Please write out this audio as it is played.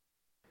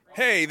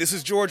Hey, this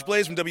is George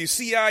Blaze from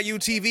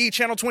WCIU-TV,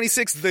 Channel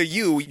 26, The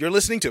U. You're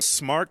listening to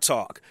Smart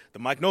Talk. The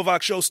Mike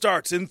Novak Show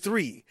starts in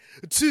 3,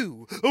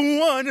 2,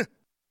 1.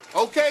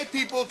 Okay,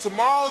 people,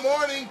 tomorrow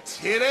morning,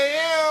 10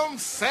 a.m.,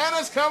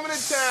 Santa's coming to town.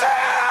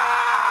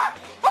 Santa!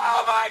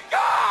 Oh, my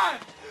God!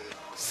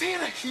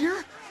 Santa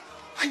here?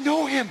 I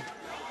know him.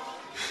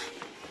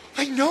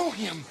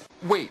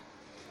 Wait.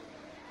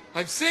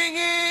 I'm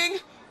singing.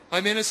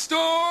 I'm in a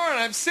store and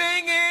I'm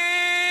singing.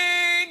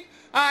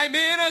 I'm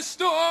in a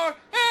store and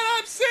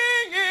I'm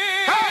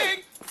singing.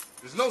 Hey!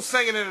 There's no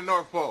singing in the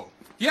North Pole.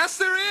 Yes,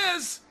 there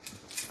is.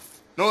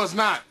 No, it's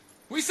not.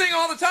 We sing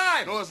all the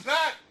time. No, it's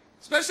not.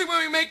 Especially when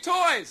we make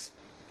toys.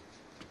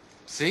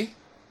 See?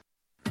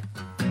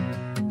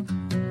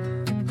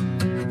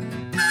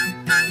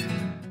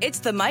 It's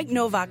the Mike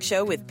Novak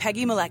Show with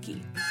Peggy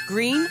Malecki.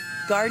 Green,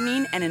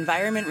 gardening, and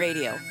environment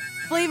radio.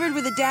 Flavored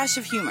with a dash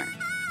of humor.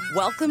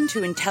 Welcome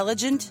to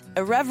intelligent,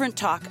 irreverent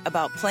talk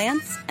about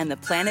plants and the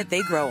planet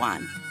they grow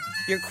on.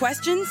 Your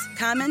questions,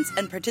 comments,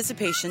 and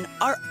participation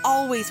are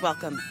always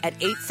welcome at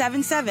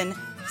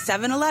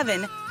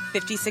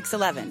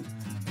 877-711-5611.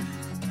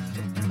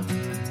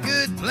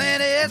 Good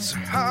planets are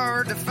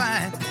hard to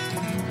find.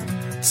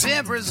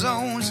 Temperate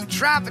zones and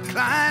tropic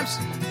climes.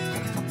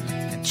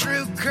 And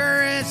true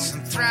currents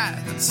and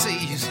thriving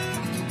seas.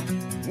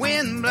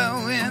 Wind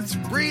blowing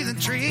through breathing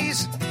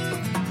trees.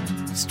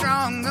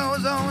 Strong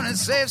ozone and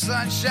safe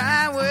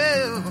sunshine.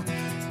 Well,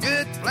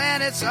 good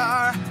planets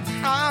are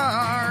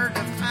hard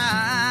to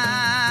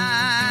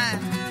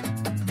find.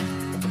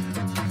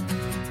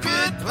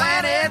 Good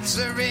planets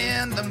are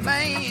in the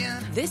main.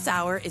 This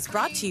hour is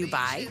brought to you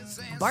by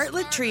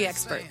Bartlett Tree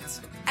Experts.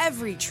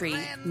 Every tree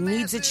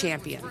needs a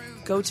champion.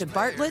 Go to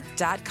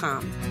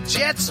bartlett.com.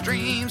 Jet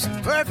streams,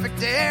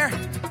 perfect air.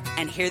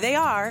 And here they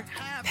are,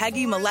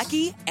 Peggy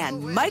Malecki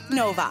and Mike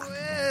Novak.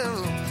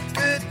 Well,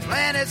 good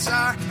planets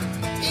are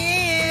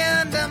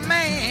in the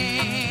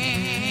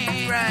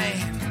main. Right.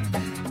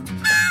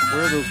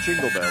 Where are those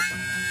jingle bells?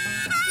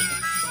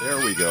 There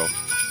we go.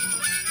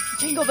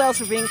 Jingle bells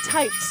are being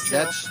typed.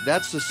 So.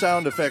 That's the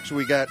sound effects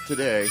we got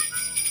today.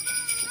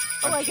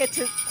 Oh, I get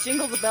to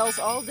jingle the bells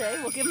all day.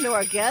 We'll give them to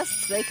our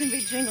guests. They can be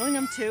jingling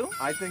them too.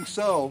 I think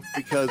so,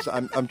 because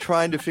I'm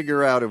trying to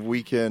figure out if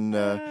we can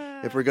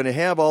if we're going to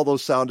have all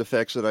those sound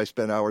effects that I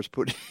spent hours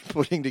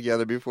putting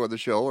together before the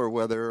show, or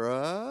whether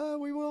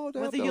we won't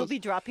have Whether those. you'll be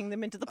dropping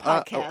them into the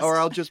podcast. Or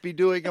I'll just be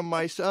doing them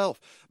myself.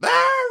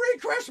 Merry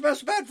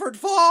Christmas, Bedford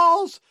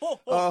Falls!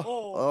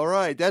 All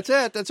right, that's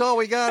it. That's all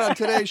we got on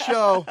today's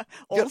show.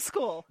 Old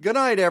school. Good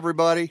night,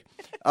 everybody.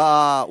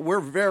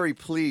 We're very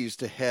pleased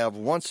to have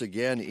once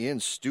again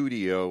in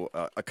studio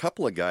a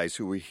couple of guys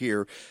who were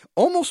here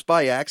almost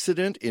by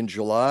accident in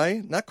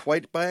July. Not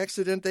quite by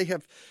accident.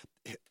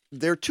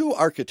 They're two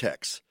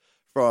architects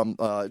from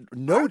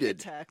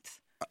noted. Architect.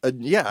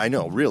 Yeah, I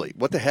know, really.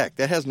 What the heck?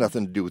 That has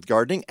nothing to do with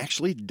gardening.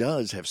 Actually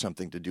does have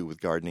something to do with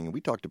gardening, and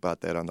we talked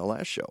about that on the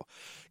last show,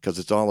 because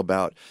it's all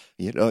about,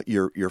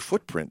 your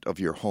footprint of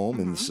your home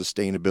and the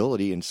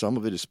sustainability, and some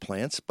of it is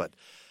plants, but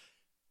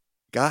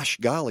gosh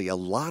golly, a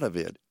lot of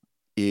it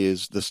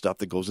is the stuff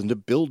that goes into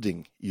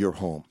building your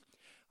home.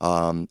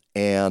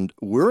 And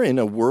we're in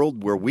a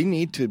world where we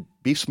need to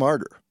be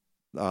smarter.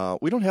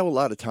 We don't have a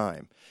lot of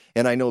time.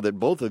 And I know that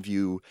both of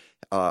you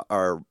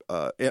are,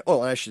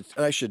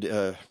 I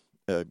should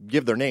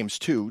give their names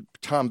too.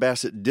 Tom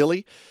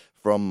Bassett-Dilley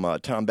from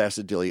Tom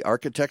Bassett-Dilley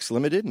Architects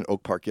Limited in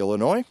Oak Park,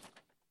 Illinois.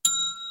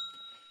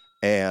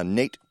 And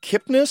Nate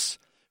Kipnis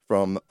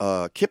from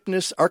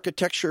Kipnis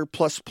Architecture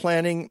Plus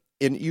Planning.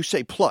 And you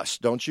say plus,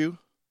 don't you?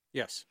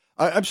 Yes.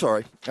 I'm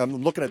sorry.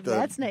 I'm looking at the...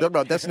 That's Nate.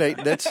 That's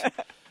Nate. That's,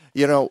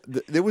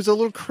 there was a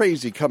little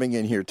crazy coming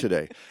in here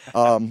today.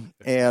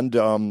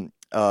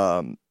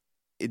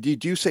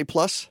 Did you say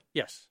plus?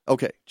 Yes.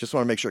 Okay. Just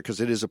want to make sure,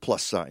 because it is a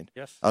plus sign.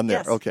 Yes. On there.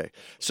 Yes. Okay.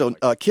 So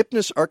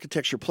Kipnis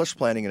Architecture Plus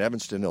Planning in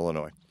Evanston,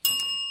 Illinois.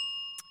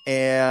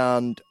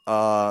 And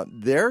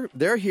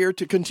they're here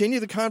to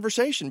continue the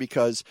conversation,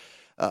 because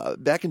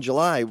back in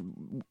July,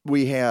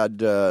 we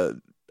had...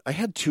 I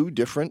had two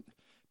different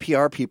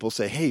PR people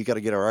say, hey, you got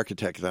to get our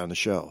architect on the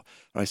show.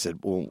 And I said,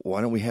 well,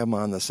 why don't we have them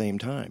on the same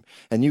time?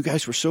 And you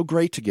guys were so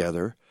great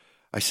together.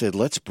 I said,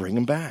 let's bring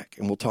them back,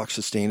 and we'll talk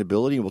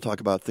sustainability. We'll talk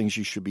about things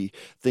you should be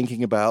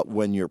thinking about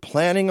when you're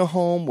planning a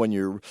home, when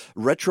you're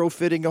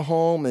retrofitting a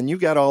home. And you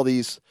got all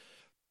these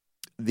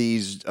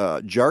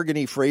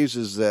jargony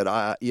phrases that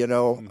are,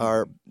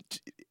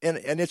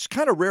 and it's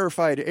kind of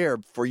rarefied air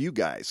for you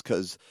guys,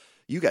 because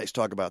you guys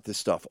talk about this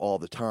stuff all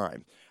the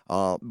time.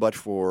 But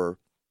for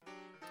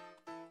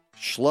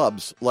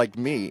schlubs like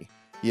me,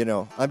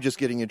 I'm just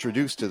getting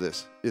introduced to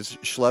this. Is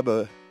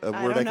schlub a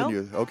word I can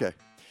use? Okay.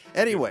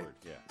 Anyway,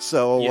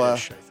 so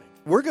Yiddish, I think.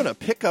 We're going to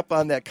pick up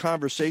on that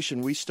conversation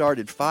we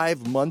started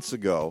 5 months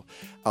ago,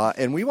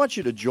 and we want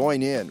you to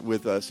join in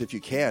with us if you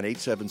can.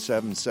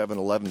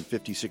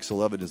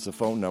 877-711-5611 is the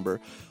phone number,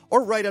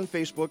 or right on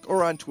Facebook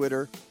or on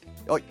Twitter.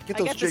 Oh, get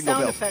those jingle bells. the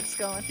sound effects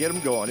going. Get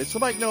them going. It's the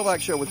Mike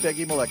Novak Show with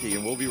Peggy Malecki,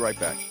 and we'll be right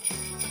back.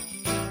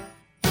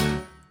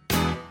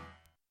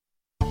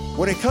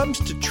 When it comes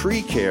to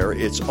tree care,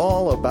 it's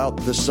all about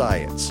the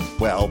science.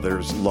 Well,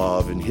 there's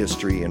love and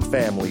history and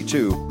family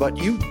too, but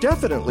you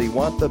definitely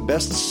want the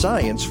best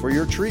science for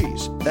your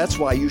trees. That's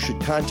why you should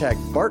contact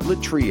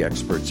Bartlett Tree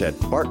Experts at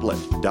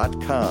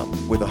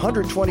bartlett.com. With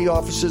 120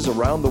 offices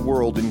around the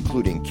world,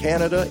 including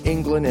Canada,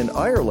 England, and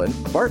Ireland,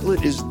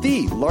 Bartlett is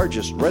the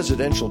largest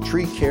residential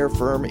tree care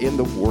firm in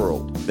the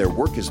world. Their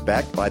work is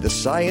backed by the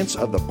science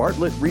of the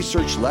Bartlett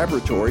Research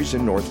Laboratories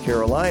in North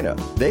Carolina.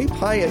 They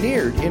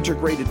pioneered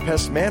integrated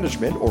pest management,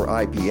 or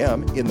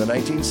IPM, in the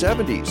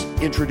 1970s,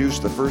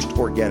 introduced the first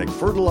organic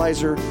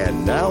fertilizer,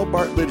 and now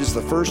Bartlett is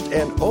the first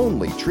and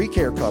only tree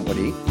care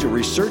company to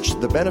research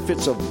the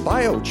benefits of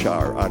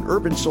biochar on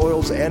urban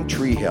soils and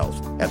tree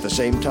health. At the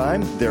same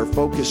time, they're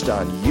focused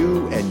on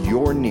you and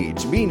your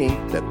needs,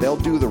 meaning that they'll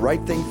do the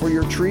right thing for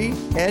your tree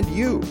and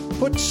you.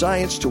 Put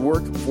science to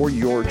work for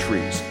your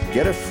trees.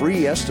 Get a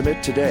free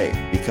estimate today,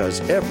 because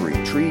every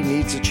tree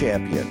needs a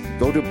champion.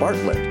 Go to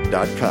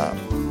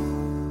bartlett.com.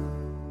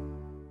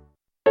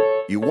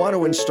 You want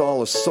to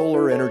install a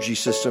solar energy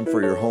system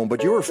for your home,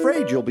 but you're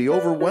afraid you'll be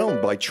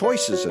overwhelmed by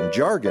choices and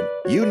jargon.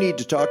 You need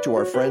to talk to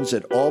our friends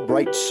at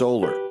Albright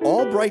Solar.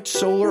 Albright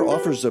Solar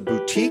offers a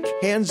boutique,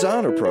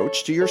 hands-on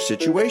approach to your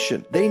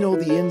situation. They know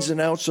the ins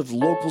and outs of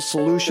local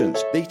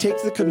solutions. They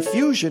take the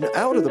confusion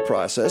out of the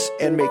process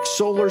and make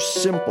solar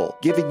simple,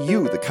 giving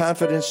you the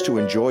confidence to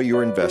enjoy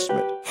your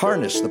investment.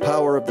 Harness the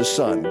power of the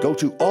sun. Go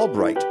to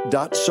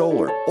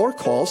albright.solar or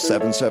call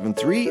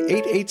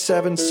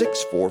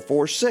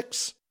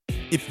 773-887-6446.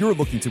 If you're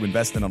looking to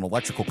invest in an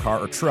electrical car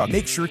or truck,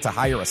 make sure to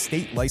hire a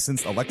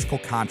state-licensed electrical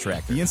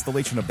contractor. The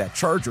installation of that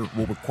charger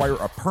will require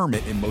a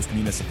permit in most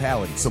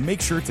municipalities, so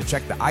make sure to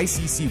check the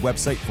ICC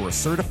website for a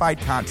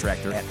certified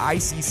contractor at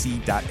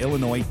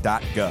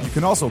icc.illinois.gov. You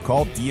can also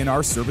call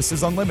DNR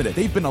Services Unlimited.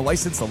 They've been a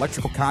licensed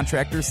electrical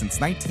contractor since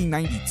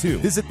 1992.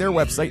 Visit their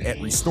website at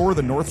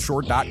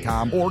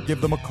restorethenorthshore.com or give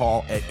them a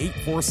call at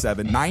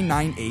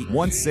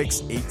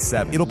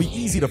 847-998-1687. It'll be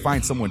easy to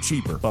find someone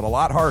cheaper, but a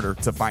lot harder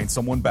to find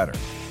someone better.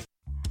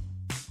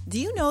 Do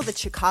you know that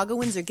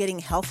Chicagoans are getting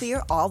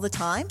healthier all the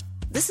time?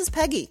 This is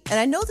Peggy, and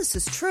I know this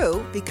is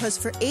true because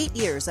for 8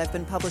 years I've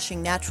been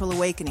publishing Natural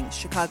Awakenings,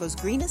 Chicago's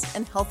greenest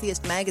and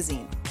healthiest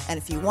magazine. And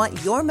if you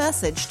want your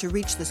message to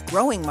reach this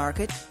growing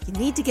market, you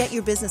need to get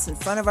your business in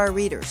front of our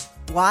readers.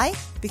 Why?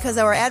 Because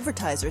our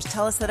advertisers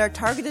tell us that our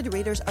targeted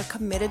readers are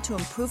committed to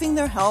improving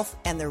their health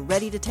and they're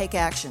ready to take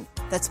action.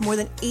 That's more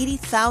than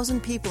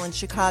 80,000 people in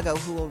Chicago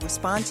who will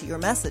respond to your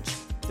message.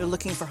 They're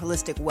looking for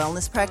holistic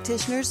wellness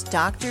practitioners,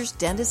 doctors,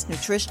 dentists,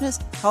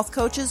 nutritionists, health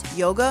coaches,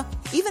 yoga,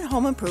 even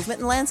home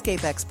improvement and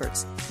landscape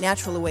experts.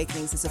 Natural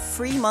Awakenings is a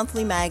free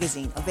monthly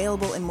magazine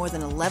available in more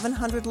than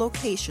 1,100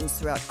 locations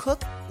throughout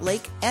Cook,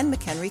 Lake, and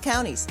McHenry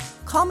counties.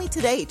 Call me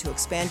today to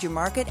expand your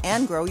market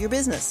and grow your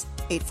business.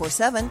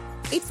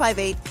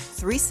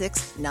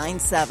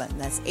 847-858-3697.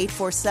 That's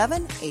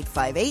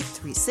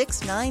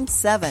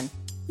 847-858-3697.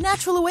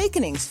 Natural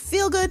Awakenings.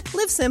 Feel good,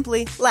 live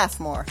simply, laugh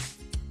more.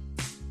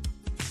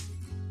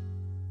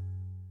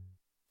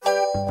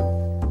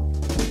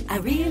 I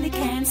really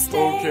can't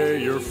stay.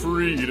 Okay, you're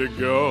free to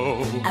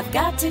go. I've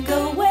got to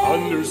go away.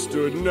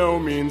 Understood, no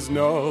means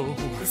no.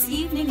 This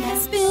evening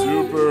has been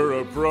super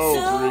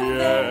appropriate.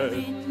 So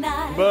very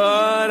nice.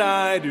 But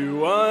I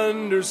do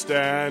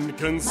understand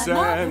consent.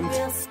 My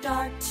mother will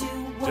start to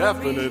worry.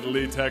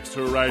 Definitely text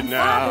her right and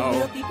now. Father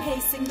will be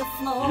pacing the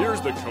floor.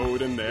 Here's the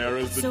code and there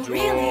is the so door.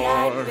 Really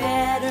I'd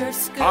better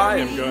scurry. I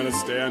am gonna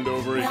stand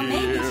over well, here.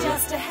 Maybe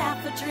just a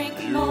half a drink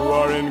you more.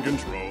 are in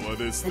control of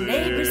this the thing.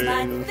 Neighbors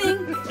might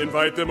think.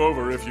 Invite them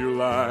over if you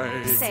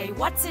like. Say,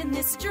 what's in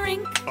this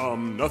drink?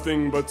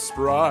 Nothing but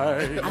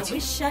Sprite. I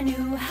wish I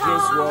knew how.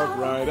 Just walk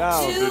right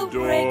out to the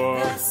door.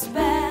 Break the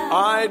spell.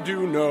 I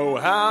do know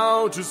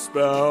how to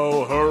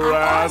spell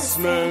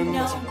harassment.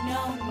 No,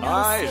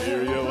 I sir.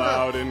 hear you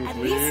loud and At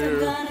clear. least I'm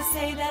gonna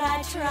say that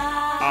I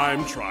tried.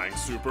 I'm trying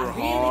super I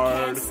really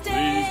hard. can't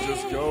stay. Please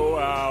just go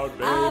out,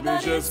 but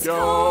baby. Just it's go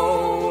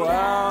cold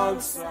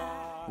outside.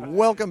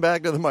 Welcome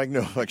back to the Mike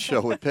Novak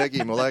Show with Peggy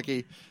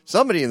Malecki.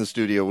 Somebody in the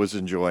studio was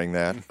enjoying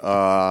that,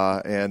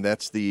 and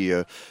that's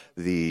the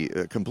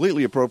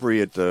completely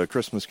appropriate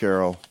Christmas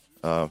carol,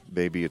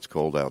 Baby It's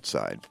Cold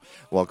Outside.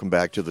 Welcome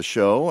back to the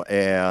show,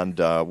 and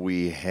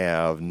we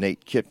have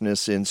Nate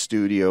Kipnis in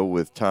studio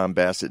with Tom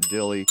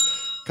Bassett-Dilley,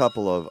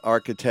 couple of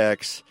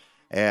architects,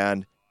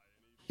 and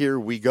here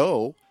we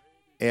go.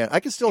 And I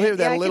can still hear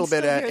that a little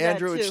bit.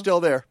 Andrew, it's still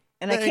there.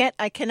 And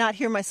I cannot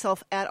hear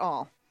myself at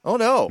all. Oh,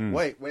 no.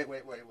 Wait.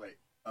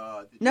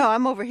 No,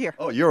 I'm over here.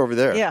 Oh, you're over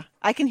there. Yeah,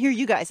 I can hear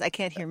you guys. I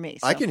can't hear me.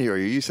 So. I can hear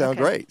you. You sound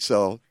great.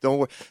 So don't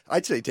worry.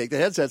 I'd say take the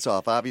headsets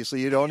off. Obviously,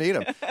 you don't need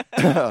them.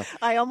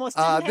 I almost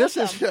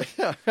didn't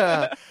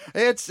have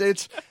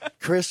it's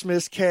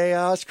Christmas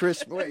chaos.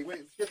 Wait,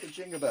 get the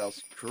jingle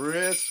bells.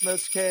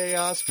 Christmas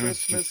chaos,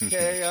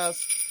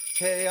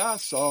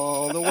 chaos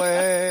all the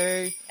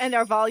way. And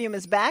our volume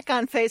is back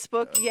on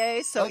Facebook.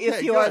 Yay. So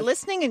if you are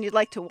listening and you'd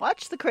like to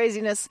watch the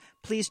craziness,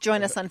 please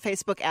join us on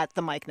Facebook at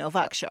The Mike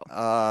Novak Show.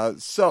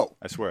 So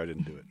I swear I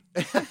didn't do it.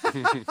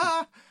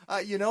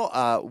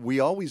 We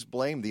always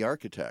blame the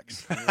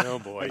architects. Oh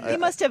boy, He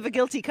must have a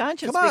guilty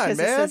conscience Come on, because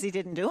man. he says he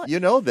didn't do it. You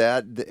know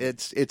that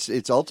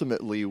it's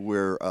ultimately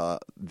where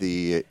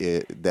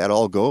that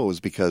all goes,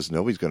 because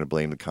nobody's going to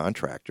blame the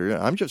contractor.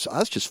 I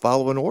was just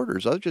following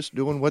orders. I was just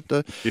doing what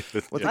the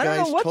I guys don't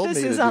know what told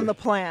this me is to on do. the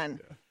plan.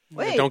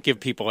 Wait, don't give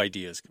people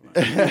ideas. Come on.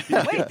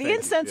 wait, the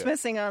incense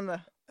missing on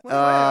the.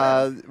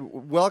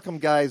 Welcome,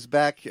 guys,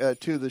 back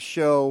to the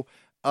show.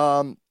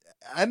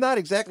 I'm not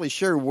exactly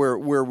sure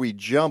where we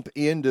jump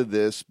into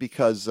this,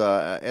 because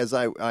as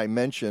I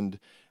mentioned,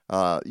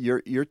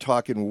 you're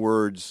talking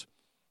words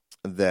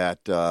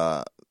that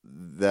I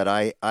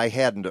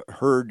hadn't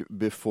heard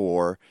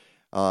before.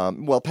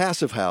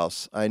 Passive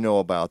house, I know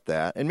about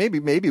that, and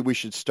maybe we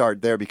should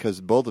start there,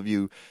 because both of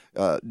you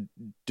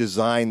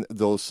design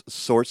those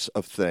sorts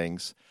of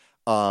things.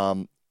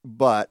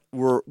 But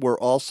we're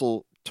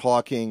also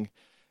talking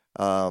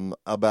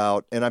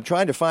about, and I'm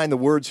trying to find the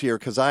words here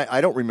because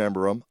I don't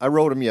remember them. I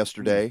wrote them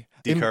yesterday.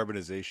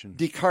 Decarbonization.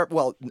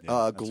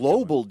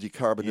 Global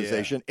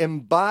decarbonization,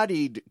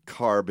 embodied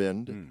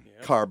carbon,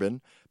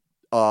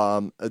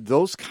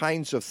 those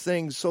kinds of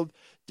things. So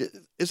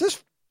is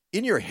this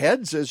in your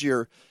heads as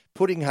you're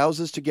putting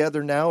houses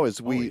together now,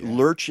 as we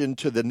lurch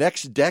into the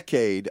next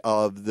decade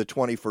of the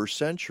 21st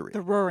century?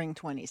 The roaring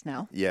 20s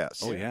now.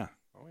 Yes. Oh, yeah.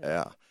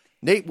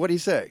 Nate, what do you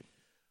say?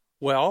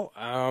 Well,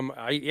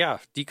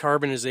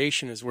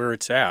 decarbonization is where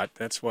it's at.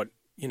 That's what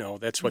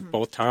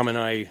both Tom and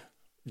I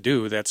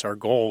do. That's our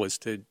goal, is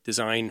to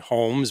design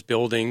homes,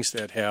 buildings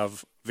that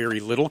have very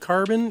little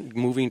carbon,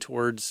 moving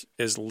towards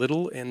as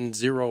little and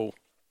zero,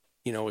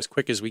 as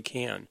quick as we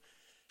can.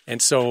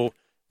 And so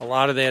a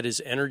lot of that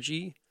is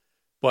energy,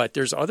 but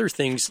there's other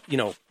things,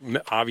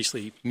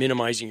 obviously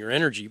minimizing your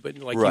energy, but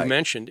like you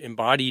mentioned,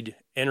 embodied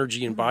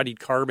energy,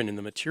 embodied carbon in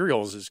the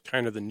materials is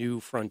kind of the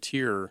new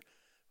frontier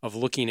of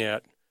looking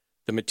at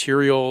the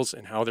materials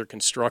and how they're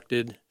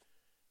constructed,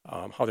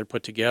 how they're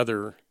put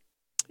together,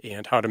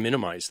 and how to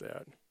minimize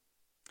that.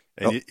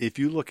 And if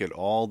you look at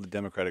all the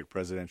Democratic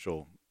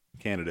presidential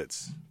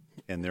candidates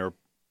and their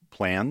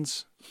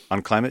plans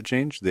on climate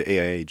change, the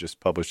AIA just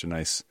published a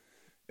nice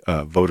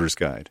voter's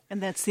guide. And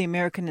that's the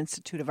American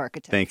Institute of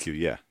Architects. Thank you.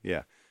 Yeah.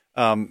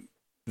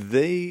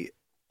 They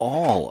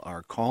all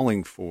are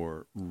calling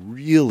for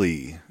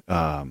really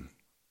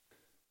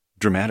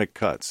dramatic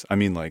cuts. I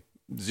mean, like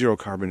zero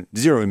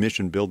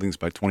emission buildings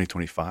by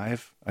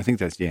 2025. I think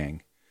that's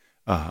Yang.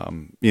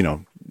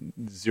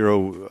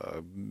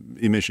 Zero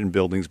emission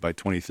buildings by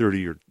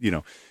 2030, or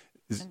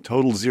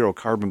total zero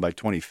carbon by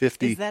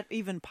 2050. Is that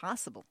even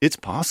possible? It's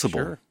possible.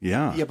 Sure.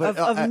 Yeah. But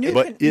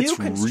it's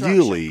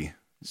really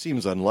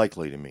seems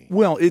unlikely to me.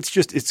 Well, it's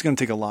going to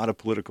take a lot of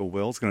political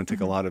will. It's going to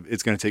take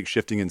it's going to take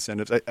shifting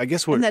incentives. I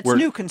guess and that's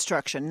new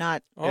construction,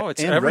 not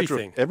it's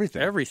everything.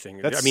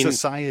 Everything. That's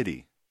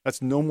society. That's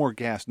no more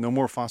gas, no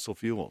more fossil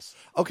fuels.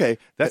 Okay,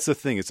 that's the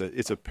thing. It's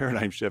a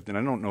paradigm shift, and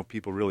I don't know if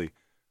people really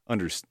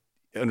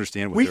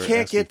understand what we they're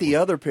can't asking get the for.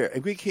 other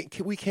we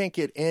can't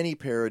get any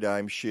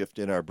paradigm shift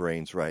in our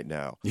brains right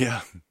now.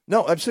 Yeah.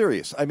 No, I'm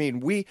serious. I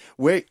mean,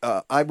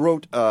 I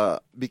wrote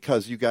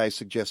because you guys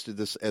suggested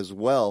this as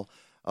well,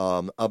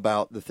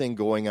 about the thing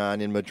going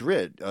on in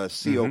Madrid,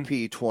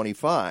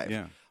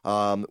 COP25.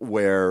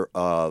 Where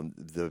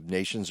the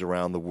nations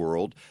around the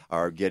world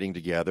are getting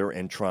together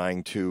and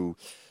trying to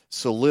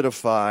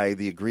solidify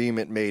the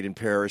agreement made in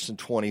Paris in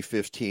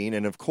 2015.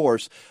 And, of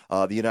course,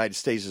 the United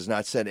States has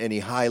not sent any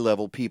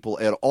high-level people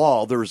at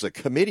all. There's a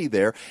committee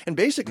there. And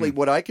basically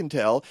what I can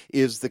tell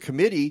is the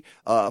committee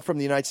from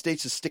the United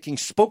States is sticking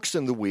spokes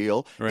in the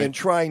wheel and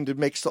trying to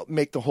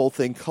make the whole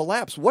thing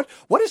collapse. What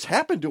has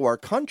happened to our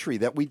country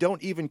that we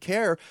don't even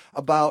care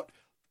about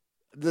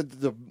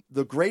the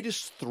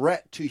greatest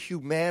threat to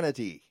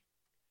humanity?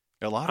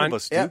 A lot of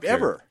us do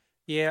ever. care.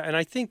 Yeah, and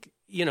I think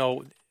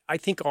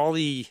all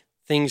the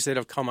things that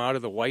have come out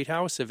of the White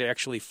House have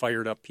actually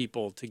fired up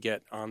people to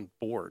get on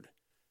board.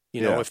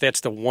 If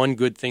that's the one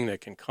good thing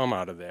that can come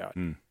out of that.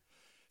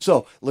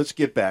 So let's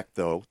get back,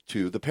 though,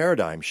 to the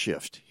paradigm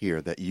shift here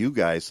that you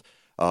guys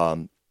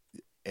I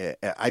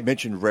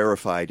mentioned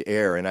rarefied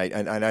air, and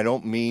I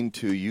don't mean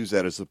to use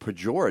that as a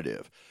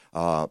pejorative,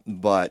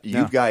 but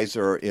you guys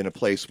are in a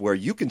place where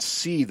you can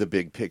see the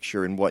big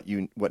picture and what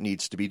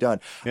needs to be done.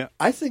 Yeah.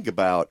 I think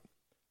about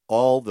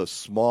all the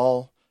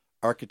small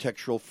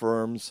architectural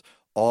firms,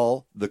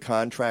 all the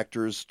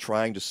contractors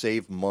trying to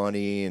save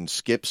money and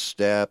skip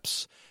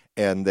steps,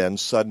 and then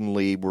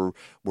suddenly we're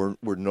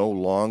no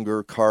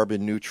longer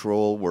carbon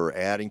neutral. We're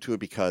adding to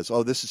it because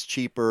this is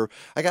cheaper.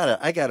 I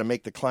gotta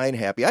make the client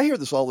happy. I hear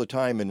this all the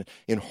time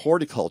in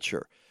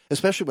horticulture,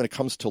 especially when it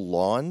comes to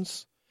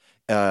lawns,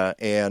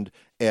 and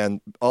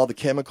all the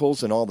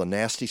chemicals and all the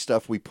nasty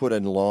stuff we put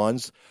in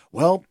lawns.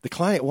 Well, the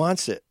client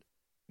wants it.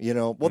 They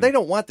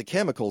don't want the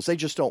chemicals. They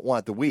just don't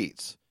want the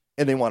weeds.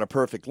 And they want a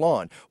perfect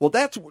lawn. Well,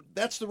 that's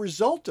the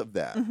result of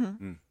that.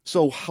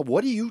 So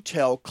what do you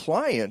tell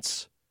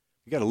clients?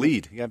 You got to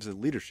lead. You have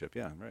leadership.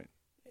 Yeah, right.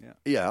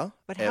 Yeah.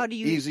 But how do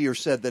you? Easier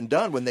said than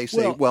done when they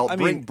say,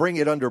 bring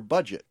it under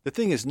budget. The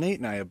thing is, Nate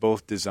and I have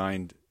both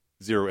designed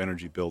zero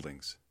energy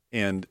buildings.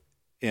 And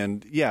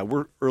yeah,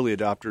 we're early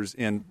adopters,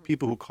 and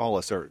people who call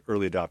us are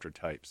early adopter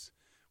types.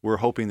 We're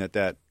hoping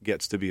that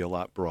gets to be a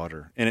lot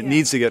broader. And it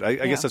needs to get, I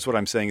guess that's what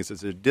I'm saying, is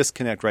there's a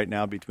disconnect right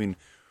now between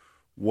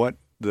what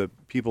the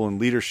people in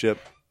leadership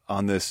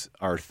on this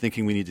are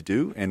thinking we need to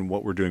do and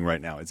what we're doing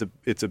right now.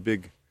 It's a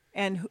big...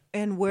 And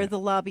where the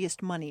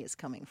lobbyist money is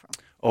coming from.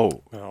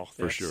 Oh,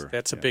 for sure.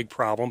 That's a big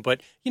problem. But,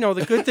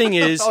 the good thing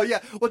is... Oh, yeah.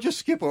 Well, just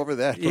skip over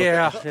that.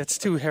 Yeah, that's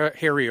too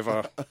hairy of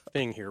a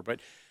thing here. But,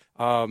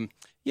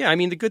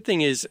 the good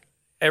thing is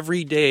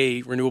every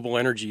day renewable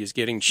energy is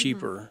getting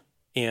cheaper,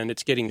 and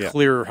it's getting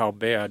clearer how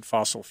bad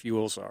fossil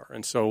fuels are.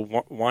 And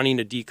so wanting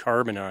to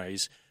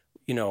decarbonize,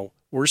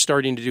 we're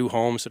starting to do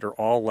homes that are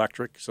all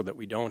electric so that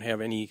we don't have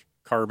any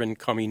carbon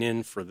coming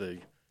in for the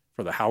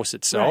house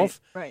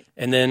itself. Right.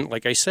 And then,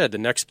 like I said, the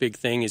next big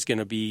thing is going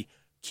to be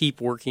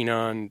keep working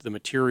on the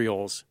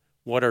materials.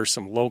 What are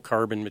some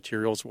low-carbon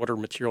materials? What are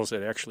materials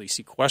that actually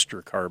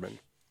sequester carbon?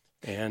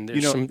 And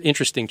there's some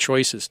interesting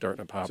choices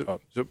starting to pop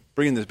up. So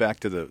bringing this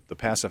back to the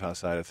Passive House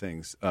side of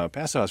things,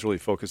 Passive House really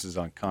focuses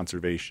on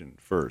conservation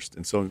first.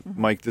 And so,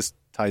 Mike, this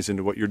ties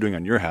into what you're doing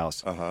on your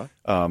house.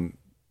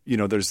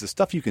 There's the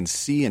stuff you can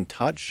see and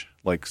touch,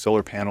 like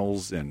solar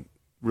panels and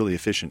really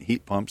efficient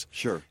heat pumps.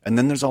 Sure. And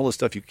then there's all the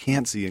stuff you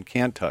can't see and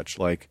can't touch,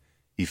 like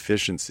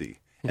efficiency.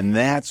 And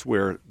that's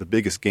where the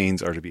biggest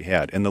gains are to be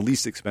had, and the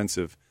least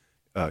expensive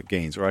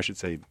gains, or I should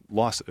say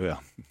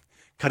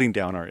cutting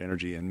down our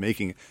energy and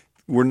making –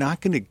 we're not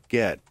going to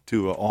get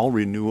to an all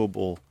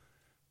renewable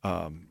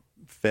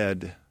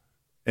fed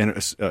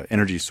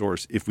energy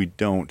source if we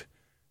don't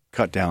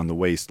cut down the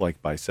waste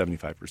like by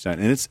 75%.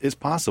 And it's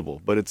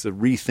possible, but it's a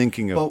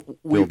rethinking of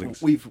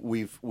buildings.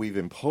 We've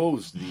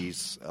imposed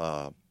these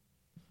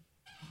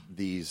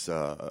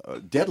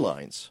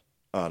deadlines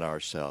on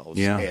ourselves,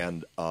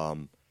 and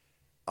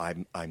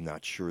I'm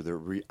not sure they're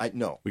we got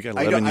 11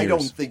 years. I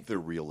don't think they're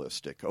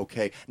realistic.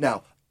 Okay,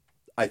 now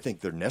I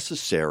think they're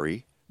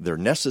necessary. They're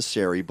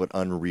necessary but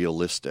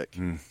unrealistic.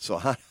 So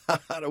how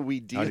do we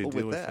deal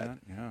with that?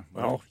 Yeah.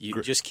 Well,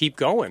 you just keep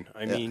going.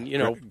 I mean,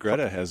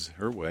 Greta has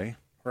her way.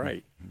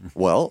 Right.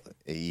 Well,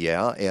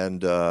 yeah,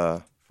 and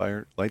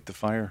light the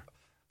fire.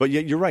 But yeah,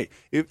 you're right.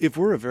 If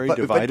we're a very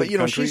divided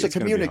country, she's a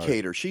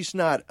communicator. She's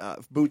not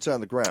boots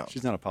on the ground.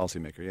 She's not a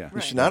policymaker. Yeah,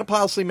 right. She's not a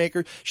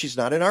policymaker. She's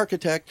not an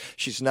architect.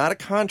 She's not a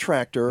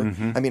contractor.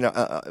 I mean,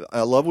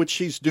 I love what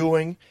she's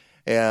doing,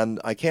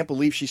 and I can't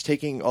believe she's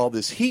taking all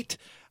this heat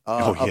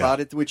about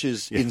it, which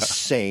is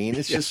insane.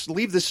 It's just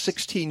leave this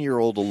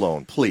 16-year-old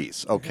alone,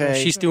 please.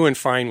 Okay, she's doing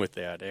fine with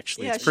that.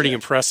 Actually, it's pretty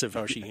impressive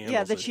how she handles it.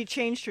 Yeah, that she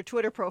changed her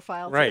Twitter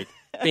profile. Right.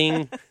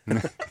 Bing.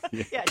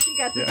 Yeah, she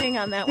got the ding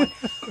on that one.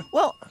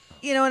 Well,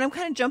 and I'm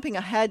kind of jumping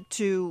ahead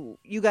to,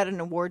 you got an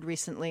award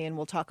recently, and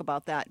we'll talk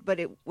about that. But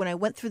when I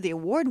went through the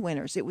award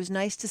winners, it was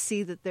nice to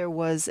see that there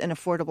was an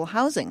affordable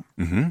housing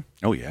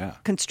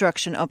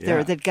construction up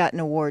there that got an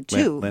award,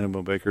 too.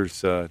 Landon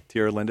Baker's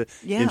Tierra Linda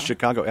in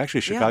Chicago.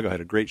 Actually, Chicago had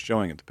a great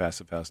showing at the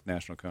Passive House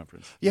National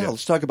Conference. Yeah,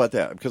 let's talk about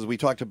that, because we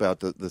talked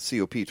about the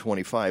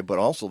COP25, but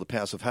also the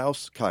Passive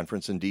House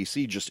Conference in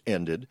D.C. just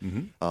ended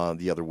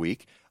the other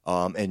week.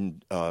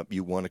 And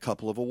you won a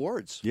couple of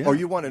awards. Or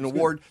you won an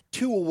award,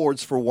 2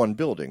 awards for one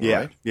building,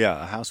 right?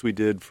 Yeah, a house we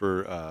did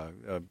for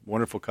a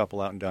wonderful couple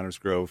out in Downers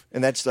Grove.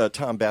 And that's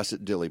Tom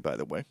Bassett-Dilley, by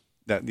the way.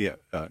 That's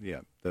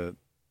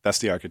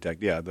the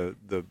architect. Yeah,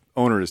 the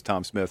owner is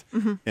Tom Smith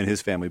and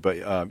his family. But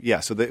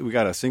so we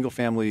got a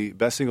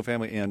best single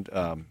family,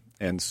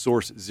 and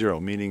source zero,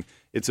 meaning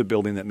it's a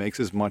building that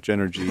makes as much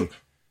energy.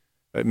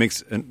 It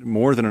makes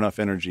more than enough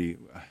energy.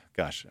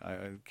 Gosh, I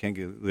can't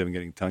live in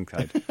getting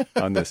tongue-tied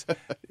on this.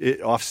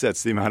 It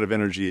offsets the amount of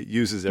energy it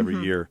uses every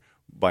year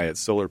by its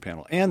solar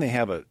panel. And they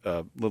have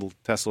a little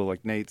Tesla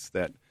like Nate's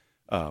that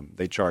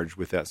they charge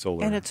with that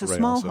solar. And it's a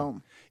small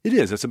home. It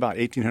is. It's about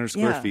 1,800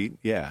 square feet.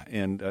 Yeah.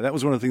 And that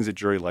was one of the things that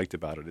Jerry liked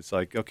about it. It's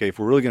like, okay, if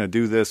we're really going to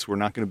do this, we're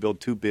not going to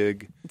build too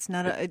big. It's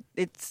not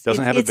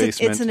doesn't have a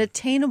basement. It's an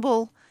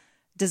attainable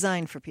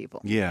design for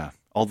people. Yeah.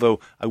 Although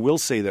I will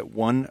say that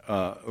one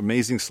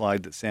amazing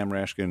slide that Sam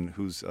Rashkin,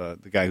 who's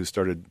the guy who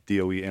started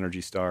DOE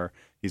Energy Star,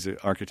 he's an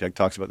architect,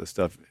 talks about this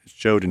stuff,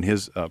 showed in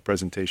his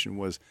presentation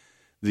was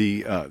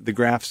the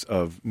graphs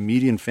of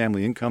median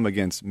family income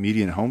against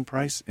median home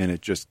price, and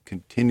it just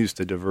continues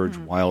to diverge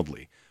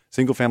wildly.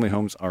 Single-family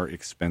homes are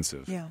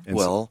expensive. Yeah.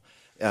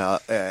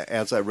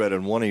 As I read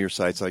on one of your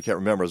sites, I can't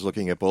remember, I was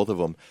looking at both of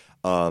them,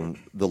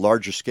 the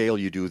larger scale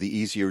you do, the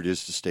easier it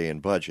is to stay in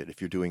budget. If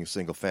you're doing a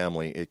single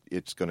family,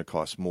 it's going to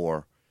cost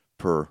more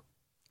per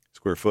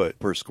square foot.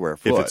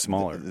 If it's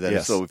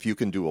smaller. So if you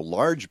can do a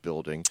large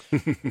building.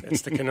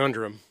 That's the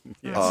conundrum.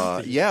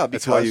 Because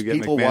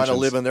people want to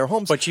live in their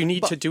homes. But you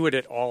need to do it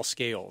at all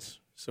scales.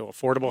 So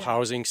affordable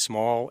housing,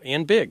 small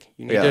and big.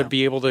 You need to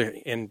be able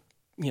to,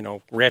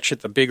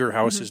 ratchet the bigger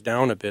houses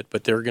down a bit,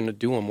 but they're going to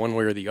do them one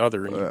way or the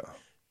other. And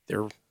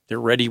they're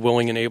ready,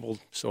 willing, and able,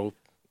 so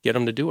get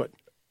them to do it.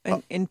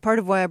 And part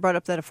of why I brought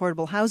up that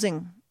affordable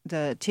housing,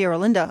 the Tierra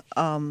Linda,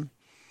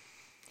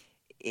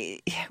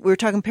 we were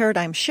talking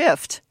paradigm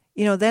shift.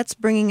 that's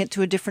bringing it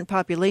to a different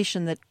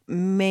population that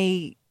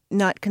may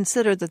not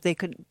consider that they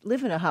could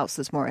live in a house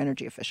that's more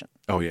energy efficient.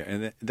 Oh, yeah.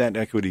 And that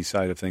equity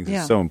side of things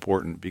Yeah. is so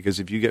important, because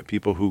if you get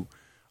people who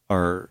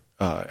are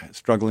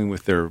struggling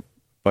with their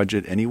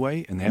budget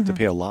anyway, and they have to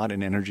pay a lot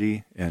in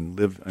energy and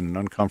live in an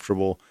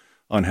uncomfortable,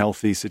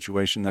 unhealthy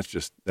situation, that's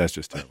just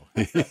terrible.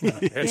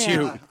 That's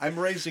you. I'm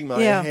raising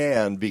my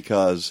hand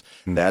because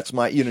that's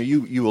my,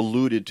 you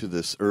alluded to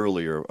this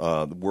earlier,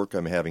 the work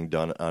I'm having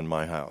done on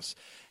my house.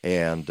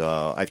 And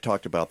I've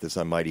talked about this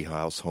on Mighty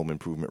House Home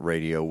Improvement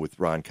Radio with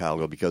Ron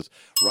Calgo, because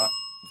Ron,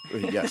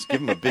 yes,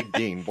 give him a big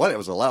ding. What? It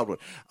was a loud one.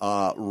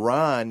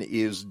 Ron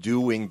is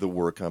doing the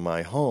work on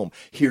my home.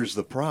 Here's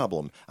the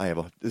problem. I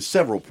have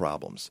several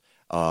problems.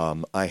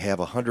 I have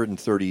a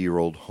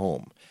 130-year-old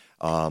home.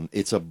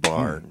 It's a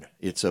barn.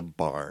 It's a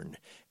barn.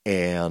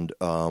 And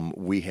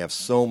we have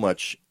so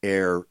much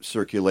air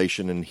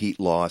circulation and heat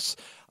loss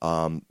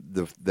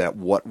that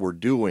what we're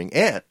doing,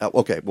 and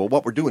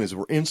what we're doing is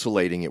we're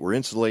insulating it. We're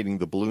insulating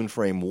the balloon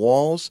frame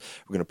walls.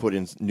 We're going to put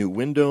in new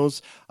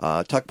windows,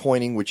 tuck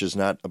pointing, which is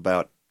not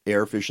about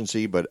air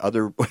efficiency, but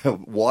other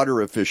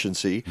water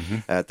efficiency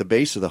at the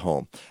base of the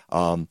home.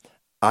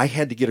 I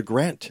had to get a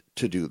grant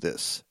to do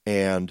this,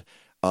 and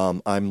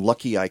I'm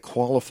lucky I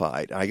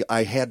qualified.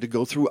 I had to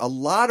go through a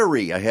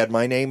lottery. I had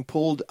my name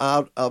pulled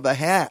out of a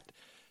hat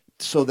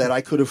so that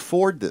I could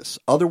afford this.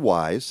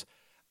 Otherwise,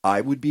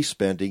 I would be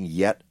spending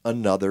yet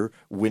another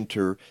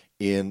winter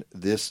in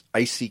this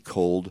icy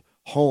cold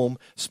home,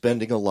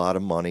 spending a lot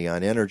of money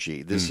on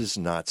energy. This is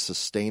not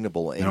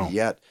sustainable. And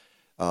yet,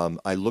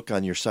 I look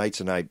on your sites,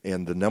 and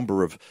the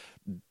number of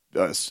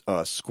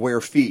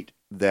square feet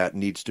that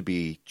needs to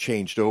be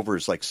changed over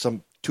is like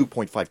some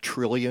 2.5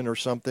 trillion or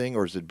something,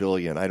 or is it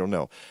billion? I don't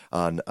know.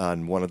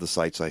 On one of the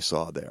sites I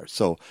saw there.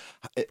 So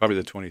probably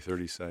the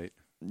 2030 site.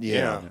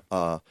 Yeah.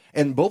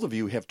 And both of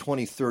you have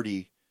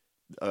 2030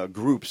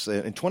 groups,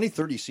 and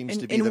 2030 seems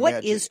to be the what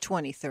magic. is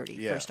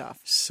 2030, first off?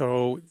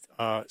 So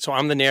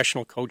I'm the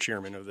national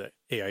co-chairman of the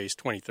AIA's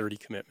 2030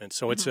 commitment.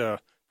 So it's a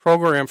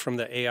program from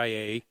the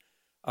AIA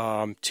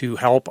to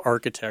help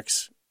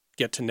architects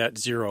get to net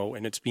zero,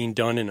 and it's being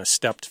done in a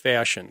stepped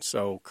fashion.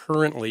 So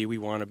currently we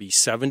want to be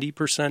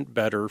 70%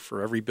 better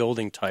for every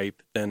building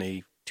type than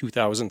a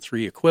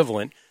 2003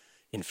 equivalent.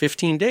 In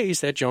 15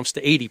 days, that jumps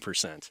to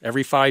 80%.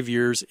 Every 5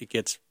 years, it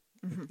gets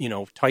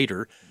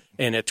tighter,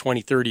 and at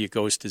 2030, it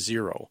goes to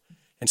zero.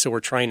 And so we're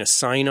trying to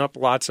sign up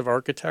lots of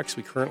architects.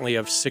 We currently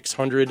have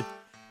 600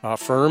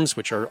 firms,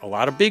 which are a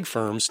lot of big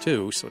firms,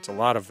 too, so it's a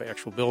lot of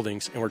actual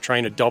buildings, and we're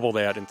trying to double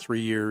that in 3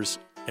 years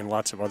and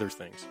lots of other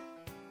things.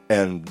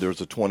 And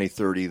there's a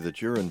 2030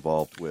 that you're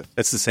involved with.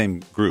 It's the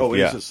same group. Oh, it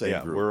is the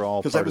same group. We're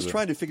all because I was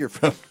trying to figure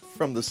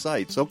from the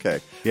sites.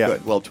 Okay, yeah.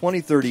 Good. Well,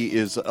 2030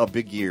 is a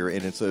big year,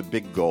 and it's a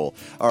big goal.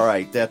 All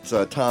right, that's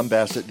Tom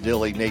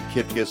Bassett-Dilley, Nate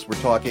Kipnis.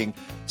 We're talking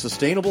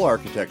sustainable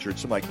architecture.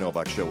 It's the Mike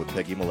Novak Show with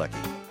Peggy Malecki.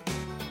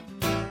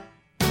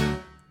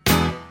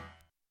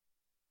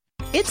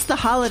 It's the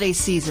holiday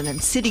season, and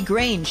City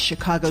Grange,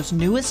 Chicago's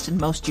newest and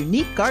most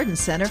unique garden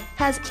center,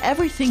 has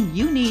everything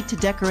you need to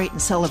decorate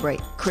and celebrate.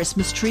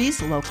 Christmas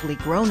trees, locally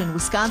grown in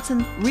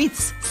Wisconsin,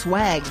 wreaths,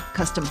 swag,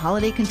 custom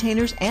holiday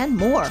containers, and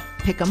more.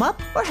 Pick them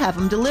up or have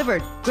them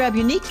delivered. Grab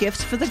unique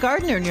gifts for the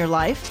gardener in your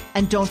life.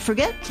 And don't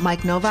forget,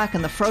 Mike Novak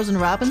and the Frozen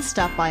Robins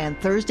stop by on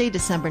Thursday,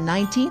 December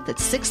 19th at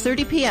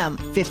 6:30 p.m.,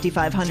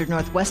 5500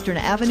 Northwestern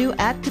Avenue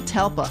at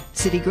Catalpa.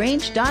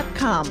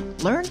 CityGrange.com.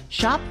 Learn,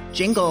 shop,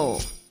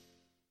 jingle.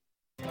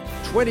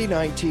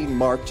 2019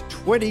 marked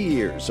 20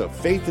 years of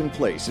Faith in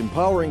Place,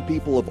 empowering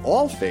people of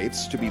all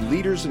faiths to be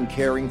leaders in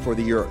caring for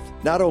the earth.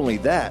 Not only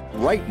that,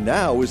 right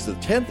now is the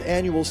 10th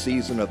annual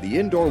season of the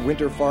Indoor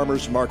Winter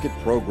Farmers Market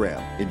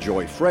program.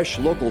 Enjoy fresh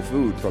local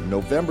food from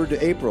November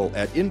to April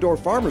at indoor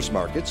farmers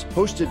markets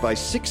hosted by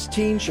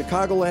 16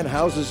 Chicagoland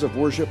houses of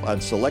worship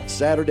on select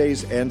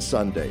Saturdays and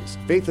Sundays.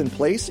 Faith in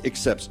Place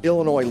accepts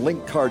Illinois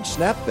Link Card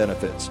SNAP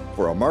benefits.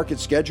 For a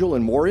market schedule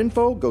and more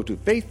info, go to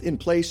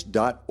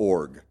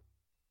faithinplace.org.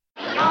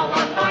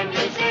 Our fine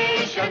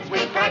musicians, we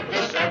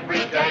practice every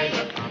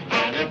day.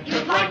 And if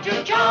you'd like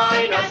to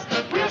join us,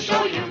 we'll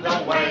show you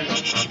the way.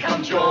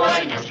 Come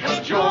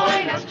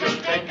join us,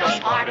 just take a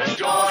part and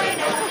join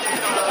us.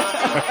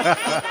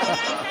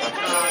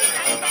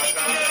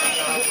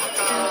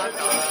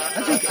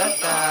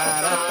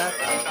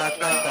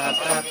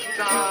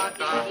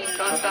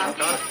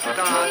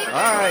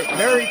 All right,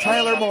 Mary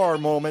Tyler Moore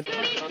moment.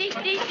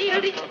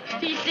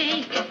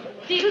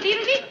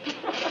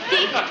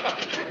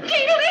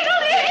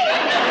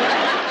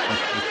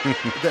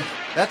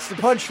 That's the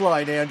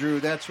punchline, Andrew.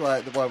 That's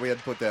why we had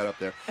to put that up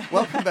there.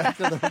 Welcome back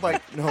to the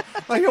Mike. No,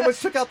 I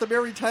almost took out the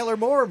Mary Tyler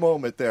Moore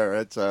moment there.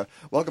 It's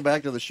welcome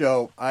back to the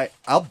show.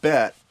 I'll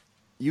bet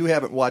you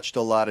haven't watched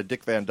a lot of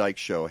Dick Van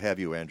Dyke's show, have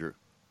you, Andrew?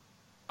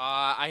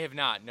 I have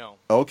not. No.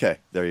 Okay,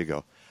 there you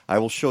go. I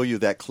will show you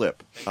that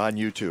clip on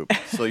YouTube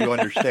so you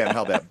understand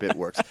how that bit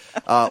works.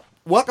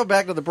 Welcome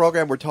back to the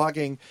program. We're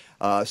talking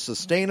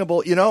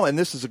sustainable, and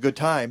this is a good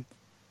time.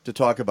 to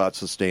talk about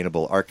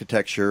sustainable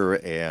architecture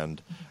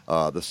and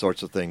the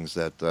sorts of things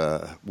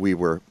that we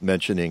were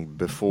mentioning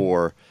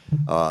before,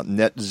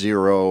 net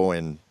zero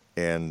and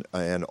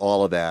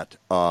all of that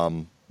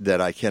that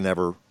I can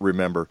never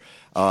remember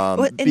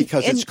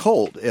because it's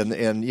cold. And,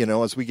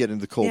 as we get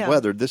into cold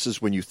weather, this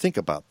is when you think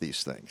about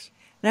these things.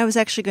 And I was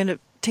actually going to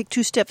take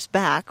 2 steps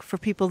back for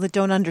people that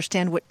don't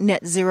understand what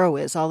net zero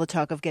is, all the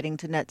talk of getting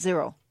to net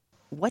zero.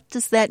 What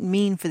does that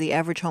mean for the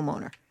average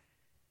homeowner?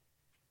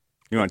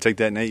 You want to take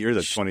that, Nate? You're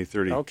the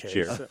 2030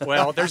 chair. So,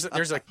 well, there's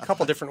a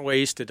couple different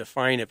ways to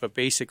define it, but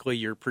basically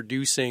you're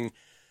producing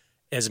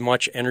as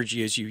much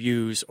energy as you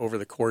use over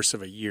the course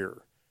of a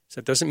year. So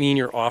it doesn't mean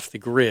you're off the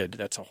grid.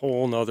 That's a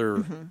whole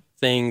other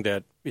thing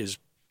that is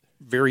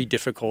very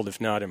difficult, if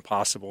not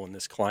impossible, in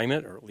this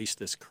climate, or at least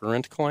this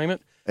current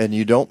climate. And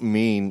you don't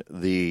mean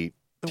the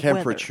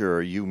temperature,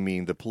 weather. You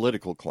mean the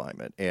political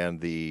climate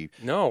and the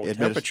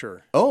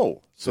temperature.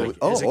 Oh, so like,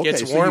 as it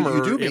gets okay. warmer, So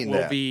you do mean it will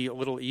that. be a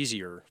little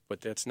easier,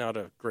 but that's not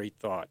a great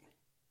thought.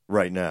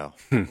 Right now.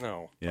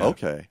 No. Yeah.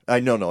 Okay.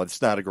 No,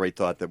 it's not a great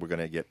thought that we're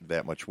going to get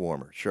that much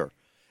warmer. Sure.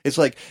 It's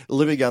like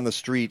living on the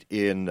street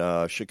in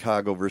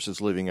Chicago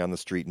versus living on the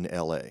street in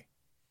L.A.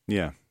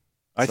 Yeah.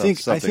 I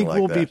think like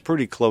we'll that. be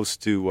pretty close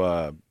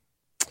to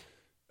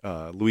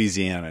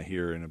Louisiana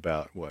here in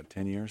about,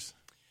 10 years?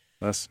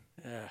 Less?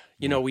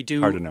 We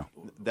do. Hard to know.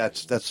 That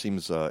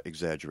seems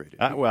exaggerated.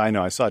 Well, I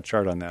know. I saw a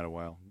chart on that a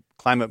while.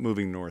 Climate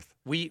moving north.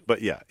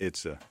 But yeah,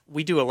 it's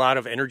we do a lot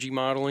of energy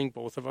modeling,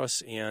 both of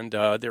us, and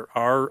there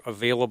are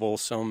available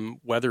some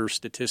weather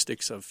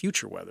statistics of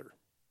future weather,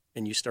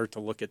 and you start to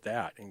look at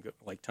that, and go,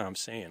 like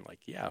Tom's saying,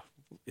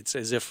 it's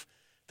as if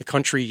the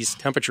country's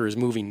temperature is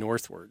moving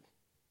northward.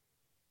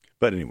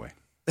 But anyway.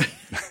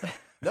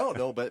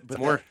 No, but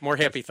more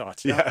happy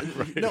thoughts. Yeah,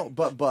 right. No,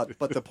 but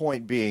the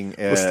point being,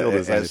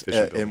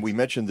 and we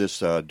mentioned this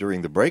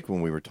during the break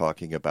when we were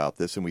talking about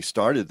this, and we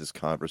started this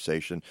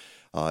conversation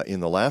in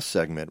the last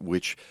segment,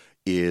 which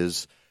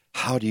is,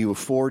 how do you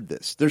afford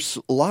this? There's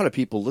a lot of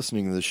people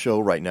listening to the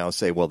show right now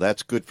say, well,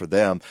 that's good for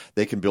them.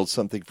 They can build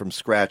something from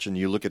scratch, and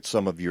you look at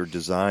some of your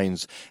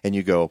designs and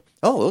you go,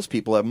 oh, those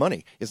people have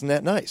money. Isn't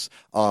that nice?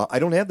 I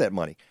don't have that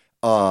money.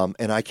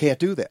 And I can't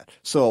do that.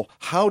 So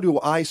how do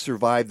I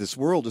survive this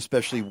world,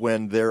 especially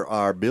when there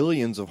are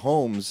billions of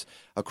homes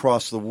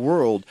across the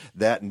world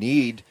that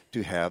need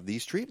to have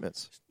these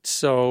treatments?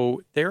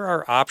 So there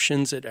are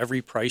options at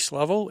every price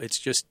level. It's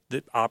just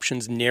that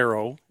options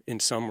narrow in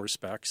some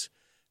respects.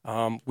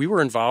 We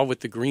were involved with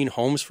the Green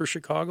Homes for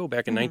Chicago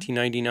back in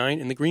 1999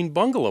 and the Green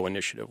Bungalow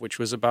Initiative, which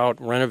was about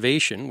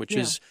renovation, which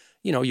is,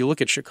 you look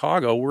at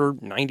Chicago, we're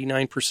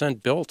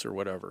 99% built or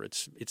whatever.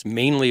 It's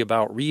mainly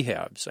about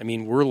rehabs. I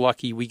mean, we're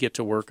lucky we get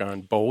to work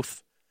on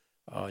both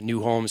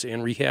new homes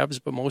and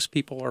rehabs, but most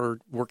people are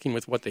working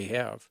with what they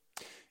have.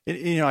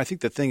 I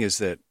think the thing is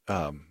that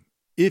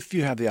if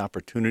you have the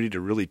opportunity to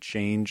really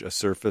change a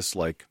surface,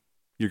 like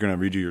you're going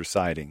to redo your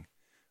siding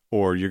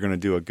or you're going to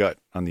do a gut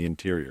on the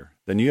interior,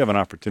 then you have an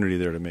opportunity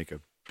there to make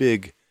a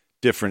big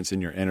difference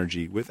in your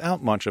energy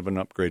without much of an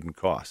upgrade in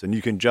cost. And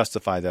you can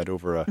justify that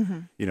over a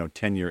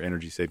 10-year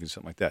energy savings,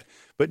 something like that.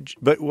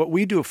 But what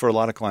we do for a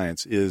lot of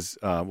clients is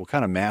we'll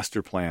kind of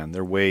master plan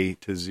their way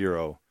to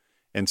zero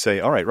and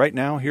say, all right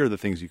now, here are the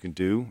things you can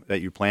do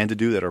that you plan to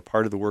do that are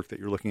part of the work that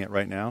you're looking at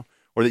right now,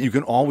 or that you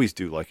can always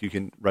do, like you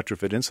can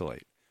retrofit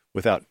insulate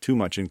without too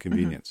much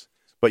inconvenience.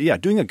 But yeah,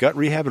 doing a gut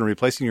rehab and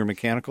replacing your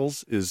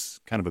mechanicals is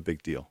kind of a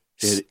big deal.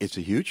 It's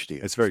a huge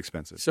deal. It's very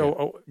expensive.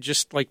 So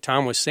just like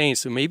Tom was saying,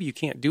 so maybe you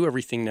can't do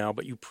everything now,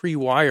 but you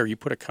pre-wire, you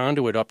put a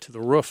conduit up to the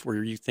roof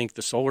where you think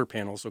the solar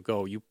panels will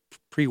go. You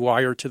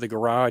pre-wire to the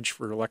garage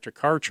for electric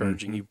car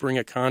charging. You bring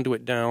a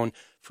conduit down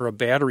for a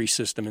battery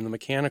system in the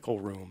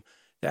mechanical room.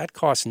 That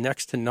costs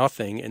next to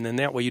nothing, and then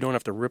that way you don't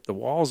have to rip the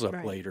walls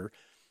up later.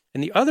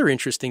 And the other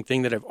interesting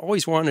thing that I've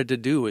always wanted to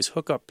do is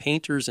hook up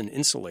painters and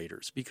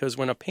insulators, because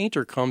when a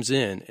painter comes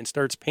in and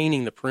starts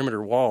painting the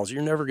perimeter walls,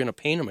 you're never going to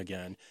paint them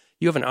again.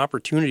 You have an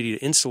opportunity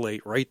to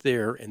insulate right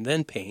there and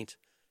then paint,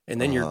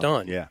 and then you're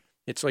done. Yeah.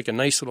 It's like a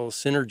nice little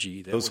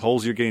synergy. Those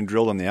holes you're getting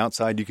drilled on the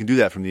outside, you can do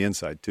that from the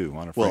inside, too.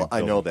 On a frame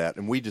I know that.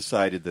 And we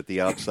decided that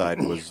the outside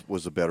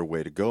was a better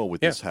way to go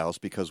with this house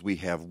because we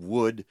have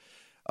wood,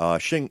 I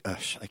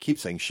keep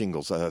saying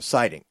shingles,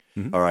 siding.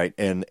 All right.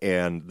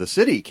 And the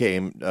city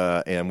came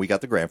and we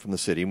got the grant from the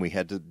city, and we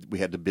had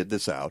to bid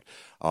this out.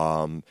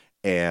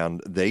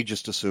 And they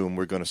just assumed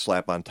we're going to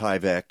slap on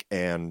Tyvek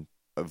and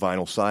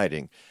vinyl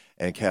siding.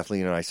 And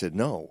Kathleen and I said,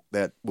 no,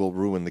 that will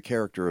ruin the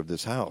character of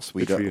this house.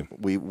 We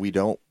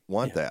don't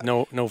want that.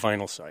 No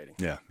vinyl siding.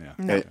 Yeah.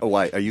 No.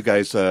 Why? Are you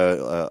guys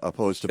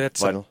opposed to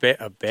vinyl?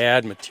 That's a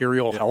bad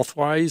material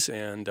health-wise.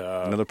 And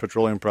another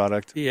petroleum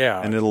product.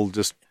 Yeah. And it'll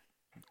just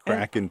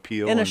crack and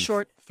peel and and a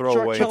short throw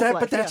away.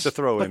 But that's a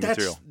throwaway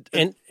material.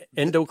 And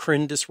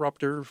endocrine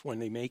disruptor when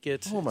they make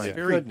it. Oh, my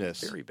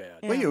goodness. Very bad.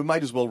 Well, you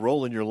might as well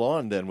roll in your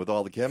lawn then with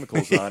all the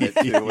chemicals on it,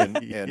 too,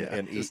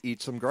 and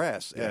eat some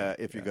grass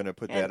if you're going to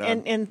put that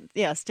on. And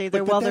stay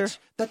there but they're...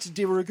 That's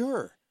de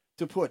rigueur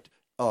to put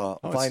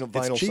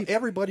vinyl.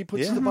 Everybody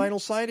puts the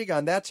vinyl siding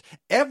on.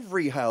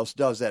 Every house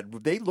does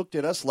that. They looked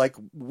at us like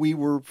we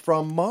were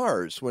from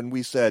Mars when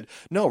we said,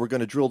 no, we're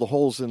going to drill the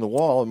holes in the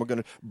wall and we're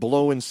going to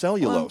blow in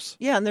cellulose.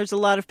 Well, yeah, and there's a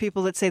lot of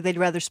people that say they'd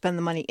rather spend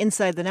the money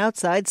inside than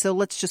outside, so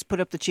let's just put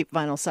up the cheap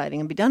vinyl siding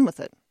and be done with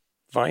it.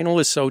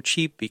 Vinyl is so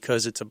cheap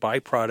because it's a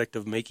byproduct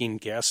of making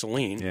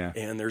gasoline,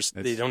 and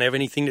they don't have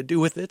anything to do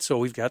with it, so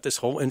we've got this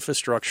whole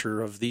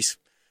infrastructure of these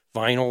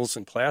vinyls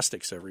and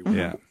plastics everywhere.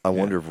 Yeah, I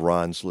wonder if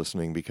Ron's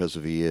listening, because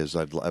if he is,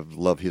 I'd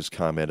love his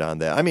comment on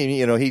that. I mean,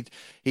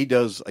 he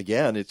does,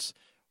 again, it's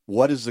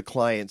what does the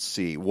client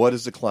see? What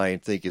does the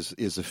client think is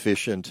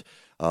efficient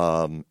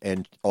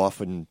and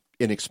often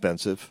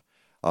inexpensive?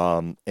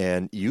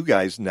 And you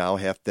guys now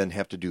have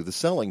to do the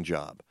selling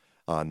job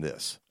on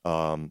this.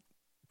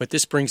 But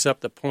this brings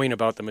up the point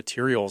about the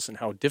materials and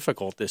how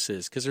difficult this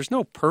is, because there's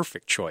no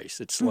perfect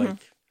choice. It's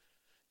like,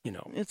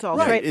 it's all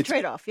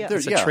trade-off. Yeah,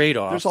 it's a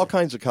trade-off. There's all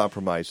kinds of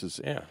compromises.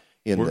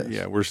 In this.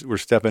 Yeah, we're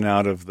stepping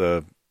out of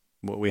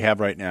what we have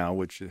right now,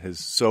 which is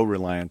so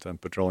reliant on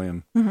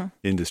petroleum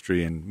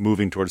industry, and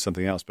moving towards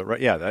something else. But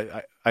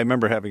I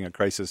remember having a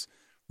crisis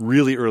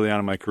really early on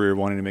in my career,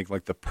 wanting to make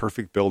like the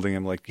perfect building.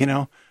 I'm like,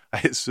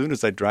 as soon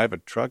as I drive a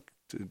truck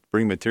to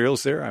bring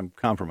materials there, I'm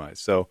compromised.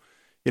 So,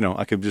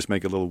 I could just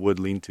make a little wood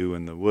lean-to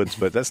in the woods,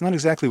 but that's not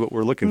exactly what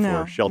we're looking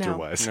for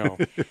shelter-wise. No.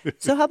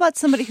 So how about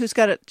somebody who's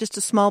got just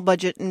a small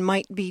budget and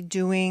might be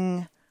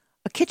doing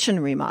a kitchen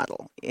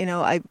remodel?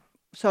 I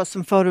saw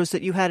some photos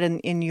that you had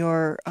in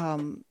your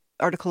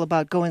article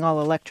about going all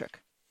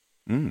electric.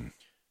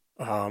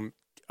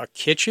 A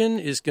kitchen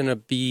is going to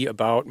be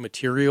about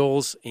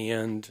materials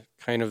and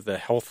kind of the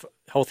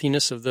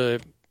healthiness of the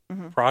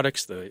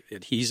products, the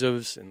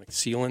adhesives and the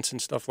sealants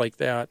and stuff like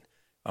that,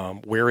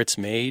 where it's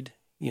made.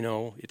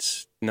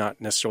 It's not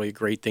necessarily a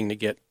great thing to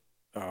get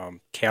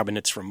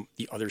cabinets from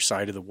the other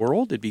side of the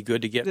world. It'd be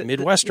good to get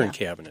Midwestern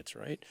cabinets,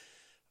 right?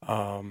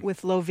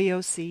 With low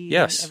VOC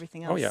and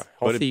everything else. Oh, yeah.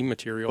 Healthy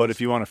materials. But if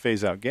you want to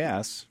phase out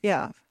gas,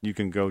 you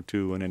can go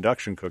to an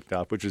induction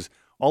cooktop, which is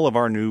all of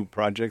our new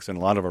projects, and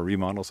a lot of our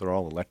remodels are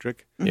all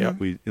electric. Yeah.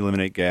 We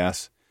eliminate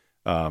gas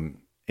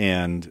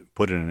and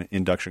put in an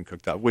induction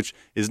cooktop, which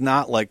is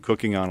not like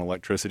cooking on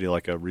electricity,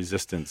 like a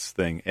resistance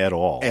thing at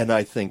all. And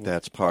I think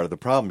that's part of the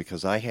problem,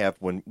 because I have,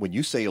 when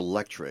you say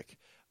electric,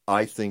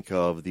 I think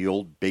of the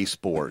old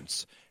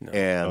baseboards. No.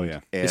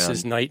 And this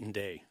is night and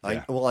day.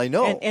 I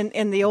know.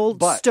 And the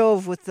old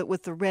stove with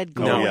the red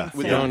glowing thing.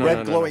 With the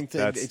red glowing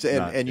thing.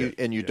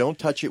 And you don't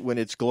touch it when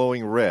it's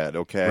glowing red,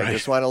 okay? Right. I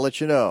just want to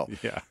let you know.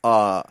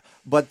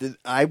 But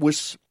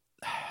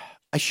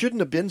I shouldn't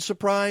have been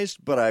surprised,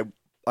 but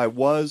I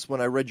was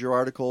when I read your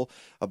article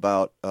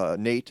about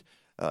Nate.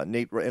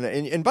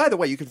 And by the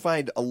way, you can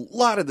find a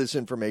lot of this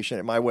information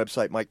at my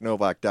website,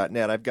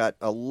 MikeNovak.net. I've got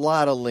a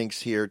lot of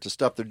links here to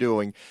stuff they're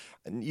doing.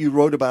 And you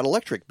wrote about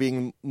electric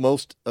being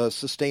most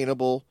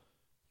sustainable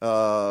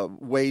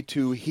way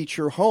to heat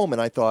your home.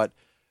 And I thought,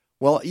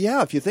 well,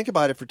 yeah, if you think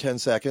about it for 10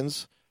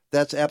 seconds,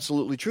 that's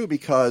absolutely true,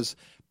 because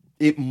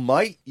it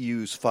might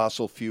use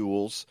fossil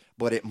fuels,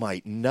 but it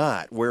might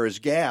not, whereas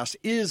gas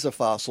is a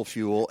fossil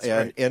fuel. That's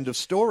and right. End of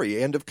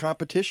story, end of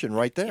competition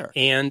right there.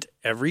 And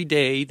every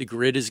day the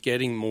grid is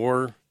getting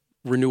more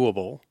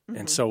renewable,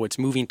 and so it's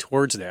moving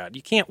towards that.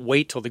 You can't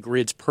wait till the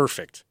grid's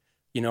perfect.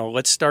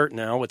 Let's start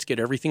now. Let's get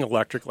everything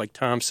electric, like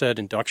Tom said,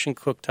 induction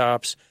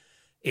cooktops,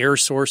 air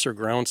source or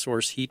ground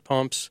source heat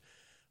pumps.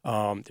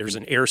 There's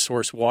an air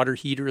source water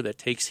heater that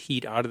takes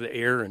heat out of the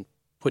air and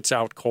puts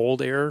out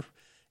cold air.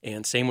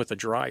 And same with the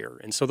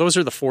dryer. And so those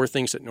are the four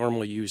things that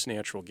normally use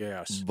natural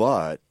gas.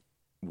 But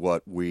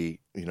what we're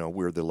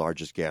the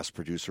largest gas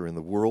producer in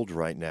the world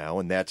right now,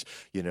 and that's,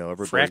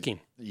 fracking.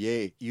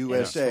 Yay,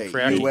 USA,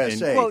 fracking.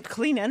 USA. Quote,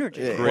 clean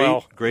energy.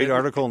 Great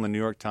article in the New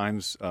York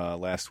Times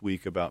last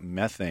week about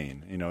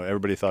methane.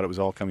 Everybody thought it was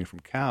all coming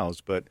from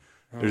cows, but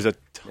there's a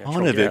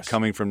ton of it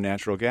coming from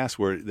natural gas,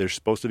 where they're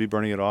supposed to be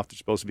burning it off, they're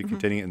supposed to be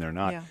containing it, and they're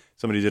not. Yeah.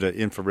 Somebody did an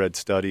infrared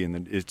study,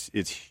 and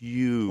it's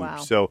huge. Wow.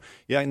 So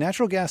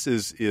natural gas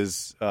is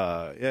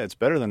it's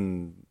better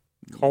than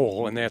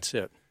coal, and that's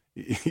it.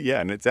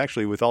 Yeah, and it's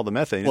actually, with all the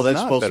methane. Well, it's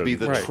that's not supposed to be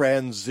the right.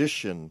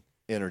 transition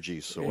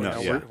energy source.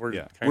 No,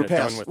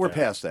 we're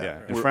past that. Yeah.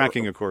 And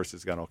fracking, of course,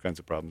 has got all kinds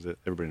of problems that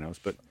everybody knows.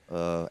 But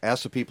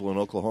ask the people in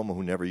Oklahoma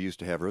who never used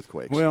to have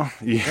earthquakes. Well,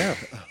 yeah,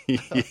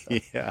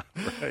 yeah,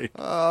 right.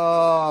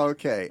 Oh,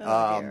 okay.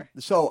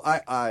 So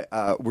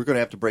we're going to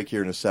have to break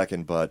here in a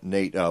second. But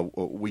Nate,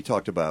 we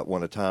talked about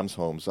one of Tom's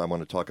homes. I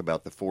want to talk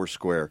about the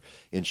Foursquare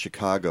in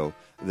Chicago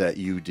that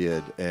you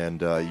did,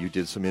 and you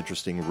did some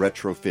interesting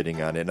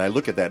retrofitting on it. And I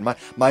look at that.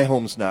 My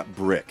home's not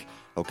brick,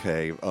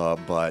 okay,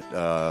 but.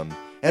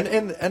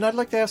 And I'd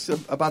like to ask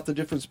about the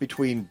difference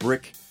between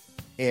brick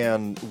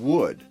and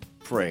wood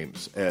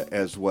frames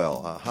as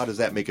well. How does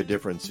that make a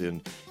difference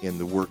in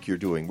the work you're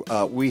doing?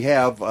 We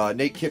have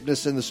Nate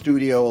Kipnis in the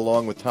studio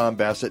along with Tom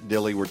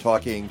Bassett-Dilley. We're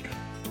talking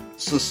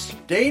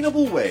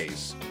sustainable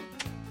ways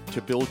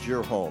to build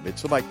your home.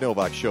 It's the Mike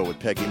Novak Show with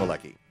Peggy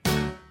Malecki.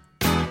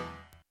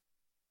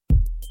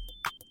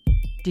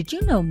 Did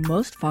you know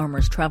most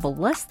farmers travel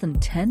less than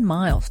 10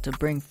 miles to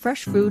bring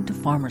fresh food to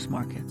farmers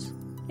markets?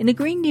 In a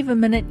Green Diva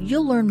Minute,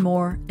 you'll learn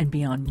more and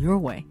be on your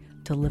way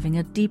to living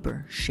a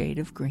deeper shade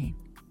of green.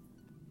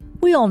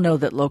 We all know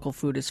that local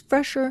food is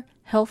fresher,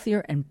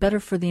 healthier, and better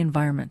for the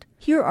environment.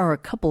 Here are a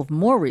couple of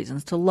more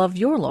reasons to love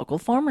your local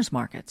farmers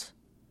markets.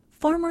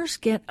 Farmers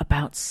get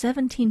about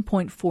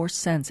 17.4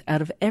 cents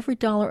out of every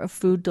dollar of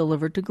food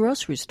delivered to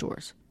grocery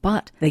stores,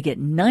 but they get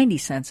 90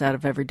 cents out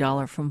of every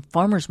dollar from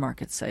farmers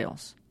market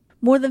sales.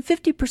 More than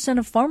 50%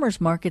 of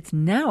farmers markets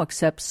now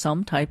accept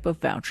some type of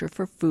voucher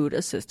for food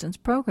assistance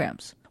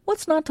programs.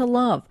 What's not to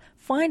love?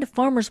 Find a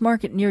farmers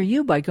market near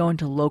you by going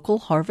to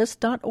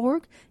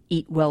localharvest.org,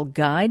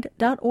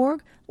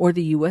 eatwellguide.org, or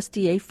the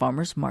USDA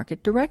Farmers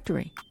Market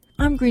Directory.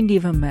 I'm Green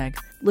Diva Meg.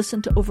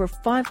 Listen to over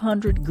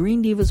 500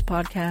 Green Divas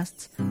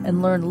podcasts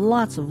and learn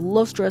lots of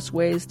low-stress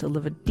ways to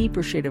live a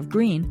deeper shade of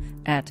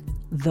green at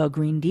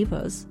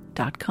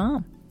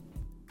thegreendivas.com.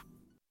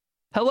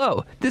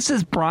 Hello, this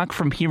is Brock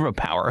from Hero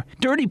Power.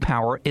 Dirty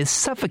power is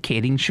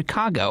suffocating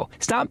Chicago.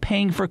 Stop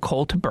paying for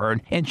coal to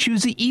burn and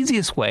choose the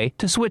easiest way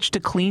to switch to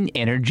clean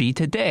energy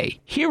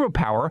today. Hero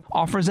Power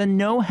offers a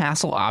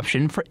no-hassle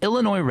option for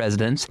Illinois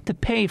residents to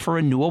pay for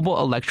renewable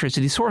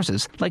electricity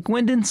sources like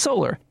wind and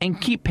solar and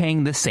keep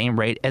paying the same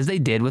rate as they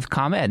did with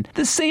ComEd.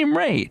 The same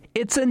rate.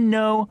 It's a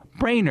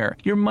no-brainer.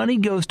 Your money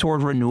goes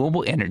toward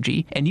renewable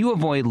energy and you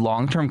avoid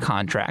long-term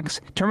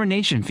contracts,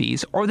 termination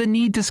fees, or the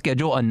need to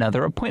schedule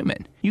another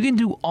appointment. You can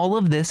do all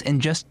of this in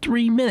just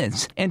 3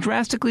 minutes and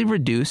drastically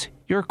reduce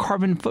your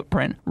carbon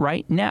footprint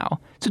right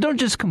now. So don't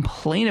just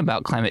complain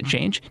about climate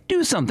change,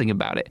 do something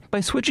about it.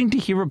 By switching to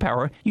Hero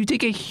Power, you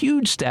take a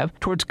huge step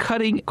towards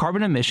cutting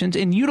carbon emissions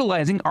and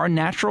utilizing our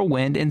natural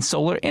wind and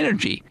solar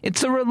energy.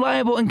 It's a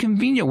reliable and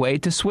convenient way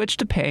to switch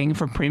to paying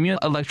for premium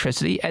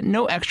electricity at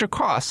no extra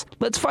cost.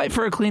 Let's fight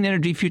for a clean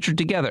energy future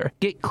together.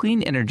 Get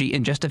clean energy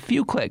in just a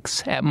few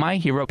clicks at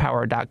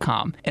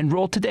myheropower.com.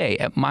 Enroll today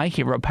at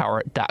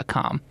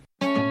myheropower.com.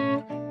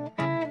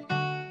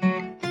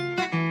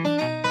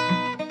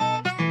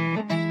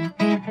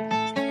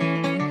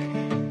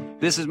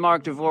 This is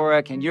Mark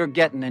Dvorak, and you're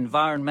getting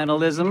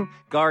environmentalism,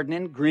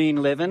 gardening,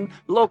 green living,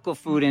 local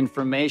food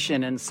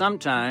information, and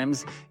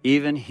sometimes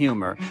even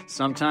humor.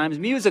 Sometimes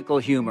musical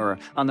humor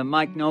on The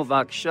Mike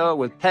Novak Show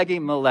with Peggy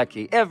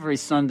Malecki every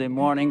Sunday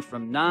morning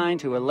from 9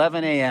 to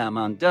 11 a.m.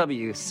 on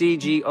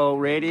WCGO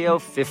Radio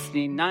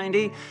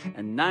 1590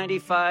 and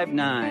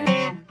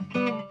 95.9.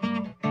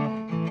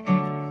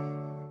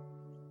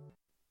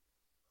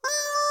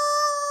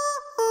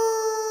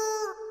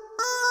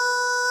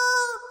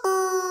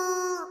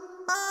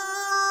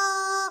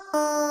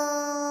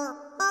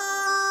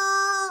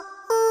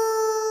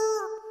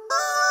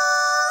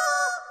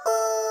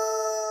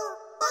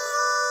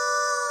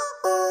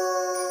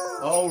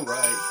 All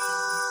right.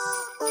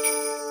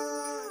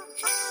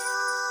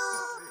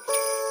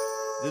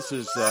 This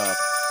is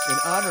in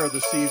honor of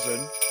the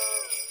season,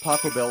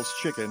 Taco Bell's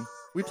Chicken.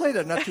 We played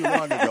it not too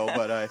long ago,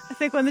 but I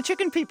think when the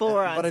chicken people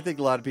were on. But I think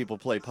a lot of people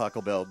play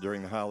Taco Bell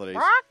during the holidays.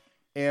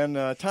 And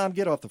Tom,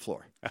 get off the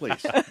floor,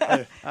 please.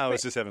 I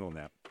was just having a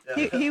little nap.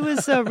 He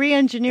was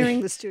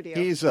re-engineering the studio.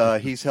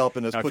 He's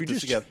helping us put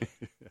this together.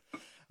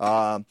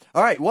 All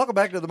right, welcome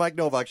back to the Mike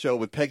Novak Show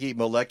with Peggy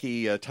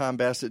Malecki, Tom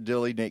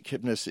Bassett-Dilley, Nate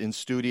Kipnis in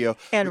studio,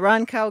 and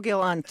Ron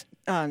Cowgill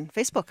on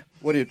Facebook.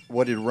 What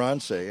did Ron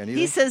say? Anything?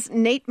 He says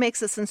Nate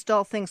makes us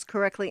install things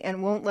correctly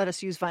and won't let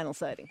us use vinyl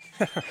siding.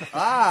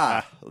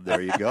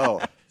 There you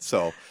go.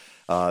 So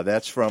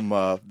that's from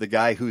the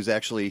guy who's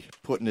actually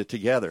putting it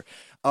together.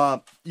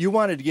 You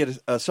wanted to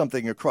get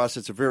something across.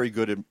 It's a very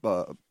good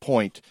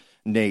point,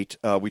 Nate.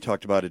 We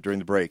talked about it during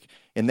the break,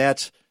 and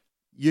that's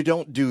you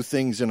don't do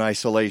things in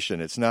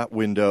isolation. It's not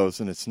windows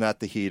and it's not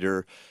the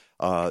heater,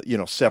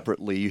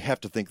 separately. You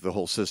have to think of the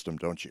whole system,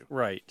 don't you?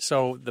 Right.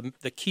 So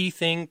the key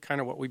thing, kind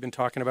of what we've been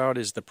talking about,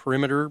 is the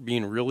perimeter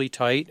being really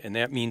tight, and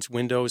that means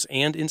windows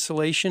and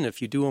insulation.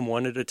 If you do them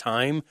one at a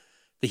time,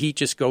 the heat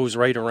just goes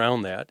right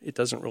around that. It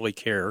doesn't really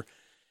care.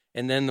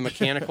 And then the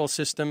mechanical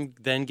system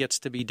then gets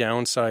to be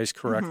downsized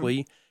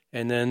correctly. Mm-hmm.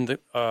 And then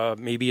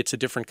maybe it's a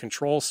different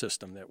control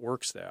system that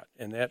works that.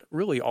 And that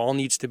really all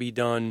needs to be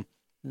done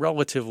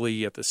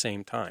relatively at the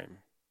same time.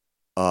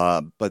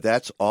 But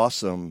that's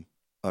awesome.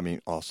 I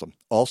mean, awesome.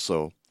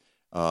 Also,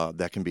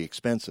 that can be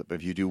expensive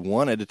if you do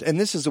one at a time. And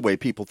this is the way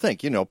people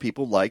think.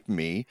 People like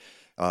me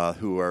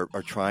who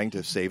are trying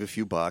to save a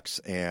few bucks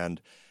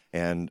and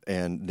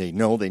they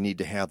know they need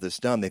to have this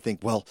done. They think,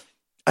 well,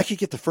 I could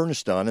get the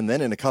furnace done, and then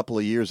in a couple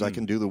of years I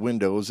can do the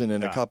windows, and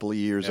in a couple of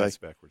years that's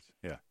backwards.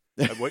 Yeah.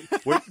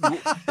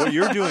 What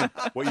you're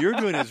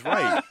doing is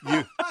right.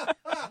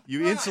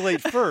 You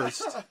insulate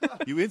first.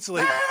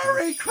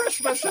 Merry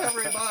Christmas,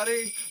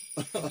 everybody.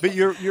 But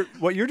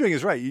what you're doing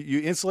is right.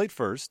 You insulate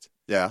first.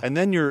 Yeah. And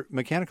then your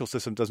mechanical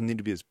system doesn't need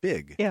to be as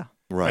big. Yeah.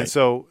 Right. And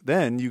so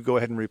then you go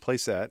ahead and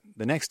replace that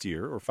the next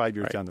year or 5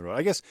 years down the road.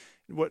 I guess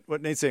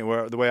what Nate's saying,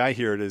 the way I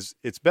hear it is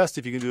it's best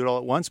if you can do it all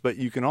at once, but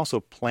you can also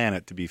plan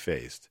it to be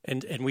phased.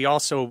 And we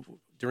also,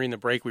 during the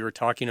break, we were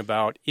talking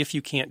about if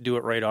you can't do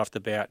it right off the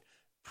bat,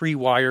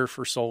 pre-wire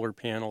for solar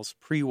panels,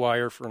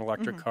 pre-wire for an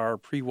electric car,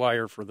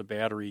 pre-wire for the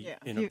battery. Yeah.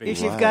 In a big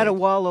If you've got a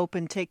wall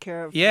open, take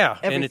care of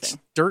everything. And it's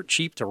dirt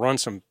cheap to run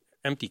some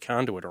empty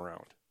conduit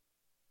around.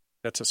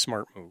 That's a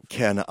smart move.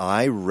 Can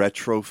I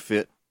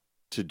retrofit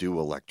to do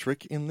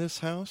electric in this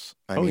house?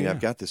 I mean,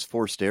 I've got this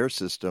forced air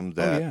system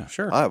that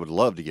I would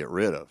love to get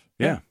rid of.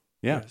 Yeah.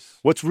 Yes.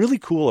 What's really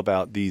cool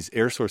about these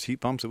air source heat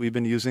pumps that we've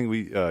been using,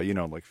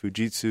 like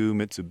Fujitsu,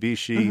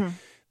 Mitsubishi,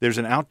 there's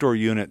an outdoor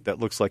unit that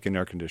looks like an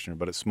air conditioner,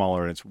 but it's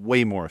smaller and it's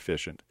way more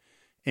efficient.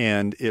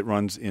 And it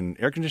runs in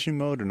air conditioning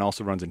mode and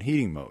also runs in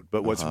heating mode.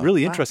 But what's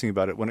really interesting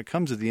about it, when it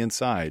comes to the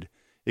inside,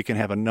 it can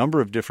have a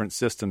number of different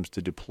systems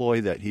to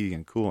deploy that heating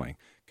and cooling.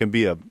 It can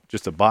be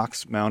just a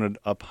box mounted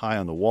up high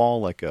on the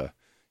wall, like a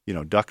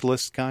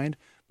ductless kind.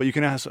 But you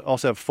can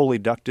also have fully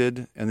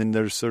ducted, and then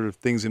there's sort of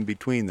things in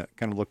between that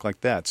kind of look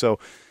like that. So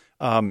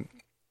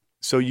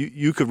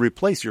you could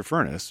replace your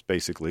furnace,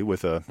 basically,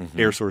 with a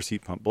air source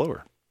heat pump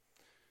blower.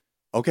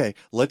 Okay,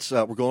 let's.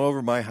 We're going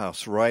over my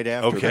house right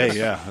after this. Okay,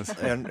 yeah,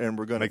 and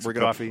we're going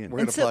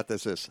to plot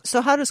this.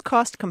 So how does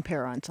cost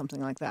compare on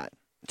something like that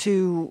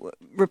to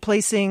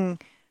replacing,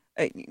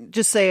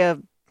 just say a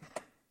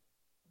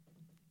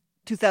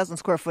 2,000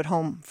 square foot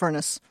home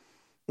furnace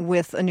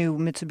with a new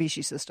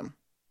Mitsubishi system?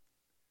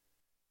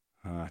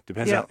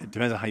 Depends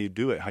on how you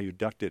do it, how you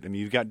duct it. I mean,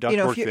 you've got duct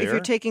work there. If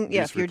you're taking,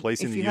 if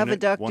you have a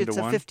duct, it's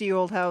a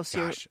 50-year-old house.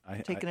 Gosh,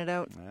 you're taking it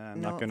out.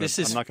 I'm not going to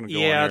go on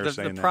there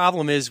saying that. The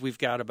problem is we've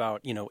got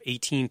about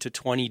 18 to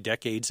 20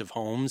 decades of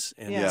homes,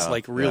 and it's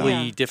like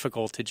really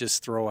difficult to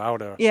just throw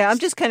out a. Yeah, I'm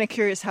just kind of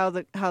curious how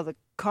the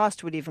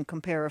cost would even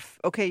compare. If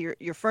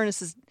your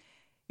furnace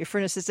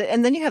is,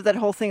 and then you have that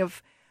whole thing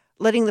of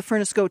letting the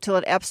furnace go till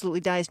it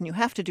absolutely dies and you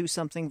have to do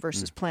something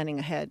versus planning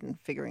ahead and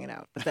figuring it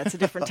out. But that's a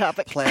different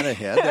topic. Plan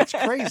ahead? That's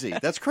crazy.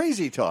 That's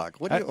crazy talk.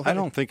 I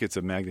don't think it's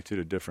a magnitude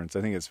of difference.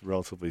 I think it's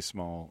relatively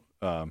small.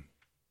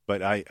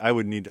 But I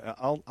would need –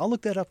 I'll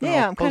look that up and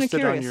I'll post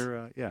it on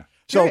your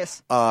So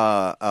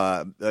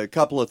a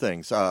couple of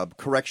things.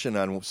 Correction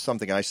on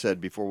something I said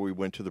before we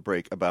went to the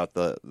break about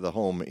the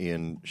home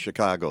in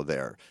Chicago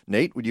there.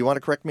 Nate, would you want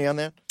to correct me on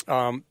that?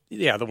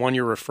 The one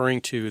you're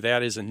referring to,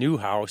 that is a new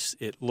house.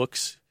 It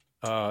looks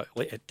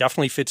it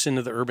definitely fits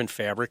into the urban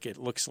fabric. It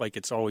looks like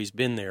it's always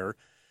been there.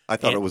 I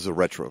thought it was a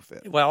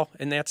retrofit. Well,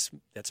 and that's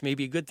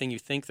maybe a good thing you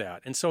think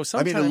that. And so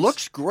sometimes... I mean, it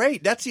looks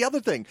great. That's the other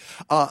thing.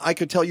 I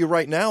could tell you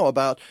right now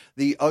about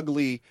the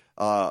ugly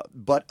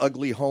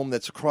home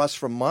that's across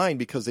from mine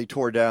because they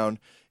tore down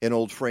an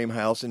old frame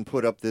house and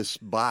put up this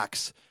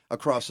box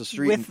across the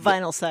street. With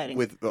vinyl siding.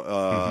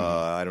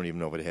 I don't even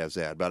know if it has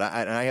that. But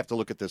I have to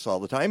look at this all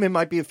the time. It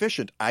might be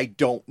efficient. I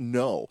don't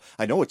know.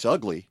 I know it's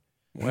ugly.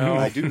 Well,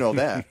 I do know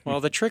that. Well,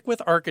 the trick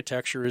with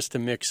architecture is to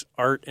mix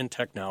art and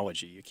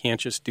technology. You can't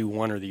just do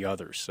one or the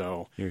other.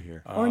 So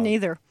here. Or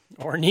neither.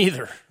 Or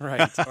neither,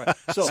 right.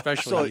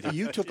 So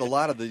you took a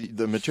lot of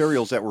the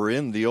materials that were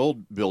in the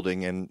old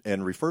building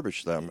and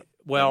refurbished them.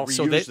 Well,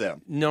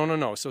 them.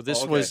 No. So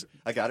this was...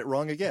 I got it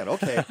wrong again.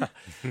 Okay.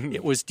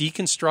 It was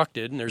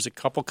deconstructed, and there's a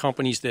couple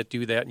companies that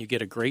do that, and you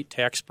get a great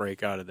tax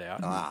break out of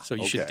that. So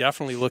you should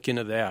definitely look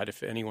into that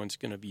if anyone's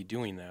going to be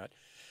doing that.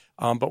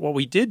 But what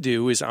we did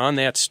do is on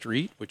that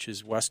street, which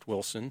is West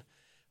Wilson,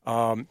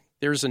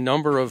 there's a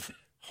number of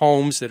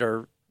homes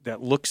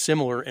that look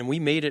similar, and we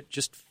made it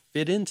just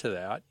fit into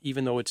that,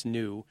 even though it's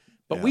new.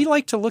 But we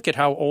like to look at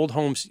how old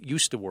homes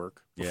used to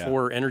work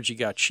before energy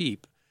got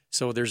cheap.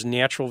 So there's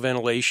natural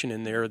ventilation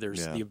in there.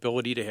 There's the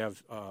ability to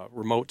have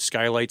remote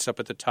skylights up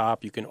at the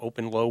top. You can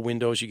open low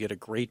windows. You get a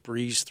great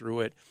breeze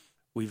through it.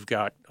 We've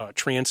got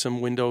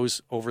transom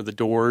windows over the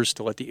doors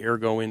to let the air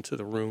go into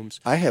the rooms.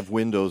 I have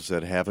windows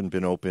that haven't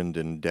been opened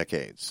in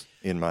decades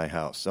in my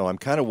house. So I'm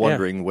kind of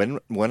wondering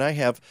when I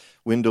have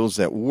windows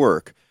that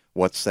work,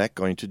 what's that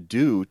going to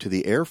do to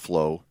the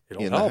airflow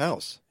the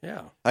house?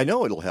 Yeah. I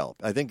know it'll help.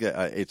 I think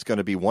it's going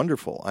to be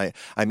wonderful.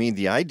 I mean,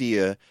 the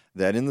idea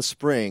that in the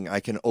spring I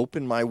can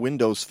open my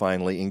windows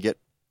finally and get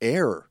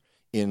air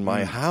in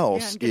my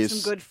house and get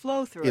some good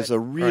flow through is a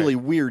really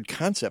weird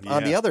concept. Yeah.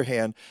 On the other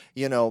hand,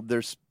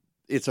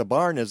 it's a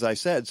barn, as I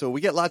said, so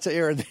we get lots of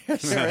air in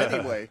there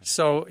anyway.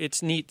 So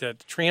it's neat that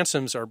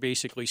transoms are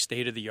basically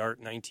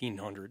state-of-the-art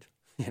 1900.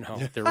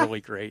 They're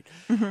really great.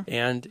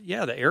 And,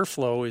 the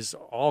airflow is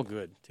all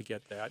good to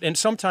get that. And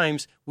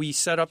sometimes we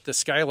set up the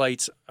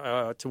skylights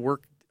to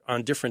work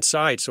on different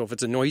sides. So if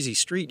it's a noisy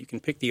street, you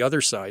can pick the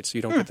other side so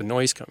you don't get the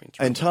noise coming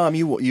through. And, Tom,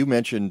 you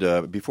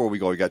mentioned before we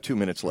go, we got 2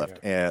 minutes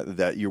left,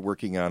 that you're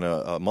working on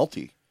a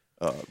multi.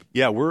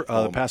 We're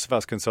the Passive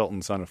House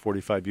consultants on a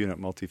 45-unit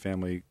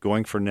multifamily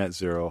going for net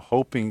zero,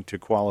 hoping to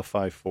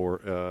qualify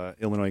for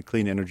Illinois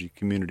Clean Energy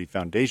Community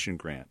Foundation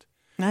grant.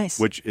 Nice.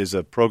 Which is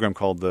a program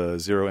called the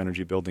Zero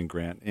Energy Building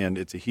Grant, and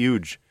it's a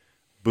huge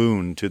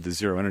boon to the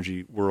zero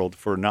energy world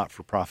for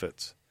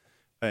not-for-profits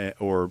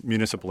or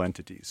municipal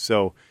entities.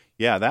 So,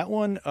 that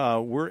one,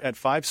 we're at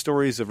 5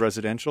 stories of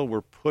residential.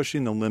 We're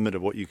pushing the limit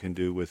of what you can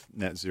do with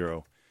net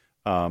zero.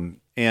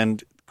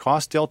 And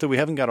cost delta, we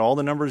haven't got all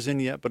the numbers in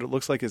yet, but it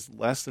looks like it's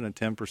less than a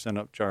 10%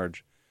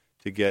 upcharge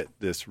to get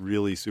this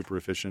really super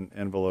efficient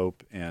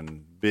envelope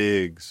and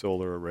big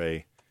solar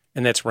array.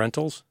 And that's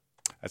rentals?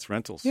 That's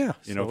rentals. Yeah.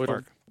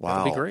 Park. Wow.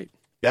 That'll be great.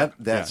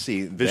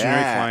 Visionary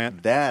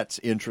client. That's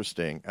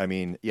interesting. I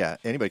mean, yeah,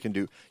 anybody can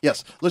do.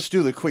 Yes, let's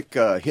do the quick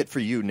hit for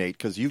you, Nate,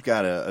 because you've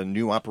got a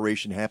new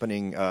operation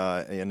happening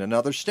in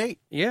another state.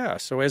 Yeah,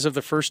 so as of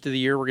the first of the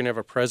year, we're going to have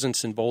a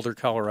presence in Boulder,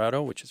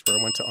 Colorado, which is where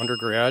I went to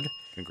undergrad.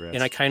 Congrats.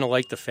 And I kind of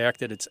like the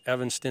fact that it's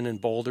Evanston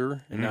and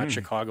Boulder and not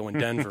Chicago and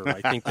Denver.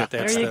 I think that's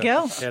there you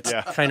go. That's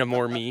kind of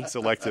more me.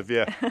 Selective,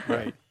 yeah.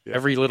 Right. Yeah.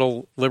 Every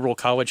little liberal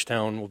college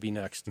town will be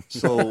next.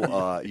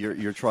 So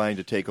you're trying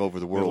to take over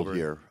the world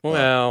here.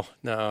 Well,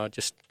 no,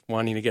 just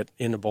wanting to get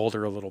into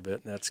Boulder a little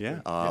bit. That's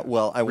good.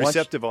 Well, I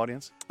receptive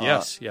audience.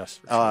 Yes.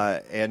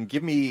 Sure. And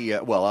give me.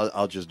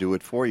 I'll just do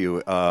it for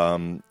you.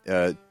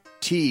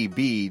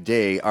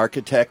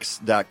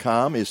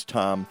 TBDayArchitects.com is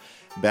Tom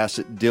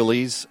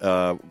Bassett-Dilley's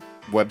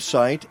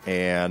website,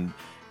 and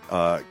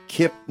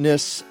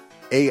Kipnis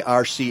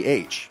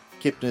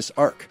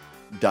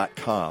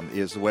Kipnisarch.com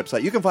is the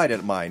website. You can find it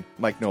at mine,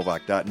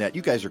 MikeNovak.net.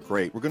 You guys are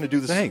great. We're going to do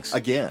this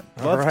again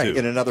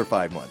in another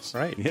 5 months.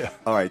 Right. Yeah.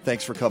 All right.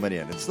 Thanks for coming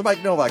in. It's the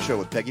Mike Novak Show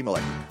with Peggy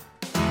Malecki.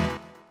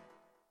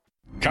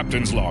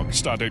 Captain's log,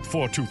 stardate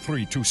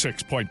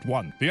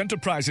 42326.1. The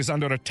Enterprise is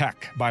under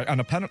attack by an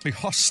apparently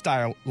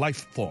hostile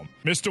life form.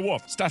 Mr.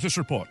 Wolf, status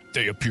report.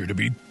 They appear to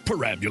be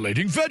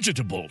perambulating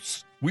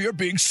vegetables. We are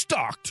being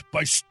stalked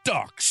by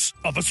stalks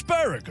of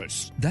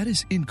asparagus. That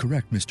is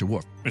incorrect, Mr.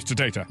 Wolf. Mr.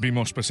 Data, be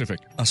more specific.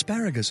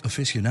 Asparagus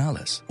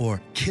officinalis,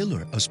 or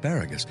killer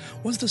asparagus,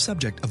 was the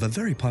subject of a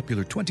very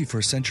popular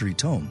 21st century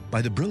tome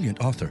by the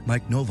brilliant author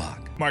Mike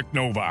Novak. Mike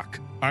Novak.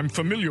 I'm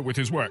familiar with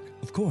his work.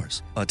 Of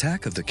course.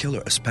 Attack of the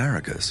Killer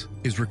Asparagus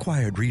is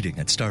required reading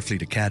at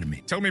Starfleet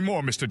Academy. Tell me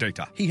more, Mr.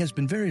 Data. He has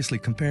been variously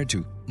compared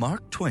to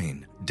Mark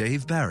Twain,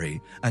 Dave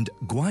Barry, and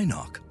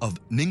Gwynok of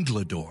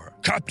Ninglador.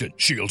 Captain,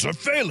 shields are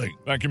failing.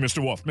 Thank you,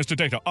 Mr. Wolf. Mr.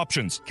 Data,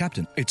 options.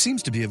 Captain, it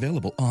seems to be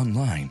available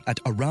online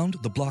at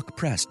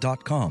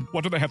aroundtheblockpress.com.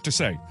 What do they have to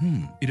say?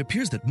 It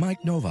appears that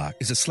Mike Novak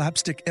is a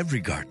slapstick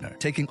every-gardener,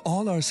 taking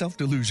all our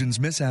self-delusions,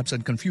 mishaps,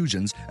 and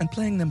confusions and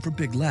playing them for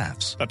big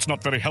laughs. That's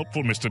not very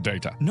helpful, Mr.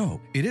 Data.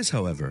 No, it is,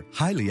 however,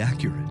 highly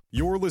accurate.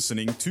 You're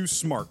listening to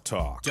Smart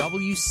Talk.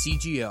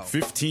 WCGO.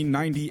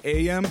 1590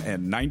 AM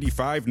and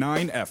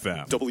 95.9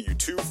 FM.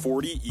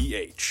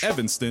 W240EH.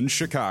 Evanston,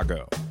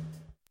 Chicago.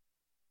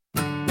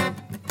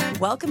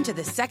 Welcome to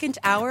the second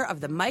hour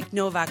of the Mike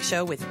Novak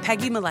Show with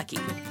Peggy Malecki.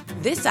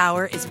 This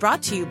hour is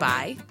brought to you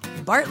by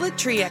Bartlett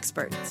Tree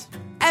Experts.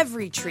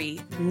 Every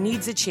tree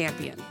needs a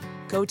champion.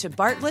 Go to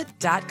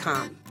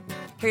bartlett.com.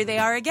 Here they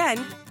are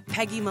again,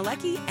 Peggy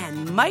Malecki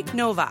and Mike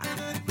Novak.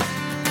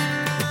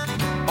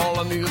 All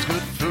I need is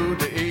good food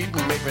to eat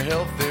and make me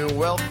healthy,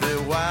 wealthy,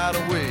 wide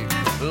awake.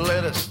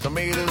 Lettuce,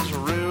 tomatoes,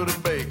 root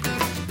and bacon.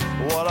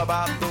 What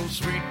about those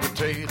sweet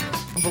potatoes?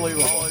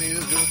 Unbelievable. All I need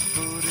is good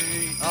food to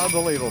eat.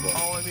 Unbelievable.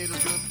 All I need is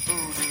good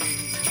food to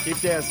eat.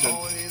 Keep dancing.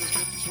 All I need is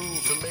good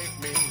tools to make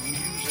me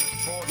music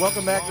for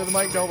Welcome back to the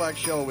Mike Novak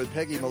Show with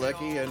Peggy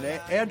Malecki and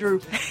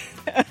Andrew.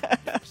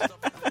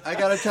 I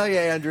got to tell you,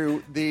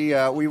 Andrew,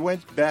 we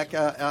went back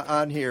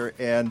on here,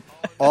 and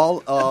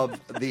all of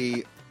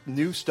the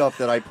new stuff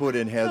that I put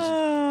in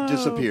has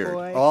disappeared.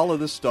 Boy. All of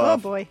the stuff.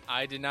 Oh boy!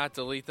 I did not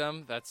delete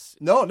them. That's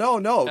No,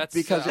 That's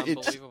because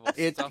unbelievable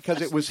it's stuff because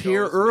it just was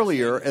here goes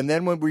earlier, missing. and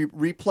then when we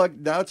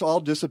replugged, now it's all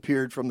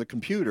disappeared from the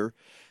computer.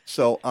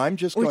 So I'm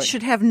just going. Which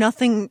should have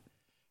nothing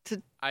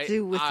to I-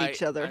 do with I-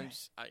 each other. I'm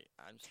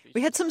speechless.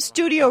 We had some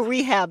studio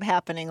rehab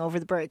happening over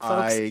the break,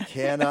 folks. I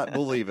cannot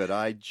believe it.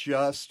 I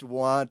just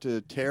want to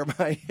tear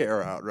my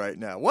hair out right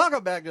now.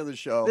 Welcome back to the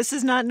show. This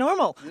is not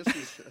normal.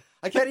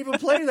 I can't even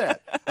play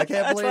that. I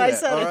can't That's believe why I that.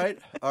 said it.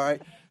 All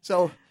right.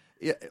 So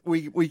yeah,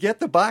 we get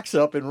the box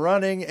up and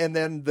running, and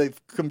then the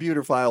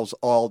computer files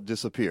all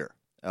disappear.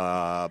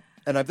 And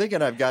I'm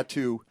thinking I've got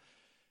to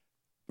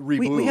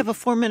reboot. We have a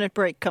 4-minute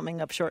break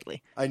coming up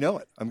shortly. I know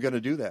it. I'm going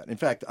to do that. In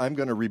fact, I'm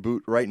going to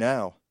reboot right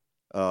now,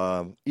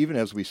 even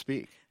as we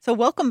speak. So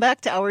welcome back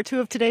to hour 2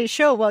 of today's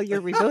show while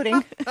you're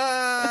rebooting.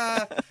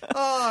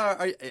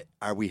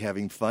 Are we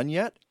having fun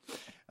yet?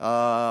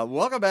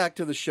 Welcome back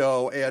to the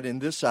show, and in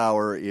this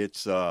hour,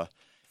 it's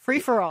free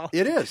for all.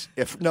 It is.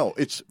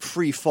 It's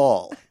free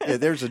fall.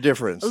 There's a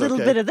difference. A little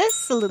okay? bit of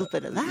this, a little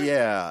bit of that.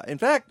 Yeah. In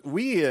fact,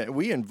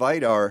 we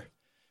invite our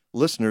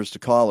listeners to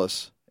call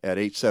us at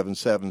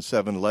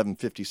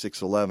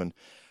 877-711-5611.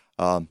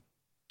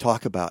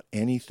 Talk about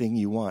anything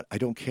you want. I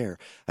don't care.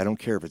 I don't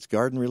care if it's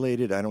garden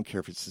related. I don't care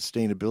if it's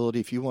sustainability.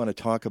 If you want to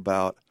talk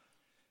about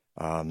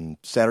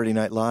Saturday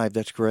Night Live,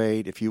 that's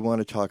great. If you want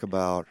to talk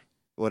about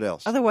what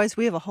else? Otherwise,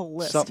 we have a whole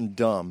list. Something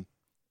dumb.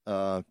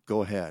 Go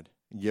ahead.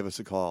 Give us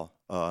a call.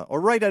 Or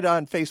write it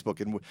on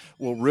Facebook, and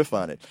we'll riff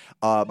on it.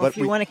 But if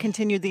you want to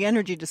continue the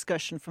energy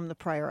discussion from the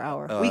prior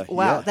hour.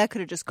 Wow, that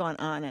could have just gone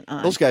on and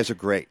on. Those guys are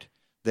great.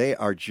 They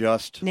are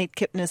just... Nate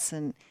Kipnis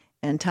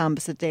and Tom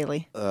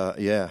Bassett-Dilley.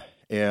 Yeah.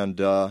 And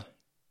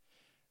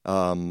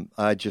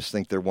I just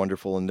think they're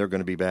wonderful, and they're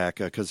going to be back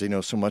because they know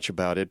so much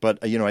about it. But,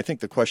 I think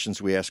the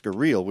questions we ask are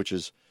real, which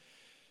is,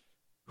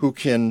 who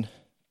can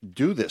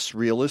do this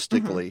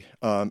realistically.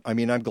 I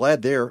mean, I'm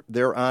glad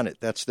they're on it.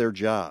 That's their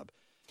job.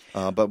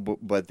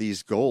 But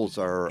these goals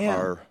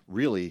are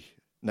really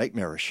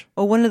nightmarish.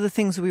 Well, one of the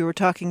things we were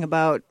talking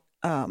about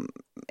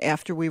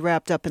after we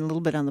wrapped up in a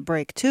little bit on the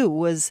break, too,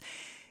 was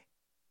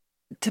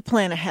to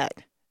plan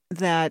ahead.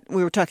 That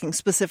we were talking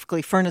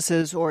specifically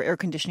furnaces or air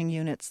conditioning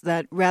units,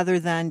 that rather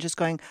than just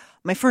going,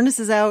 my furnace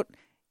is out,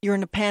 you're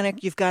in a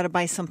panic, you've got to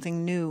buy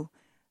something new.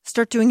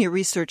 Start doing your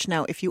research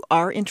now. If you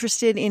are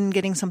interested in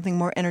getting something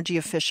more energy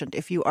efficient,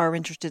 if you are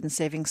interested in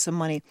saving some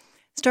money,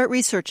 start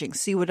researching.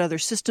 See what other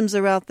systems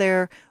are out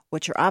there,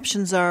 what your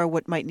options are,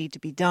 what might need to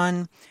be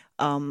done.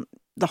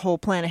 The whole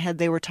plan ahead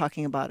they were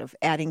talking about of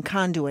adding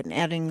conduit and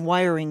adding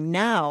wiring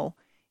now,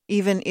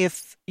 even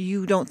if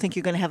you don't think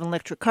you're going to have an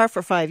electric car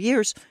for 5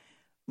 years,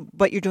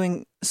 but you're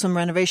doing some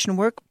renovation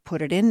work,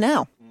 put it in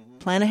now.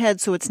 Plan ahead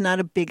so it's not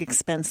a big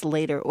expense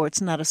later, or it's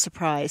not a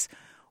surprise.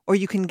 Or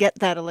you can get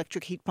that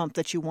electric heat pump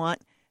that you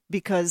want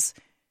because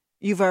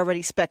you've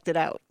already spec'd it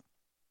out.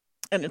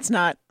 And it's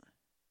not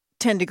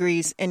 10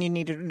 degrees and you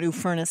need a new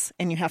furnace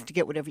and you have to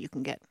get whatever you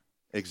can get.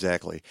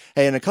 Exactly.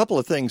 Hey, and a couple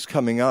of things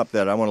coming up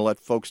that I want to let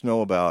folks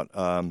know about.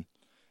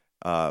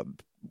 And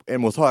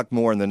we'll talk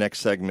more in the next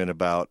segment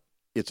about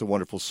It's a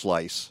Wonderful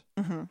Slice.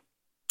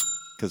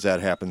 Because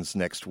that happens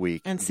next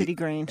week. And City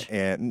Grange.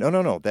 And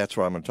no. That's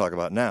what I'm going to talk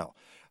about now.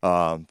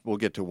 We'll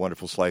get to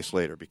Wonderful Slice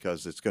later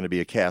because it's going to be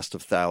a cast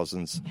of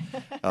thousands,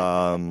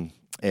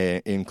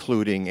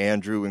 including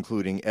Andrew,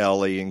 including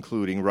Ellie,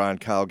 including Ron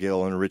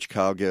Cowgill and Rich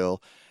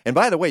Cowgill. And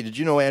by the way, did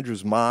you know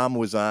Andrew's mom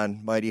was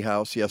on Mighty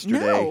House yesterday?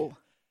 No.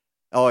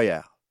 Oh,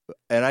 yeah.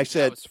 And I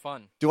said, That was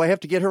fun. Do I have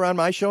to get her on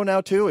my show now,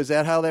 too? Is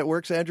that how that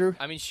works, Andrew?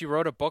 I mean, she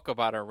wrote a book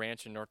about our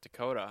ranch in North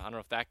Dakota. I don't know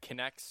if that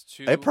connects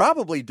to... It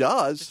probably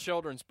does. It's a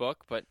children's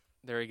book, but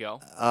there you go.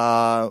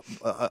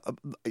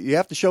 You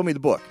have to show me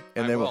the book,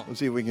 and then will. we'll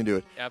see if we can do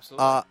it.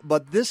 Absolutely.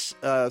 But this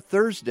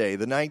Thursday,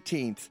 the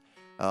 19th,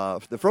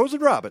 the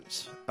Frozen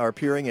Robins are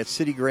appearing at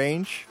City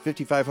Grange,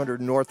 5500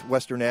 North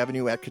Western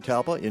Avenue at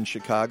Catalpa in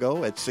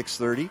Chicago at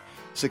 6:30.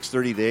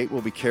 6:30 to 8,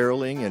 we'll be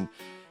caroling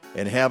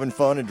and having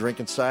fun and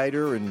drinking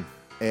cider and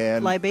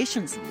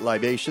libations.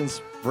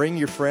 Bring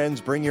your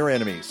friends, bring your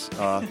enemies.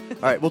 All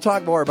right, we'll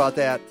talk more about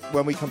that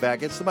when we come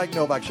back. It's the Mike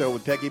Novak Show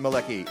with Peggy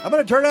Malecki. I'm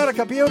going to turn on a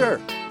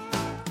computer.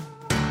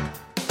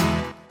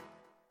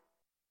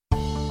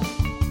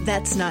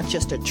 That's not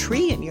just a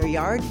tree in your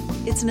yard.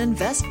 It's an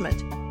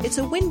investment. It's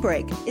a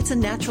windbreak. It's a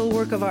natural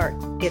work of art.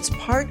 It's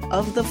part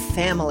of the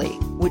family,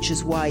 which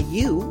is why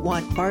you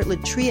want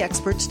Bartlett tree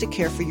experts to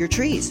care for your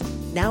trees.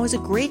 Now is a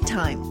great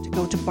time to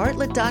go to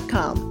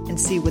Bartlett.com and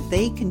see what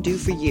they can do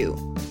for you.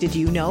 Did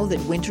you know that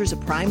winter's a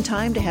prime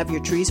time to have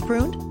your trees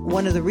pruned?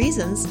 One of the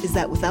reasons is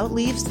that without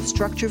leaves, the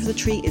structure of the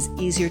tree is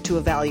easier to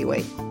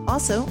evaluate.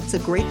 Also, it's a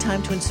great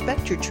time to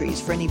inspect your trees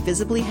for any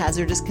visibly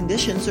hazardous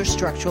conditions or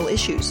structural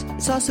issues.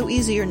 It's also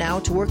easier now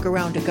to work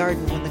around a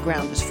garden when the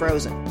ground is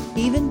frozen.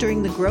 Even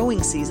during the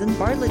growing season,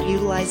 Bartlett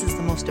utilizes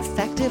the most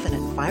effective and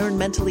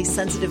environmentally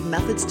sensitive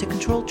methods to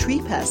control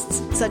tree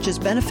pests, such as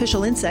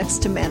beneficial insects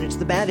to manage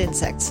the bad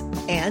insects.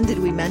 And did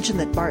we mention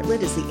that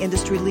Bartlett is the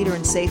industry leader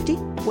in safety?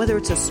 Whether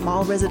it's a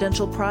small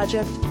residential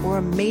project or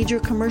a major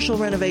commercial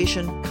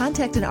renovation,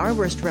 contact an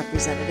arborist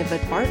representative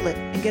at Bartlett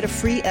and get a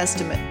free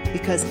estimate,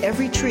 because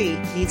every tree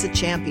needs a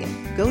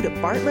champion. Go to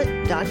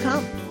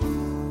Bartlett.com.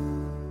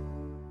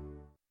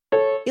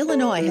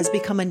 Illinois has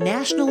become a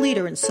national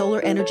leader in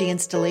solar energy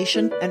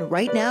installation, and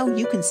right now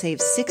you can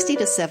save 60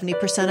 to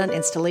 70% on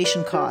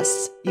installation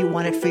costs. You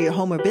want it for your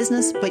home or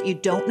business, but you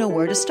don't know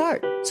where to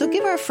start. So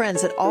give our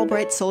friends at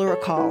Albright Solar a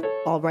call.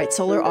 Albright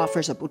Solar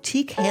offers a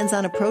boutique,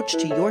 hands-on approach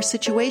to your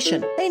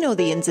situation. They know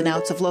the ins and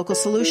outs of local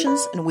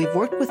solutions, and we've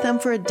worked with them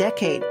for a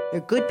decade.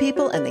 They're good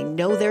people, and they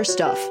know their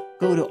stuff.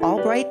 Go to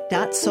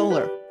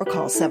albright.solar or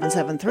call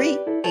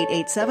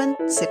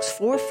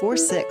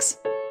 773-887-6446.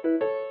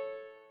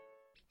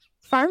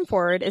 Farm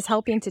Forward is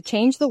helping to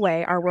change the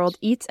way our world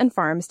eats and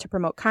farms to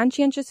promote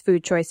conscientious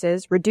food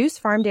choices, reduce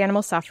farmed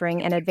animal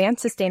suffering, and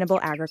advance sustainable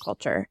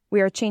agriculture.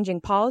 We are changing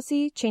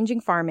policy,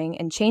 changing farming,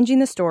 and changing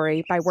the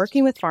story by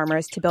working with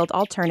farmers to build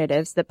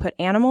alternatives that put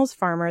animals,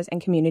 farmers,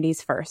 and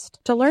communities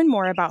first. To learn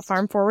more about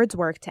Farm Forward's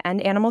work to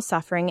end animal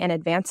suffering and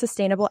advance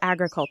sustainable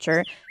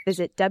agriculture,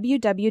 visit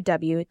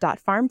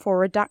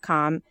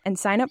www.farmforward.com and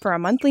sign up for our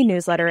monthly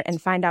newsletter and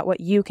find out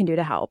what you can do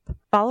to help.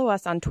 Follow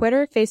us on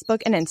Twitter,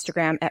 Facebook, and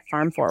Instagram at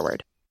Farm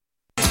Forward.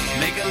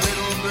 Make a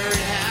little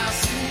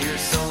birdhouse in your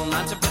soul,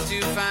 not to put too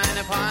fine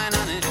a pine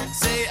on it.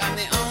 Say I'm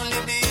the only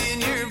bee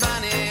in your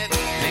bonnet.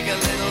 Make a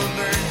little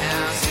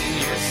birdhouse in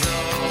your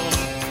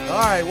soul.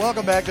 All right,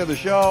 welcome back to the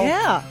show.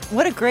 Yeah,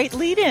 what a great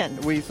lead-in.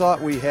 We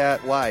thought we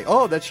had... Why?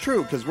 Oh, that's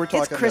true, because we're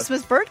talking... It's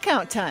Christmas bird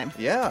count time.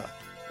 Yeah.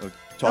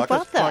 Talk to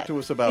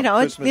us about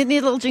Christmas. We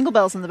need little jingle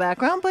bells in the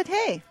background, but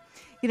hey,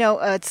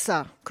 it's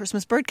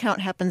Christmas bird count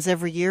happens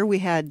every year. We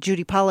had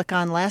Judy Pollock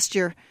on last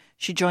year.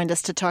 She joined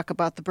us to talk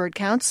about the bird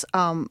counts,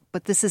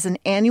 but this is an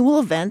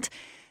annual event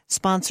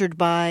sponsored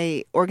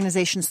by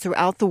organizations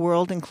throughout the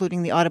world,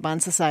 including the Audubon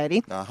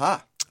Society.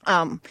 Aha.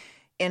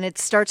 And it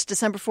starts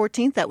December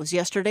 14th. That was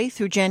yesterday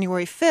through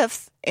January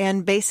 5th.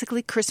 And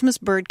basically, Christmas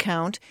bird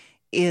count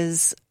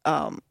is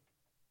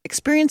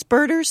experienced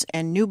birders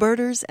and new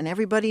birders and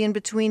everybody in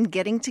between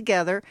getting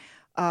together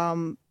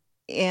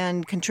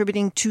and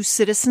contributing to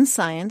citizen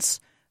science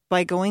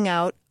by going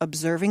out,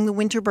 observing the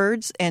winter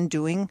birds, and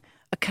doing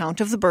a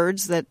count of the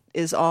birds that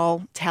is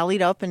all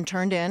tallied up and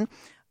turned in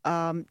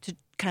to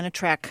kind of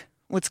track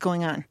what's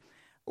going on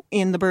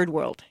in the bird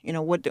world. You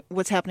know,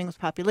 what's happening with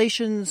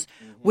populations,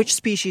 which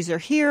species are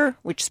here,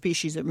 which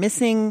species are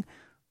missing,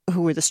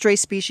 who are the stray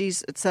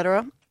species,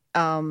 etc.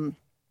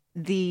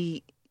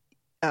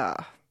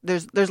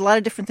 There's a lot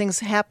of different things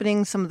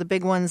happening. Some of the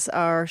big ones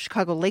are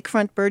Chicago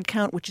Lakefront Bird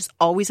Count, which is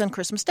always on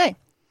Christmas Day.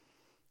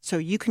 So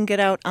you can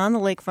get out on the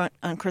lakefront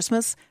on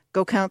Christmas,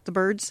 go count the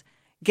birds,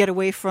 get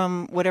away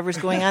from whatever's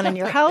going on in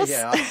your house.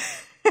 Yeah.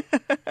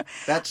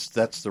 That's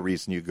the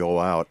reason you go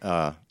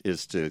out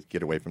is to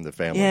get away from the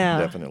family. Yeah.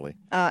 Definitely.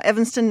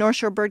 Evanston North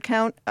Shore Bird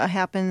Count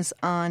happens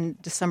on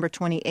December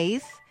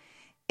 28th,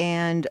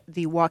 and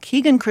the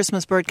Waukegan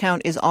Christmas Bird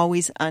Count is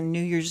always on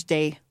New Year's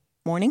Day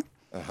morning.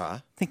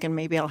 Thinking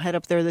maybe I'll head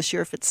up there this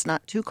year if it's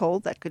not too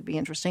cold. That could be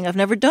interesting. I've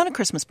never done a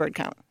Christmas bird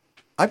count.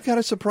 I'm kind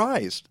of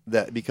surprised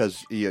that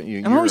because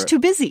I'm always too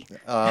busy.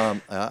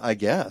 I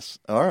guess.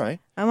 All right.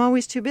 I'm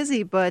always too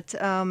busy, but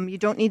you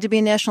don't need to be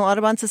a National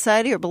Audubon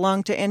Society or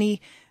belong to any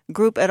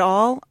group at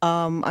all.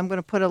 I'm going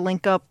to put a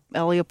link up.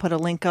 Ellie will put a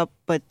link up,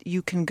 but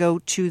you can go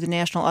to the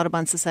National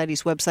Audubon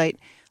Society's website,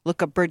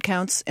 look up bird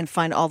counts, and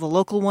find all the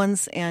local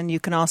ones. And you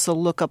can also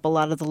look up a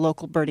lot of the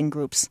local birding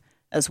groups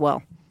as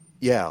well.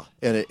 Yeah,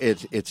 and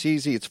it's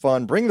easy. It's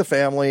fun. Bring the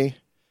family.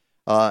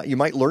 You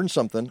might learn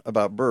something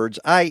about birds.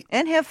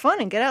 And have fun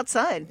and get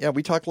outside. Yeah,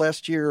 we talked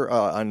last year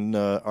on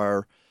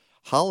our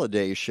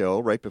holiday show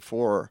right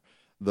before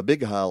the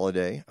big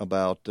holiday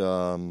about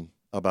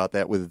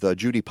that with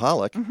Judy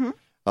Pollock,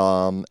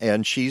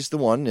 and she's the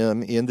one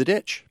in the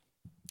ditch,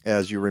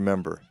 as you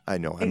remember. I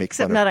know. I make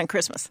Except fun not of, on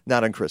Christmas.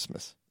 Not on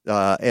Christmas.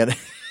 And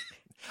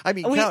I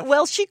mean,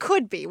 well, she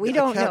could be. We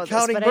don't know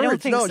this, but I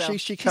don't think no, so.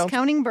 She's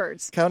counting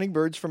birds. Counting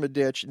birds from a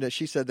ditch. And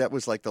she said that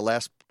was like the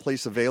last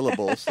place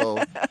available. So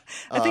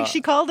I think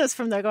she called us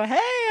from there going,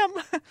 hey,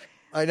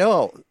 I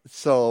know.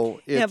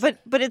 So yeah, but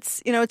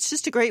it's, it's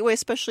just a great way,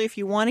 especially if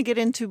you want to get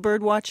into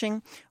bird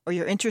watching or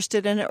you're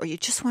interested in it or you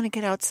just want to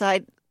get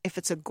outside. If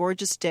it's a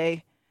gorgeous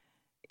day,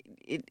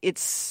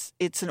 it's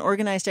an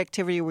organized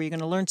activity where you're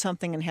going to learn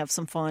something and have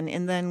some fun.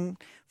 And then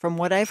from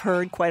what I've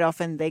heard, quite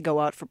often they go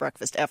out for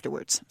breakfast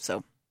afterwards.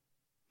 So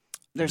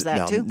there's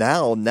that too.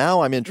 Now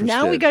I'm interested.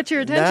 Now we got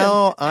your attention.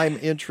 Now I'm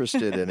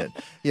interested in it.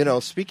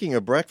 Speaking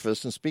of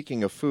breakfast and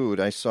speaking of food,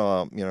 I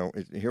saw,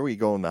 here we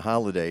go in the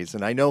holidays.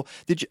 And I know,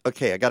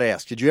 I got to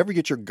ask, did you ever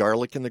get your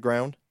garlic in the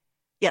ground?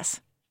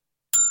 Yes.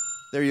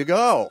 There you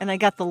go. And I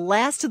got the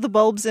last of the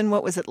bulbs in,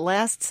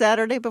 last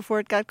Saturday before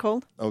it got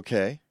cold?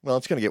 Okay. Well,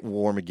 it's going to get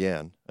warm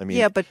again. I mean,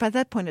 yeah, but by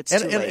that point it's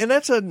too late. And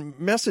that's a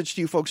message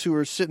to you folks who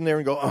are sitting there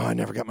and go, I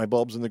never got my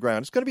bulbs in the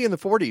ground. It's going to be in the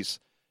 40s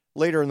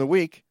later in the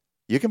week.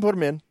 You can put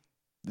them in.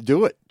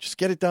 Do it. Just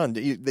get it done.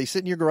 They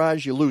sit in your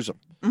garage, you lose them.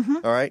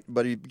 All right?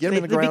 But you get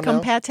them in the ground become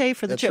now. pate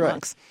for the That's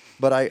chipmunks.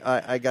 Right. But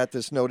I got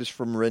this notice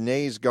from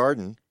Renee's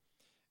Garden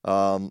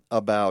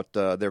about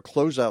their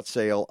closeout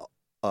sale,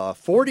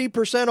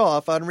 40%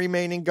 off on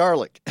remaining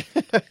garlic.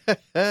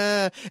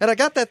 And I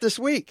got that this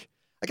week.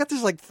 I got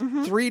this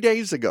 3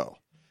 days ago.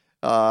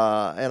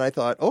 And I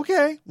thought,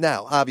 okay.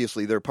 Now,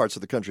 obviously, there are parts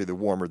of the country that are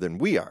warmer than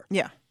we are.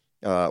 Yeah.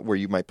 Where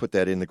you might put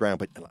that in the ground.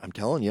 But I'm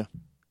telling you.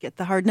 Get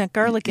the hard nut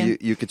garlic in.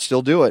 You could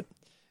still do it.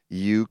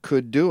 You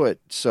could do it.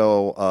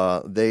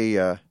 So they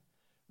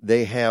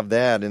have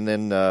that. And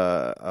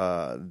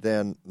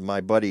then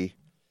my buddy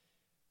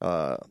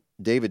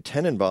David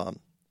Tenenbaum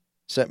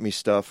sent me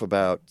stuff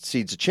about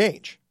Seeds of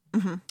Change.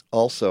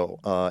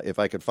 Also, if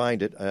I could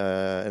find it.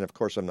 And, of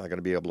course, I'm not going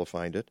to be able to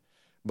find it.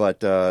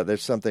 But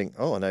there's something.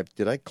 Oh, and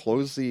did I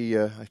close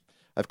the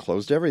I've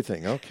closed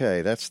everything.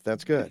 Okay, that's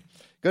good.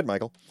 Good,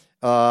 Michael.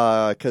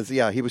 Because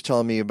he was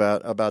telling me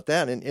about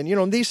that,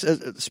 and these.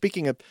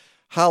 Speaking of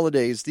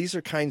holidays, these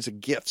are kinds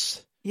of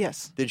gifts.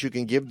 Yes, that you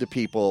can give to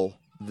people.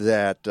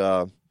 That,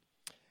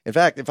 in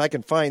fact, if I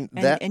can find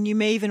that, and you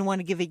may even want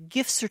to give a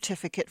gift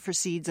certificate for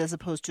seeds as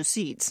opposed to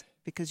seeds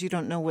because you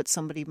don't know what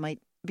somebody might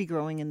be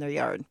growing in their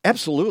yard.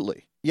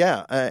 Absolutely,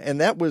 yeah,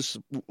 and that was,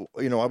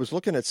 I was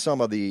looking at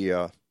some of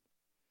the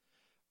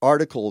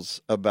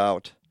articles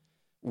about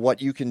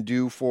what you can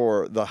do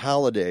for the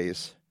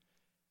holidays.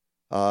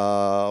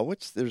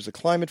 There's a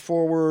climate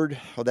forward.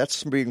 Oh,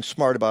 that's being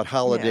smart about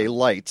holiday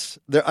lights.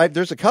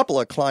 There's a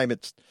couple of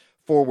climate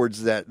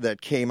forwards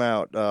that came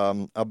out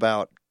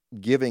about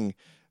giving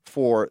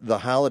for the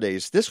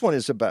holidays. This one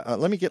is about.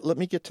 Let me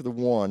get to the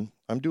one.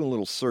 I'm doing a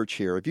little search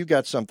here. If you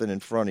got something in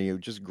front of you,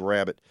 just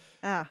grab it.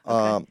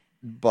 Okay.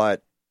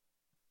 But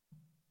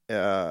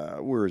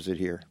where is it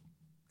here?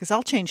 Because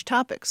I'll change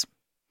topics.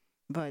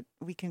 But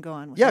we can go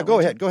on with go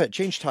ahead. Go ahead.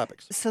 Change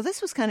topics. So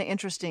this was kind of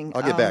interesting.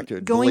 I'll get back to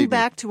it. Going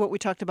back to what we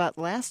talked about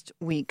last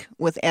week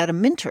with Adam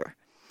Minter.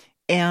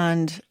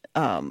 And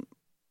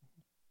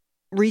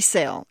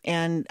resale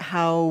and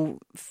how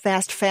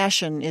fast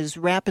fashion is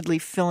rapidly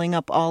filling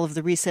up all of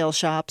the resale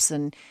shops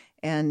and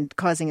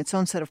causing its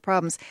own set of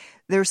problems.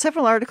 There are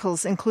several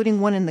articles,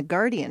 including one in The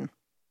Guardian,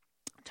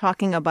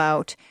 talking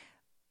about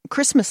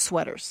Christmas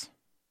sweaters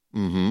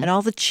and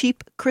all the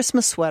cheap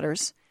Christmas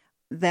sweaters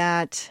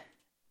that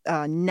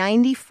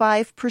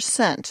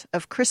 95%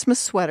 of Christmas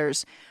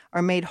sweaters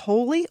are made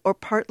wholly or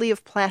partly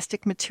of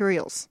plastic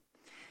materials.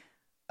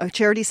 A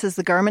charity says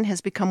the garment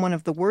has become one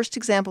of the worst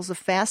examples of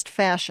fast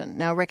fashion,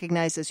 now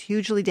recognized as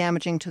hugely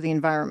damaging to the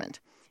environment.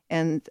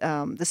 And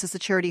this is the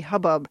charity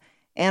Hubbub,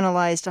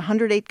 analyzed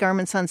 108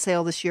 garments on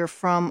sale this year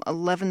from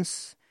 11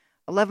 stores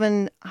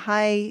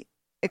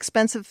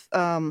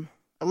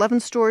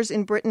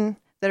in Britain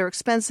that are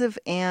expensive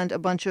and a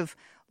bunch of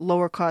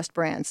lower-cost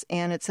brands.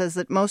 And it says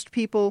that most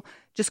people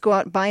just go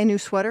out and buy a new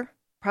sweater,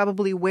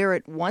 probably wear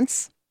it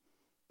once,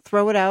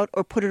 throw it out,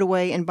 or put it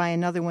away and buy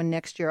another one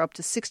next year. Up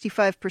to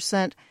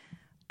 65%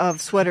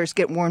 of sweaters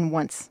get worn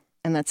once,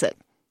 and that's it.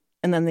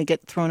 And then they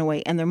get thrown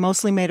away. And they're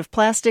mostly made of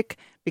plastic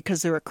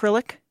because they're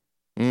acrylic.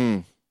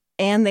 And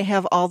they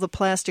have all the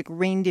plastic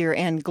reindeer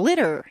and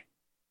glitter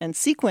and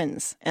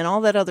sequins and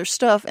all that other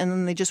stuff, and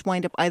then they just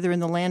wind up either in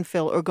the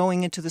landfill or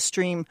going into the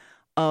stream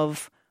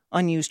of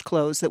unused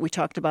clothes that we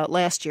talked about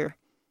last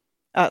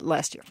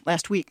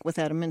week with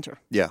Adam Minter.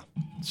 Yeah.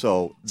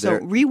 So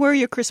rewear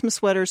your Christmas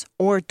sweaters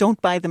or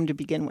don't buy them to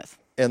begin with.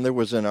 And there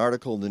was an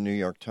article in the New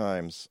York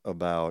Times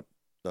about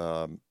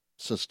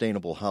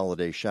sustainable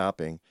holiday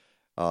shopping.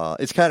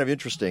 It's kind of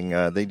interesting.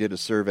 They did a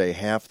survey.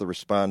 Half the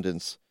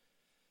respondents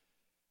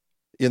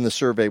in the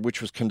survey,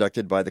 which was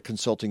conducted by the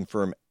consulting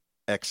firm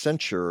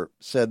Accenture,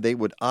 said they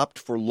would opt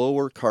for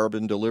lower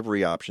carbon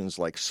delivery options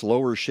like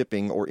slower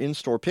shipping or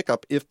in-store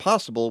pickup if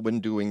possible when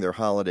doing their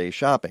holiday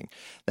shopping.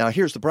 Now,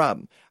 here's the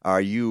problem.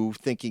 Are you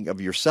thinking of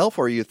yourself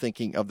or are you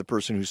thinking of the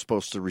person who's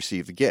supposed to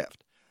receive the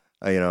gift?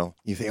 You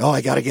think,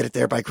 I got to get it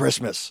there by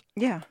Christmas.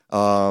 Yeah.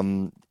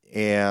 And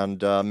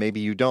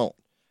maybe you don't.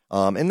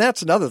 And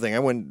that's another thing. I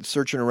went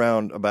searching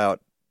around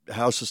about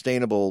how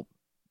sustainable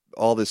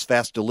all this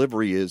fast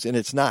delivery is, and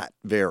it's not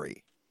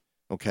very.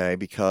 Okay,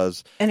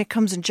 because... And it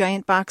comes in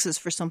giant boxes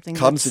for something.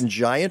 In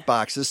giant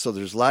boxes, so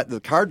there's the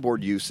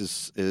cardboard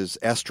use is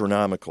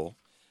astronomical.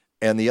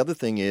 And the other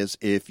thing is,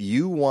 if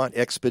you want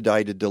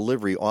expedited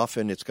delivery,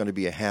 often it's going to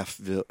be a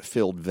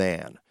half-filled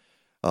van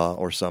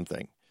or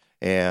something.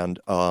 And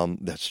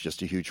that's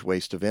just a huge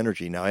waste of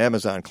energy. Now,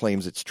 Amazon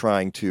claims it's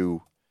trying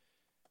to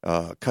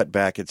cut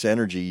back its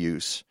energy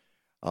use.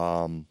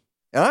 And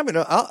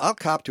I'll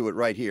cop to it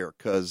right here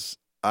because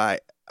I'm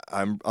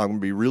going to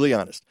be really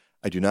honest.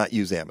 I do not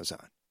use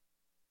Amazon.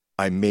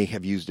 I may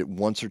have used it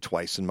once or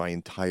twice in my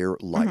entire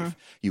life.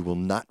 You will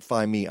not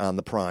find me on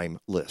the Prime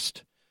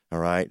list. All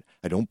right?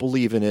 I don't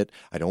believe in it.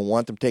 I don't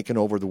want them taking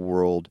over the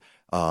world.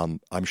 I'm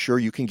sure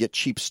you can get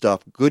cheap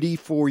stuff. Goody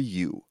for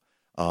you.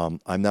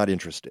 I'm not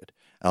interested.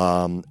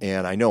 And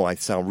I know I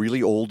sound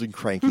really old and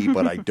cranky,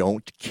 but I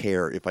don't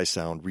care if I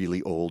sound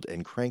really old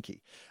and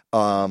cranky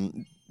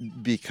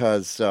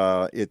because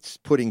it's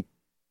putting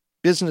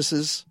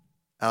businesses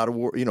out of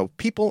work,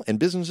 people and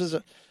businesses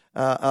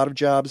out of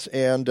jobs.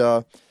 And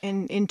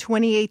in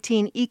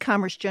 2018,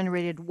 e-commerce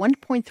generated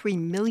 1.3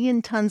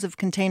 million tons of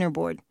container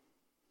board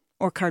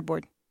or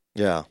cardboard.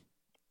 Yeah.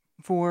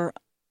 For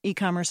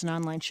e-commerce and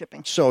online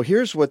shipping. So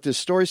here's what this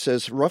story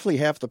says. Roughly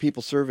half the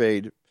people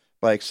surveyed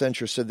by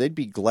Accenture said they'd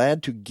be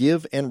glad to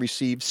give and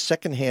receive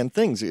secondhand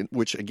things,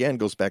 which again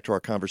goes back to our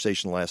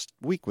conversation last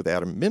week with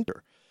Adam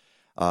Minter.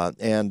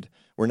 And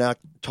we're not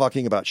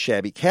talking about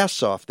shabby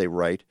cast-off, they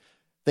write.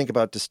 Think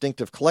about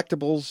distinctive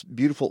collectibles,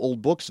 beautiful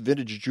old books,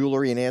 vintage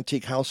jewelry, and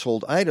antique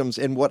household items.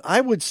 And what I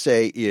would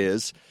say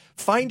is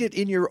find it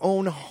in your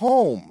own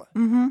home.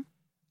 Mm-hmm.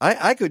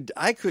 I could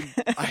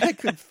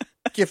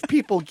give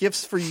people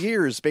gifts for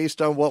years based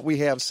on what we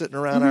have sitting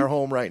around our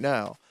home right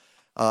now.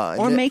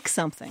 Or make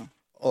something.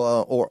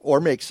 Or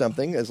make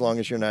something as long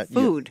as you're not...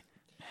 Food.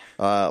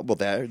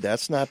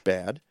 That's not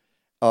bad.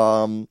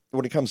 When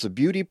it comes to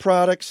beauty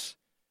products,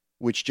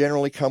 which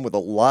generally come with a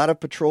lot of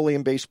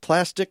petroleum-based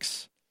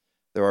plastics,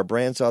 there are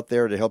brands out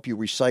there to help you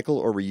recycle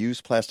or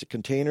reuse plastic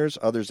containers,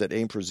 others that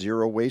aim for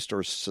zero waste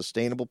or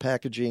sustainable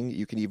packaging.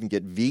 You can even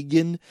get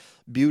vegan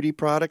beauty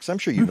products. I'm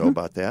sure you know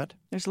about that.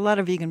 There's a lot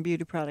of vegan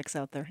beauty products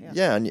out there.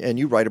 Yeah, and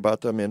you write about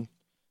them in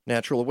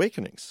Natural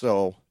Awakenings.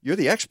 So you're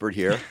the expert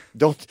here.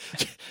 Don't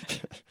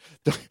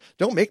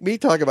make me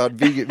talk about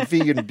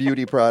vegan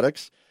beauty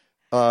products.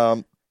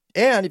 And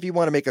if you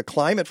want to make a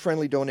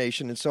climate-friendly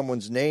donation in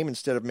someone's name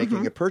instead of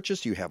making a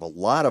purchase, you have a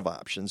lot of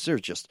options.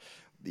 There's just...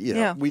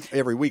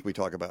 every week we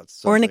talk about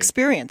something. Or an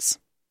experience.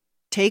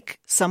 Take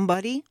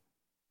somebody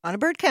on a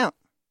bird count.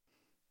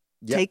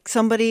 Yep. Take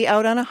somebody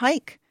out on a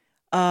hike.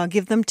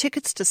 Give them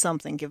tickets to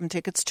something. Give them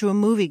tickets to a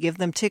movie. Give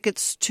them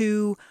tickets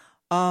to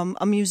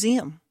a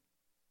museum,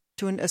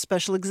 to a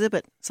special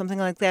exhibit, something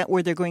like that,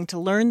 where they're going to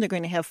learn, they're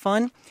going to have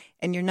fun,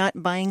 and you're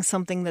not buying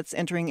something that's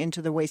entering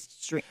into the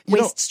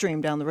waste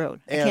stream down the road.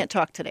 I can't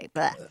talk today.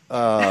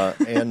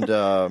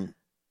 And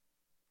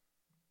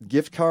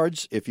gift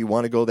cards, if you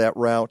want to go that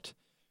route.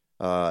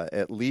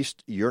 At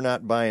least you're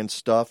not buying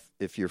stuff.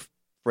 If your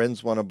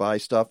friends want to buy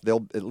stuff,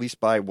 they'll at least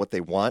buy what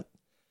they want.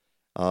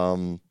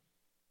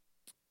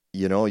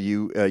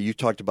 You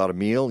talked about a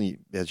meal.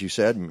 As you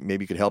said,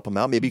 maybe you could help them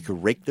out. Maybe you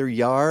could rake their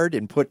yard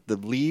and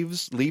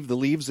leave the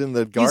leaves in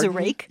the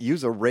garden.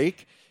 Use a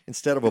rake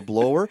instead of a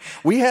blower.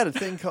 We had a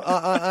thing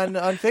on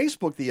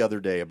Facebook the other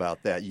day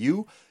about that.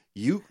 You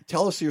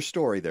tell us your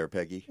story there,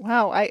 Peggy.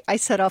 Wow, I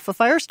set off a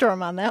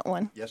firestorm on that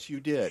one. Yes, you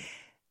did.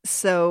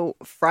 So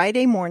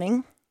Friday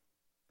morning,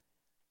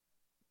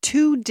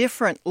 2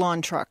 different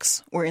lawn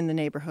trucks were in the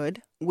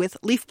neighborhood with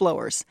leaf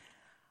blowers.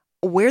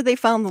 Where they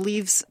found the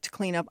leaves to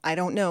clean up, I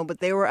don't know, but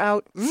they were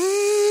out. And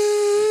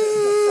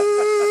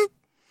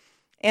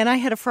I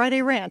had a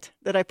Friday rant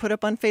that I put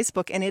up on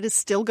Facebook, and it is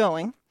still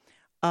going,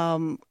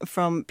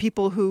 from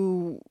people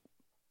who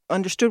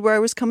understood where I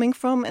was coming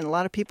from and a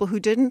lot of people who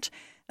didn't,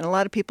 and a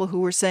lot of people who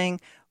were saying,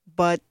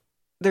 but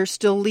there's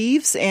still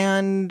leaves,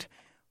 and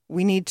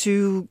we need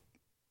to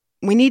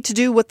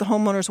do what the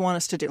homeowners want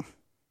us to do.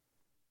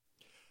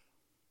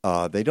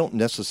 They don't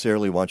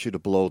necessarily want you to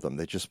blow them.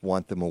 They just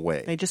want them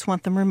away. They just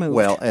want them removed.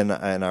 Well, and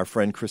our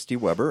friend Christy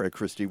Weber at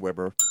Christy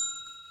Weber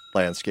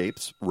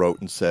Landscapes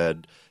wrote and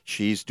said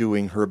she's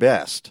doing her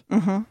best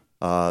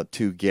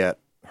to get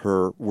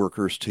her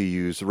workers to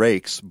use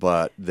rakes,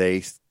 but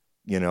the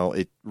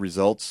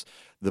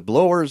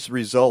blowers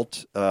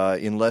result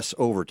in less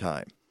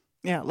overtime.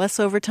 Yeah, less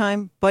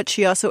overtime, but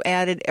she also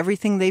added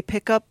everything they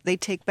pick up, they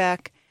take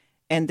back,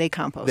 and they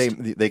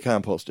compost. They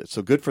compost it.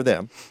 So good for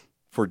them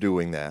for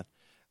doing that.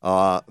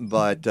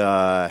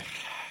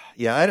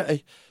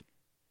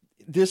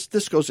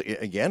 This goes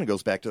again. It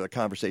goes back to the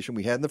conversation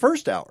we had in the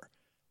first hour.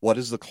 What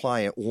does the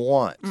client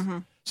want? Mm-hmm.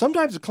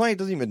 Sometimes the client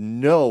doesn't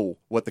even know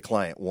what the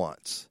client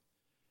wants.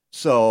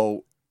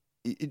 So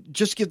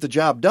just get the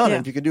job done. Yeah.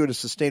 And if you can do it in a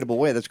sustainable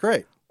way, that's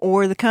great.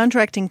 Or the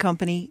contracting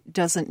company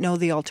doesn't know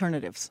the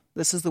alternatives.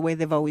 This is the way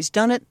they've always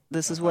done it.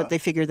 This is what they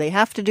figure they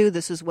have to do.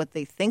 This is what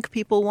they think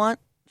people want.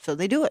 So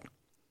they do it.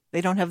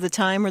 They don't have the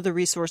time or the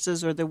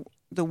resources or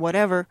the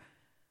whatever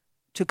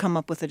to come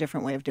up with a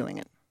different way of doing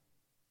it.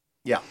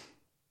 Yeah.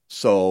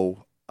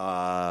 So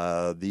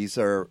these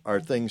are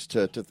things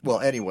to well,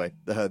 anyway,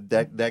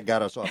 that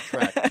got us off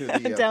track. To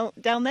the,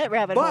 down that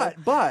rabbit hole.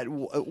 But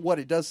what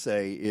it does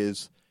say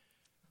is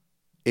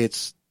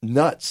it's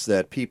nuts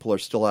that people are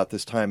still out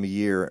this time of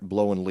year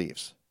blowing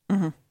leaves.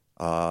 Mm-hmm.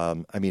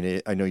 I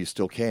know you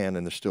still can,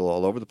 and they're still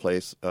all over the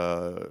place.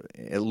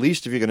 At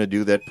least if you're going to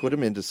do that, put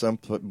them into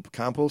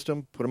compost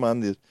them, put them on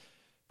the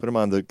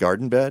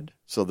garden bed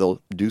so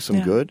they'll do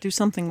some good. Do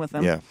something with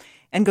them. Yeah.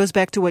 And goes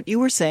back to what you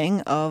were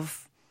saying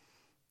of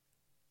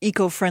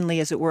eco-friendly,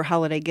 as it were,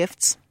 holiday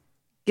gifts.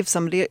 Give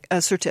somebody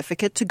a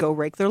certificate to go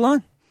rake their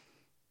lawn.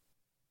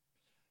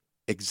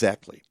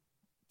 Exactly.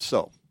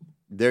 So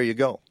there you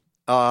go.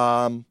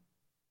 I'm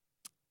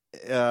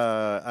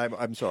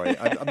sorry.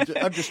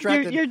 I'm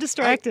distracted. You're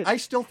distracted. I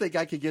still think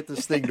I could get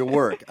this thing to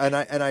work, and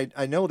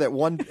I know that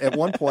at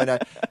one point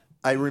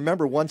I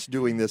remember once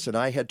doing this, and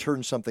I had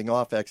turned something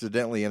off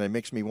accidentally, and it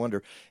makes me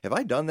wonder: have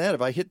I done that?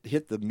 Have I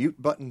hit the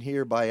mute button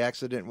here by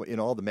accident in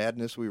all the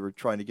madness we were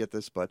trying to get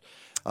this? But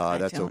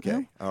that's okay.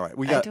 Know. All right,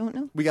 I don't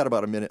know. We got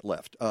about a minute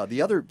left.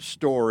 The other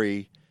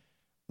story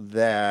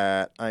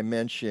that I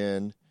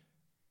mentioned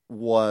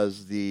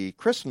was the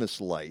Christmas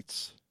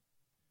lights.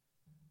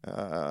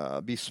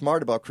 Be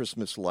smart about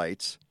Christmas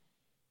lights.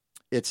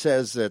 It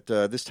says that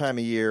this time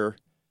of year,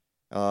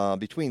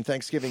 between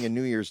Thanksgiving and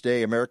New Year's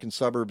Day, American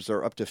suburbs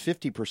are up to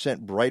 50%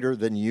 brighter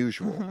than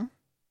usual. Mm-hmm.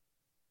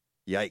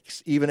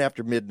 Yikes. Even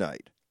after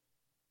midnight.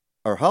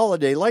 Our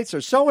holiday lights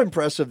are so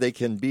impressive they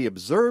can be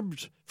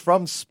observed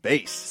from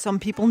space. Some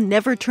people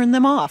never turn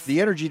them off.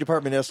 The Energy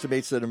Department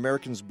estimates that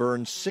Americans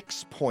burn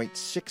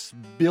 6.6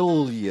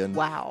 billion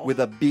with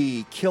a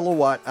B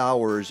kilowatt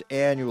hours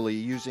annually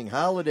using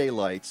holiday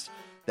lights.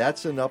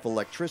 That's enough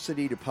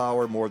electricity to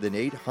power more than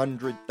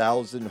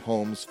 800,000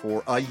 homes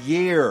for a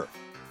year.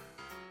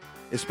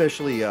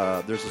 Especially,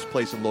 there's this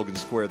place in Logan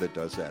Square that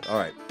does that. All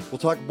right, we'll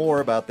talk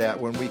more about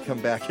that when we come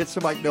back. It's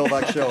the Mike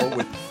Novak Show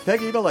with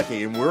Peggy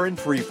Malecki, and we're in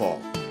free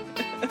fall.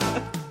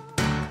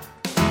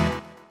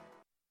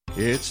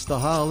 It's the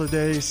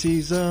holiday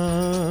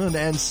season,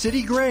 and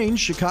City Grange,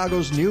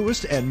 Chicago's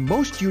newest and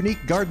most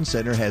unique garden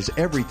center, has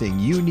everything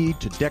you need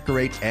to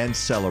decorate and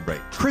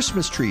celebrate.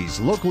 Christmas trees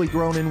locally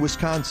grown in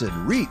Wisconsin,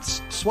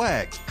 wreaths,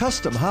 swag,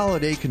 custom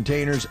holiday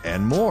containers,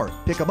 and more.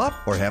 Pick them up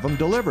or have them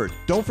delivered.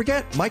 Don't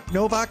forget, Mike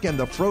Novak and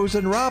the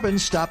Frozen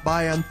Robins stop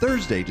by on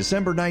Thursday,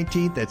 December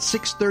 19th at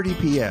 6:30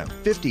 p.m.,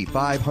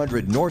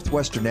 5500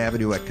 Northwestern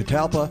Avenue at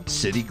Catalpa,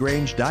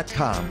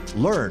 citygrange.com.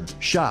 Learn,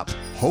 shop,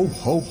 ho,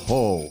 ho,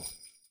 ho.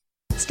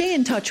 Stay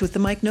in touch with The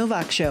Mike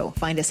Novak Show.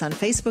 Find us on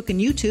Facebook and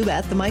YouTube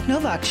at The Mike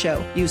Novak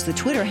Show. Use the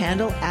Twitter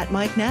handle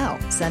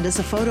 @MikeNow. Send us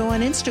a photo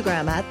on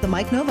Instagram at The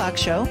Mike Novak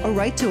Show, or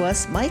write to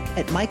us,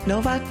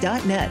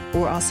 mike@mikenovak.net.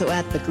 We're also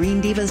at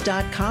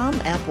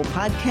thegreendivas.com, Apple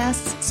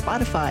Podcasts,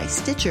 Spotify,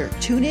 Stitcher,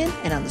 TuneIn,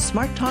 and on the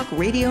Smart Talk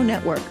Radio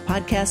Network.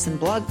 Podcasts and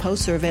blog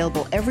posts are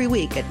available every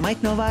week at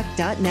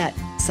mikenovak.net.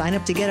 Sign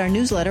up to get our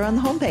newsletter on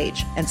the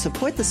homepage and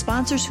support the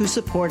sponsors who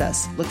support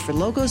us. Look for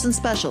logos and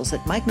specials at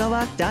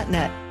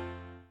MikeNovak.net.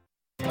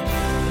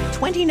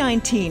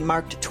 2019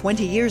 marked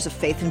 20 years of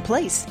Faith in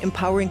Place,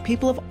 empowering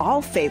people of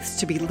all faiths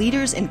to be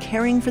leaders in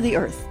caring for the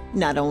earth.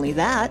 Not only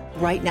that,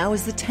 right now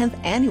is the 10th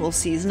annual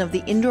season of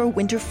the Indoor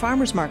Winter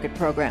Farmers Market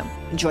program.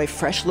 Enjoy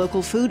fresh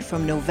local food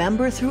from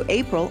November through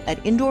April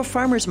at indoor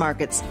farmers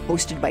markets,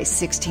 hosted by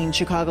 16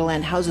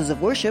 Chicagoland houses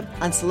of worship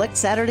on select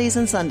Saturdays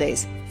and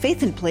Sundays.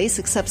 Faith in Place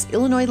accepts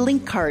Illinois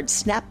Link Card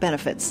SNAP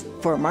benefits.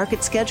 For a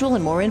market schedule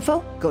and more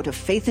info, go to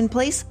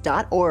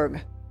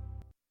faithinplace.org.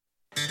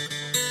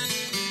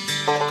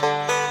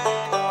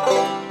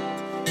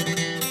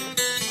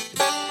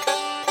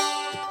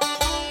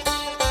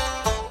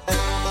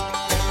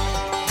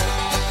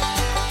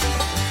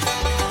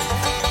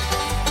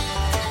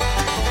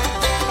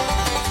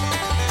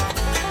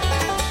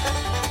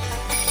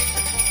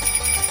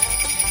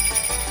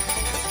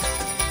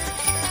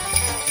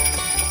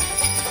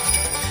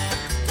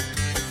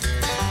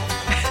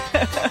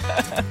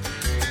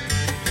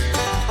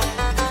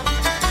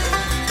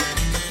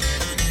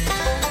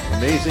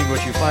 Amazing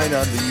what you find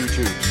on the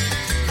YouTube.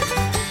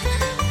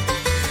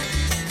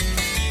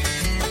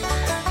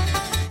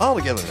 All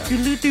together now.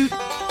 Doodle-doot.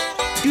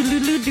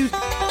 Doodle-doot-doot.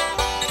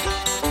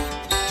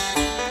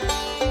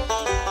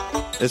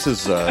 This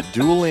is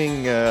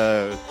dueling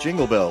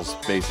jingle bells,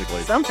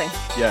 basically. Something.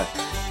 Yeah.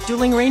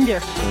 Dueling reindeer.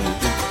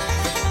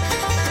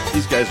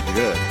 These guys are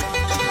good.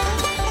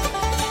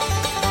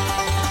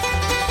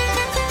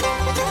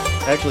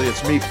 Actually,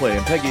 it's me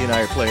playing. Peggy and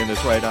I are playing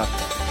this right now.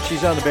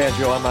 She's on the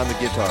banjo. I'm on the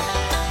guitar.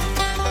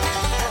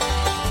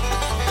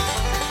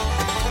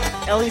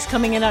 Ellie's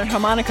coming in on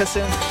harmonica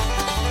soon.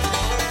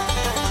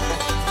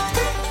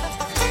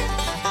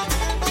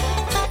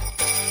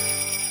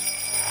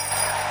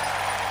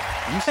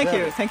 Thank you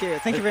very much.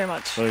 Thank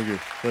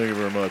you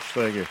very much.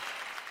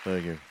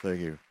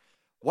 Thank you.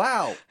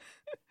 Wow.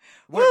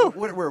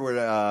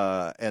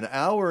 We're an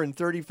hour and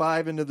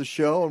 35 into the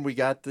show, and we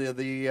got the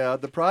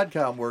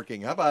Prodcom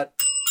working. How about?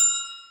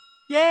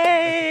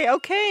 Yay!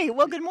 Okay.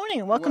 Well, good morning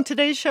and welcome to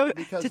today's show.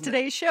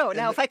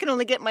 Now, if I can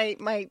only get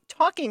my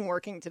talking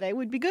working today,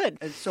 would be good.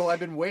 And so I've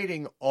been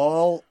waiting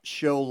all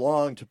show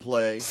long to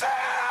play. Sarah!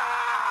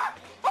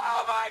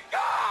 Oh my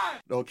God!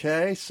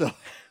 Okay, so.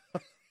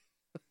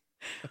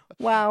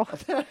 Wow.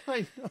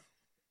 I know.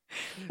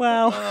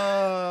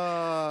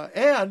 Wow.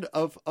 And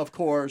of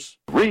course,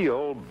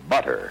 real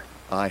butter.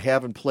 I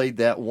haven't played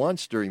that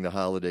once during the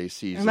holiday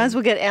season. I might as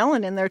well get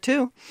Alan in there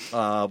too.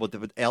 But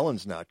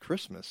Alan's not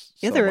Christmas.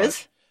 Yeah, there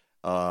is.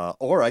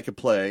 Or I could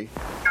play.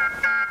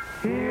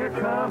 Here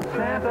comes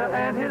Santa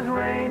and his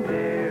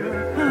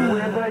reindeer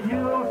with a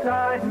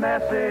Yuletide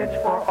message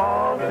for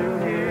all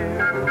to hear.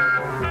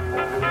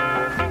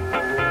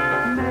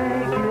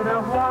 Make it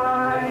a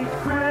white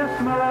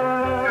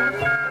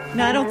Christmas.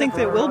 No, I don't think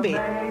there will be.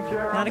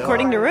 Not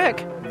according to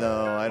Rick.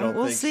 No, I don't think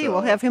so. We'll see.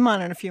 We'll have him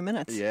on in a few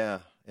minutes. Yeah,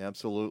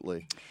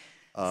 absolutely.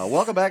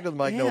 Welcome back to the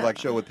Mike Novak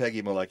Show with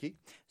Peggy Malecki.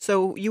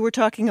 So you were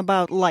talking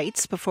about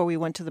lights before we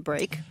went to the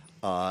break.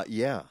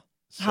 Yeah.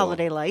 So.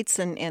 Holiday lights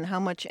and how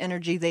much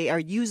energy they are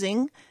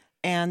using,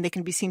 and they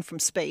can be seen from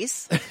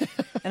space.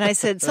 And I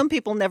said, some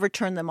people never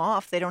turn them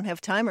off. They don't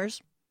have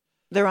timers.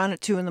 They're on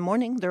at 2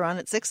 a.m. They're on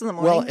at 6 a.m.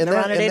 Well, they're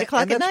on at 8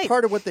 o'clock at night. That's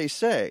part of what they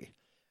say.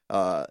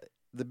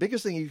 The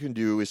biggest thing you can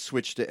do is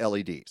switch to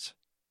LEDs.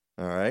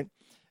 All right?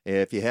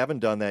 If you haven't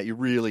done that, you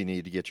really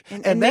need to get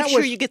your... And make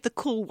sure you get the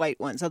cool white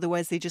ones.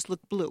 Otherwise, they just look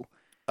blue.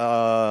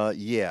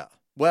 Yeah.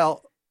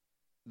 Well,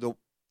 the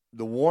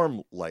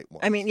warm light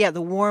ones. I mean, yeah,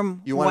 the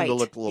warm You want white. them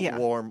to look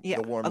warm.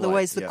 Yeah. The warm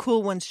Otherwise, light. the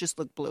cool ones just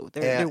look blue.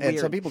 They're weird. And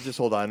some people just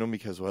hold on to them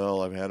because,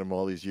 well, I've had them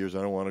all these years.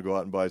 I don't want to go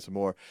out and buy some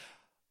more.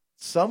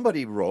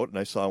 Somebody wrote, and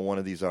I saw one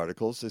of these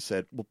articles, they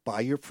said, well,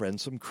 buy your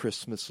friend some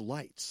Christmas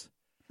lights.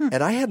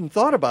 And I hadn't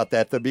thought about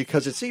that, though,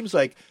 because it seems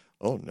like,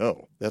 oh,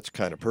 no, that's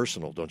kind of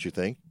personal, don't you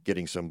think?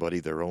 Getting somebody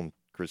their own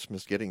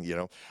Christmas,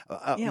 you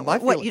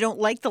what, you don't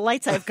like the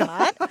lights I've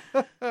got?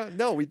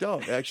 No, we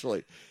don't,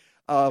 actually.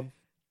 And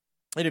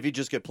if you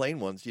just get plain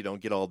ones, you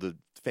don't get all the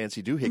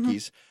fancy doohickeys.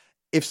 Mm-hmm.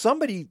 If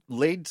somebody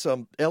laid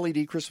some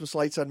LED Christmas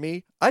lights on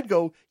me, I'd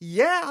go,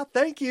 yeah,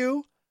 thank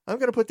you. I'm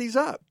going to put these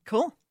up.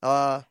 Cool.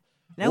 Now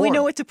we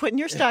know what to put in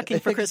your stocking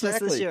for Christmas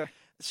Exactly. this year.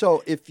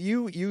 So if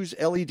you use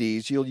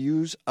LEDs, you'll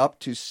use up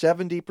to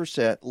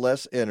 70%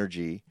 less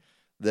energy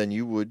than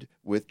you would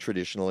with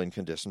traditional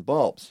incandescent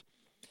bulbs.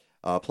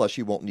 Plus,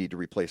 you won't need to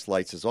replace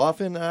lights as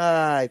often.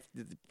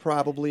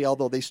 Probably,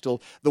 although the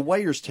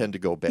wires tend to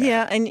go bad.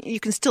 Yeah, and you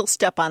can still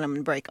step on them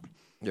and break them.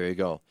 There you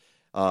go.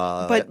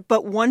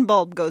 But one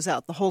bulb goes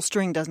out. The whole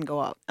string doesn't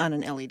go out on an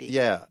LED.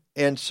 Yeah,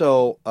 and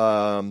so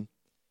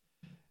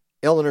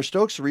Eleanor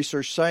Stokes, a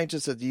research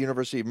scientist at the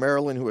University of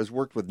Maryland who has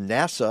worked with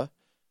NASA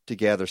to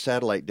gather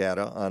satellite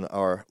data on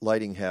our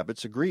lighting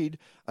habits, agreed.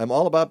 I'm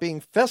all about being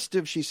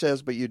festive, she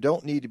says, but you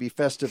don't need to be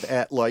festive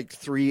at like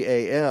 3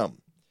 a.m.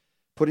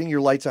 Putting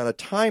your lights on a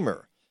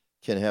timer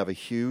can have a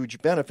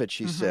huge benefit,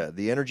 she said.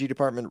 The Energy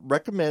Department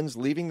recommends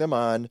leaving them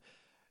on.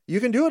 You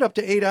can do it up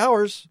to 8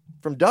 hours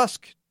from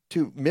dusk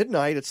to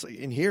midnight. It's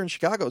in here in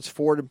Chicago. It's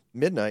 4 to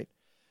midnight.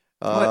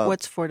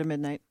 What's 4 to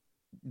midnight?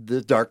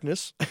 The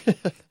darkness.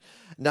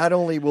 Not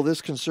only will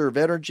this conserve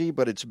energy,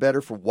 but it's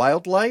better for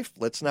wildlife.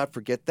 Let's not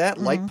forget that.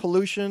 Light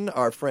pollution.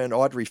 Our friend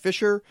Audrey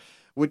Fisher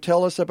would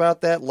tell us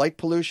about that. Light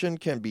pollution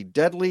can be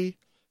deadly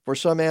for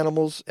some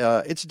animals.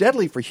 It's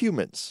deadly for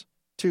humans,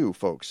 too,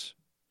 folks.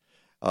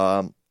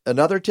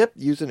 Another tip,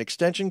 use an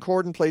extension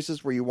cord in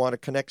places where you want to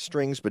connect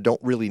strings but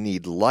don't really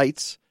need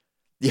lights.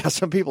 Yeah,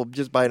 some people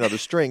just buy another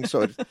string,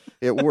 so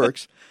it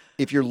works.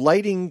 If you're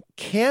lighting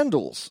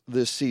candles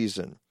this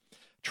season,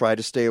 try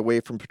to stay away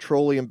from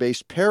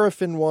petroleum-based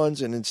paraffin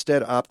ones and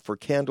instead opt for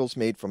candles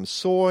made from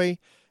soy,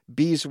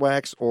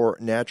 beeswax, or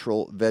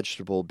natural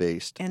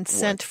vegetable-based. And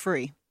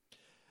scent-free,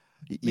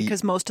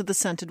 because most of the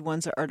scented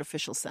ones are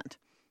artificial scent.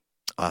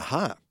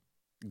 Aha.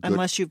 Good.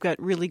 Unless you've got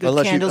really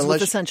good candles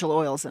with essential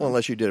oils in them.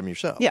 Unless you did them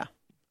yourself. Yeah.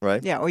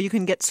 Right? Yeah, or you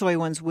can get soy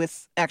ones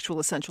with actual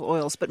essential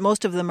oils, but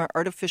most of them are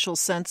artificial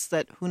scents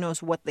that who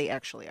knows what they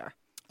actually are.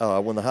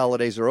 When the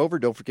holidays are over,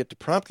 don't forget to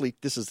promptly,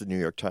 this is the New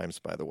York Times,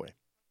 by the way.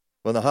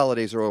 When the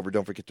holidays are over,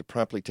 don't forget to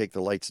promptly take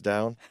the lights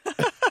down.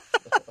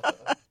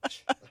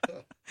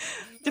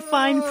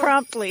 Define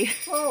promptly.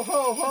 Ho,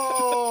 ho,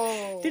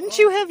 ho. Didn't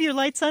you have your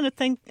lights on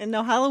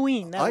no,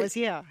 Halloween? That was,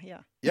 yeah.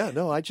 Yeah,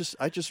 no, I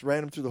just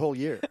ran them through the whole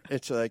year.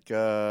 It's like,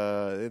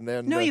 and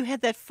then... No, you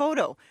had that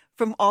photo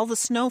from all the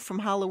snow from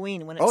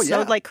Halloween when it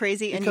snowed like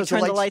crazy and because you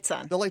turned the lights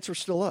on. The lights were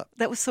still up.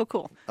 That was so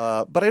cool.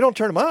 But I don't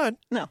turn them on.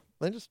 No.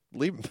 I just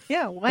leave them.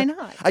 Yeah, why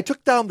not? I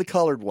took down the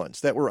colored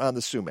ones that were on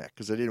the sumac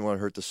because I didn't want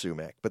to hurt the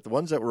sumac. But the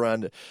ones that were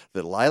on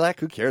the lilac,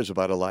 who cares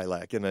about a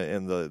lilac? And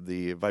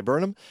the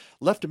viburnum,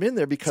 left them in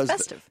there because...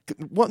 It's festive.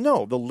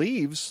 The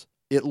leaves...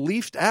 It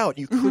leafed out.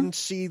 You couldn't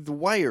see the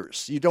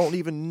wires. You don't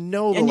even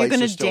know the lights are still on. And you're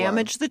going to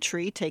damage the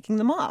tree taking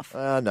them off.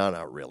 No,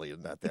 not really.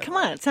 Not that. Come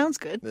on, it sounds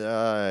good.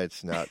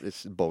 It's not.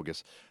 It's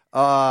bogus.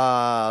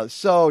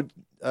 So,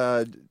 take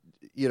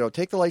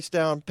the lights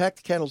down, pack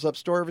the candles up,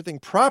 store everything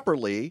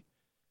properly,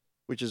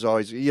 which is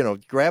always,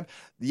 grab.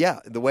 Yeah,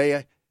 the way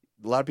a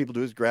lot of people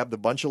do is grab the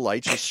bunch of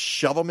lights, just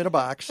shove them in a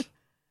box,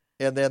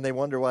 and then they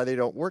wonder why they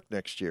don't work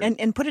next year.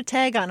 And put a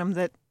tag on them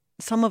that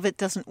some of it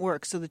doesn't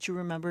work so that you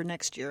remember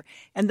next year.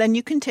 And then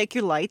you can take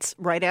your lights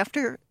right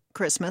after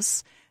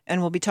Christmas,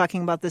 and we'll be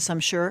talking about this, I'm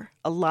sure.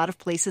 A lot of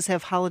places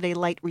have holiday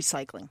light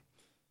recycling.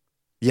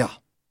 Yeah.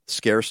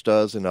 Scarce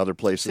does, and other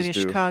places City of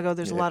do. Chicago,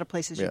 there's a lot of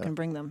places you can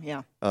bring them,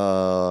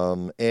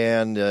 And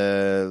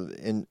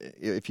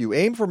if you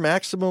aim for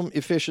maximum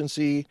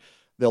efficiency,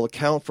 they'll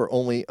account for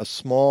only a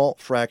small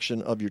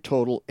fraction of your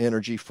total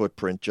energy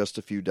footprint, just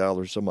a few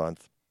dollars a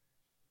month.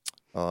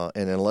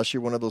 And unless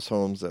you're one of those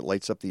homes that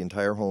lights up the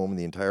entire home and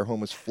the entire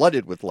home is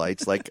flooded with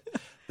lights, like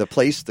the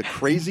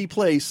crazy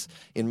place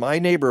in my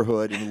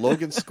neighborhood in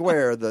Logan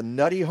Square, the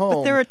nutty home.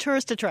 But they're a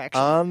tourist attraction.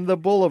 On the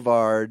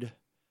boulevard.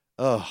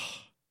 Oh,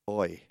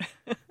 boy.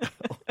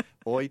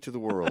 Boy to the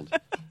world.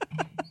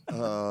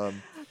 So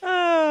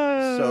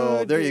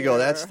there you go.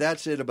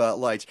 That's it about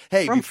lights.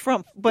 Hey,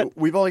 but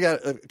we've only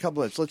got a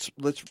couple minutes.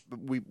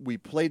 We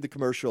played the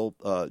commercial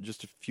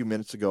just a few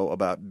minutes ago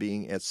about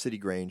being at City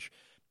Grange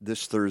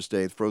this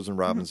Thursday. The Frozen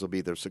Robins will be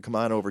there. So come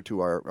on over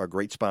to our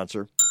great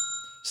sponsor,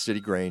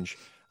 City Grange,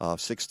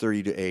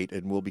 6:30 to 8,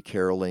 and we'll be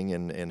caroling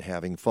and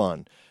having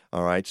fun.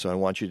 All right, so I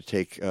want you to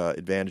take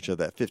advantage of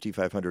that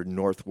 5500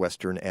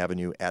 Northwestern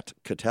Avenue at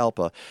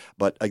Catalpa.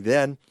 But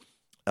again,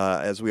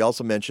 as we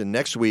also mentioned,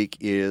 next week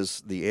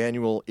is the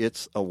annual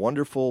It's a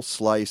Wonderful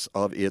Slice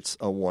of It's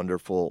a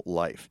Wonderful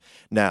Life.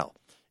 Now,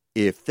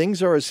 if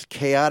things are as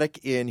chaotic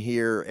in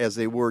here as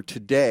they were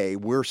today,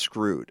 we're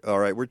screwed. All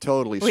right, we're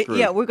totally screwed.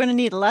 Yeah, we're going to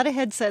need a lot of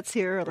headsets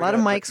here, a lot of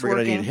mics working. We're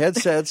going to need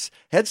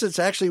headsets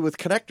actually with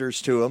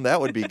connectors to them.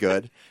 That would be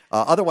good.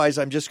 Otherwise,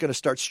 I'm just going to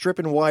start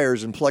stripping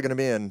wires and plugging them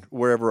in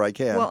wherever I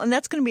can. Well, and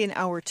that's going to be in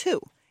hour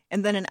 2.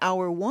 And then in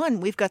hour 1,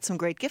 we've got some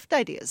great gift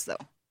ideas, though,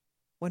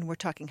 when we're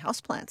talking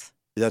houseplants.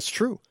 That's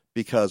true,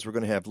 because we're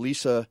going to have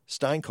Lisa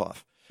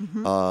Steinkoff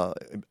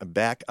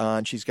back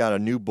on. She's got a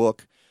new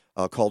book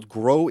called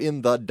Grow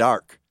in the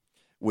Dark,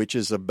 which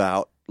is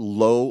about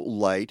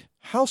low-light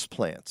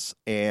houseplants.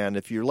 And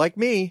if you're like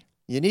me,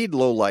 you need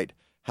low-light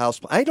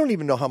houseplants. I don't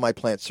even know how my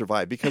plants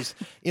survive, because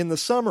in the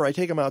summer I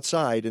take them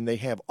outside and they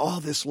have all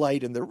this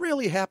light and they're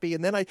really happy,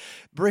 and then I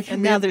bring them in.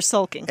 And now they're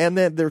sulking. And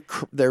then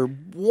they're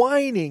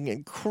whining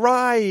and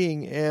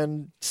crying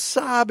and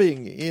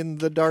sobbing in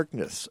the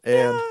darkness.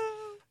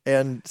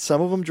 And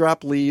some of them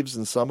drop leaves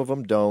and some of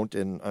them don't.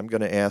 And I'm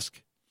going to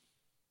ask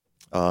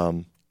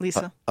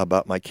Lisa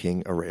about my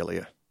King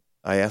Aurelia.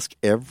 I ask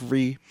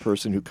every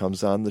person who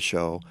comes on the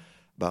show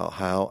about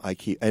how I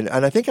keep, and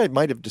I think I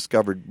might have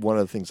discovered one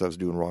of the things I was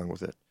doing wrong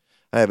with it.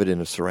 I have it in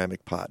a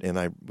ceramic pot, and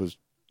I was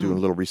doing a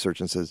little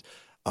research and says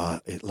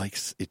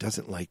it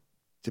doesn't like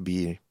to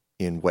be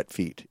in wet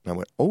feet. And I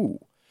went, oh,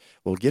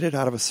 well, get it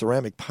out of a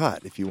ceramic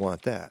pot if you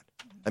want that.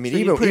 I mean, so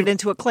even you put it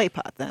into a clay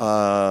pot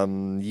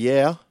then.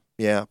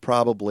 Yeah,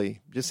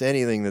 probably just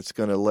anything that's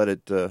going to let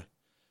it the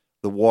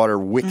water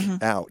wick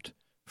out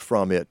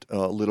from it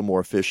a little more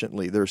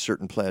efficiently. There are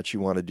certain plants you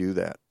want to do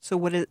that. So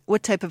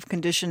what type of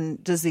condition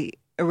does the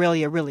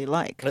Aurelia really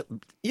like?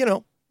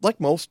 Like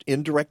most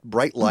indirect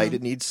bright light,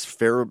 it needs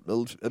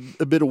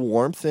a bit of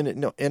warmth, and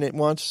it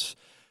wants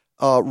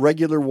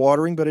regular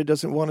watering, but it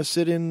doesn't want to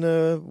sit in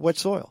wet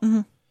soil.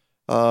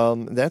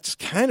 That's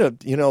kind of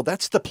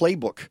that's the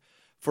playbook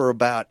for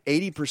about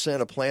 80%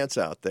 of plants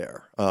out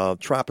there,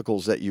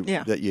 tropicals that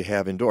you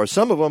have indoors.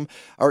 Some of them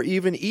are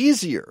even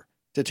easier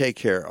to take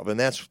care of, and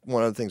that's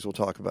one of the things we'll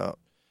talk about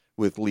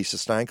with Lisa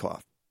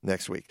Steinkopf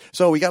next week.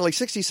 So we got like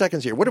 60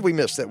 seconds here. What did we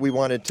miss that we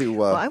wanted to...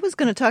 Well, I was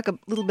going to talk a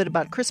little bit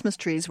about Christmas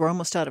trees. We're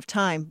almost out of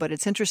time, but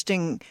it's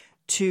interesting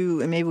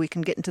and maybe we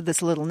can get into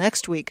this a little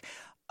next week.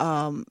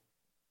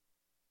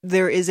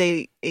 There is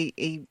a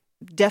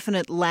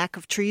definite lack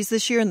of trees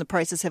this year, and the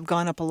prices have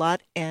gone up a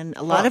lot, and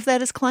a lot of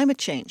that is climate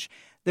change.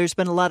 There's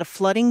been a lot of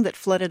flooding that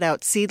flooded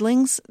out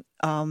seedlings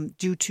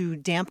due to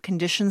damp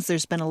conditions.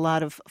 There's been a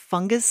lot of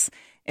fungus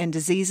and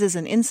diseases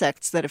and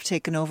insects that have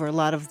taken over a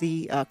lot of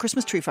the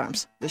Christmas tree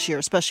farms this year,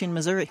 especially in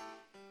Missouri.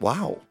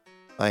 Wow.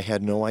 I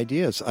had no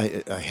ideas.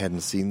 I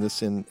hadn't seen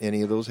this in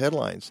any of those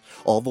headlines.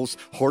 All those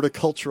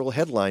horticultural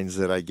headlines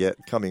that I get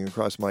coming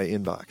across my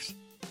inbox.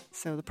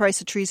 So the price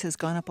of trees has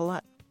gone up a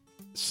lot.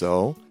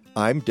 So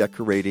I'm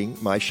decorating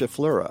my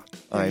Chiflura.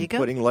 I'm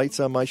putting lights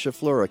on my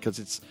Chiflura because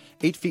it's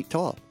 8 feet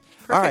tall.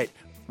 Perfect. All right.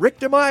 Rick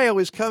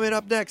DeMaio is coming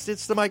up next.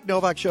 It's the Mike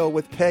Novak Show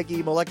with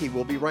Peggy Malecki.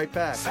 We'll be right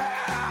back.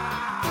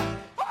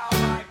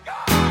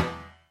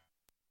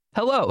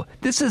 Hello,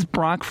 this is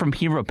Brock from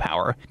Hero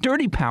Power.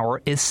 Dirty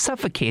power is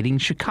suffocating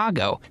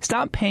Chicago.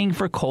 Stop paying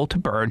for coal to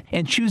burn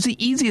and choose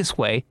the easiest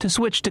way to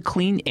switch to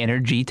clean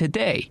energy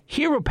today.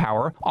 Hero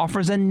Power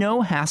offers a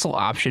no-hassle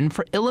option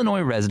for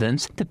Illinois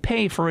residents to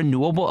pay for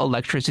renewable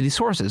electricity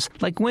sources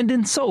like wind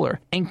and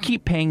solar and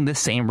keep paying the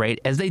same rate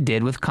as they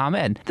did with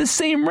ComEd. The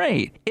same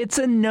rate. It's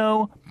a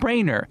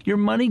no-brainer. Your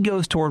money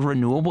goes toward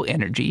renewable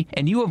energy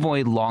and you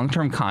avoid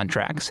long-term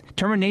contracts,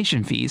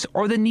 termination fees,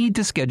 or the need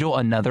to schedule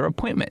another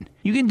appointment.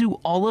 You can do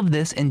all of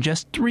this in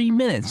just 3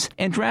 minutes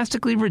and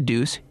drastically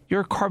reduce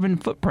your carbon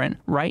footprint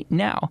right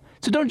now.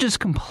 So don't just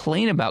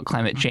complain about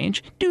climate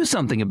change, do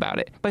something about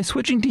it. By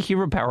switching to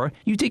Hero Power,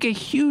 you take a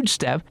huge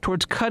step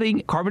towards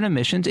cutting carbon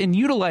emissions and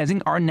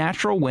utilizing our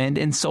natural wind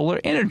and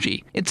solar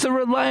energy. It's a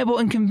reliable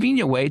and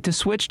convenient way to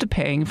switch to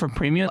paying for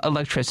premium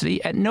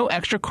electricity at no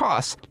extra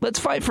cost. Let's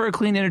fight for a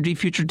clean energy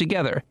future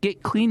together.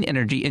 Get clean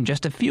energy in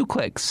just a few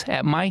clicks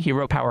at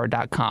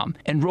myheropower.com.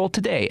 Enroll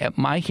today at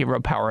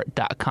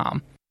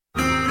myheropower.com.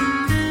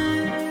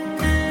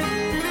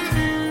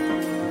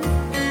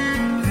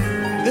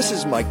 This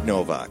is Mike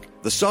Novak.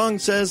 The song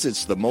says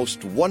it's the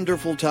most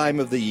wonderful time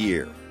of the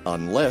year,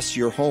 unless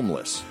you're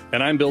homeless.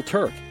 And I'm Bill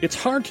Turk. It's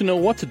hard to know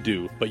what to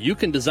do, but you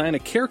can design a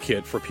care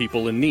kit for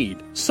people in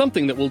need,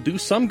 something that will do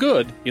some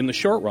good in the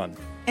short run.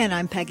 And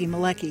I'm Peggy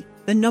Malecki.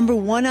 The number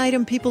one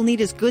item people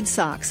need is good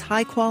socks,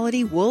 high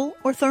quality wool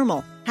or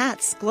thermal.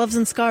 Hats, gloves,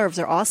 and scarves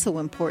are also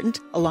important,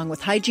 along with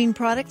hygiene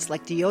products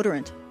like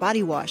deodorant,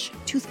 body wash,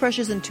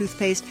 toothbrushes and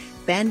toothpaste,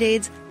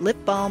 Band-Aids,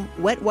 lip balm,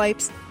 wet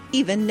wipes,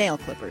 even nail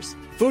clippers.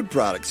 Food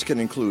products can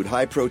include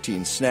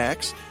high-protein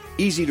snacks,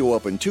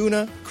 easy-to-open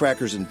tuna,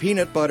 crackers and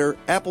peanut butter,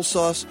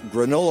 applesauce,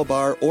 granola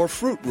bar, or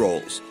fruit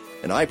rolls.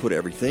 And I put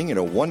everything in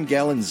a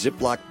 1-gallon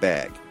Ziploc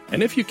bag.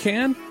 And if you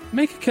can,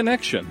 make a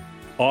connection.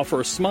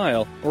 Offer a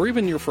smile or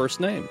even your first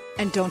name.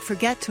 And don't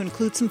forget to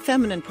include some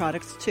feminine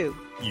products, too.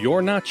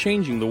 You're not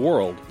changing the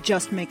world.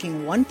 Just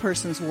making one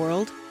person's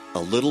world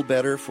a little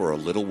better for a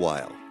little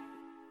while.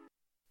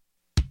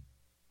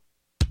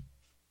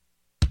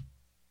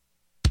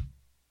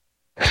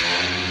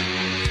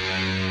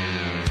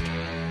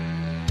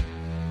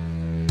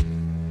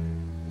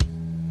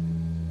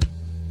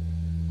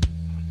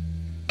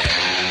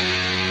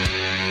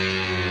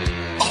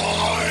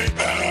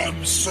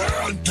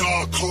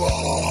 Santa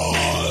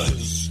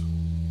Claus.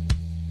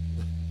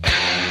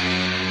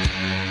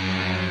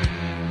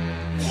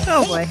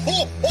 Oh boy.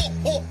 Flying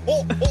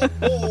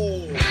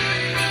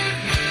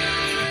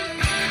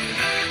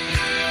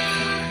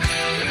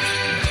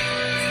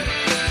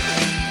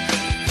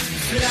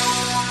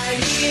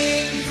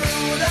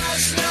through the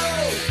snow,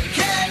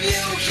 can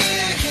you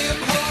hear him?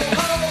 Ho,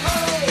 ho, ho.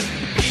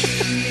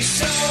 He's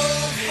so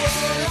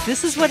full.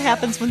 This is what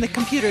happens when the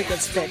computer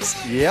gets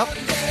fixed. Yep.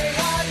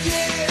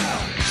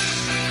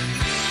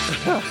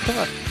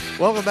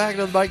 Welcome back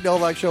to the Mike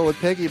Novak Show with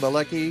Peggy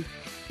Malecki.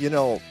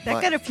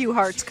 That got a few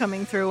hearts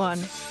coming through on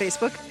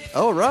Facebook.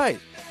 Oh, right.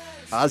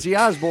 Ozzy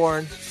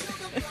Osbourne.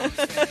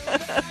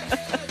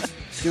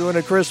 Doing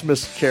a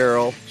Christmas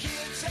carol.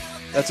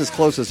 That's as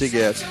close as he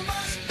gets.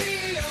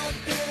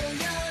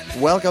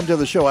 Welcome to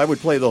the show. I would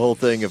play the whole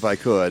thing if I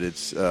could.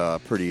 It's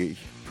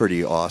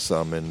pretty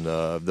awesome. And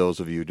those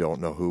of you who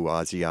don't know who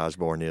Ozzy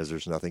Osbourne is,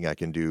 there's nothing I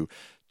can do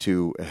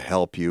to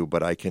help you,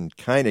 but I can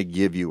kind of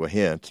give you a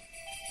hint.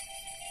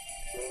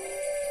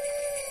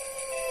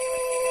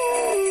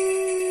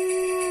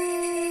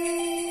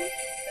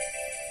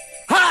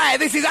 Hi,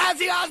 this is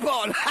Ozzy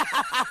Osbourne.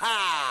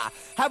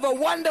 Have a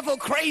wonderful,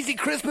 crazy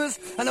Christmas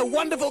and a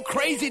wonderful,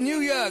 crazy New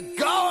Year.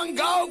 Go and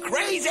go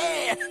crazy!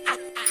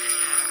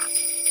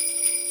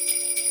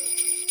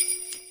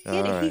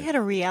 He had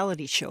a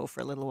reality show for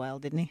a little while,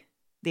 didn't he?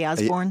 The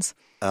Osbournes?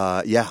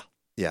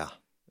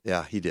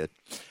 Yeah, he did.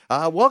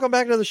 Welcome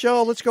back to the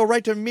show. Let's go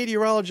right to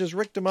meteorologist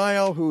Rick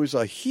DeMaio, who's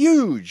a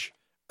huge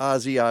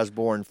Ozzy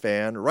Osbourne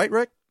fan. Right,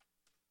 Rick?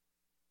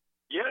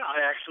 Yeah, I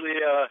actually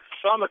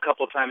saw him a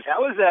couple of times.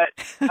 How was that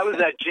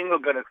jingle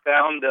going to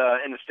sound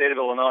in the state of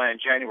Illinois on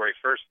January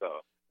 1st,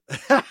 though?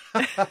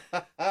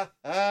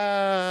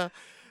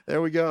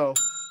 There we go.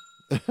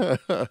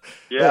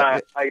 Yeah,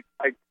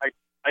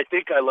 I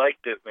think I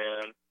liked it,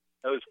 man.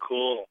 That was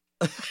cool.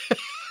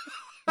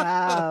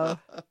 Wow.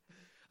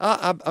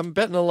 I'm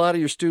betting a lot of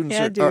your students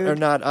are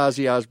not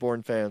Ozzy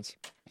Osbourne fans.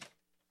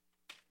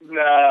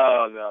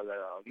 No.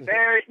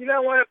 You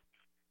know what?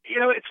 You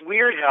know, it's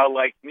weird how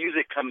like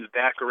music comes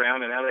back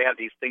around, and now they have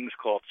these things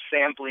called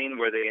sampling,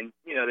 where they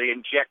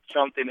inject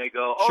something. They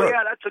go, oh Sure.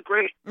 yeah, that's a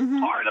great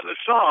part of a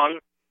song.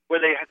 Where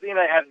they have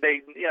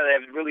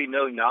really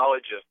no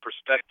knowledge of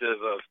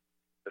perspective of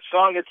the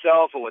song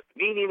itself, or what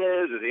the meaning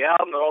is, or the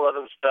album, and all that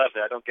other stuff.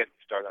 I don't get me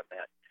started on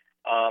that.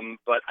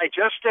 But I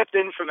just stepped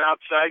in from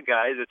outside,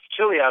 guys. It's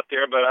chilly out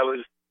there, but I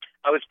was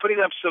putting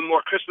up some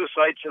more Christmas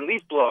lights and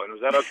leaf blowing. Was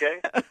that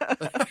okay?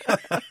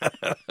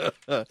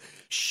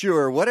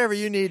 Sure, whatever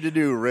you need to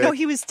do, Rick. No,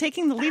 he was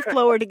taking the leaf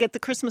blower to get the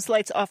Christmas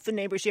lights off the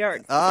neighbor's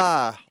yard.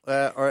 Yeah,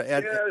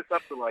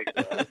 something like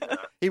that. Yeah.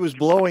 He was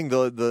blowing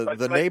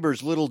the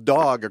neighbor's little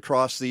dog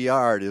across the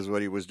yard is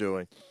what he was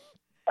doing.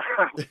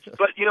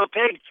 But,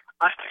 Peg,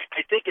 I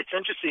think it's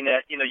interesting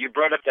that, you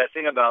brought up that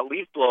thing about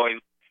leaf blowing.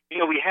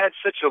 We had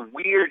such a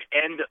weird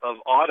end of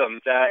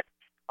autumn that,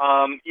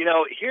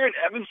 here in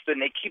Evanston,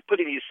 they keep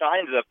putting these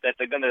signs up that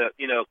they're going to,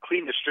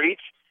 clean the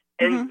streets.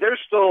 And there's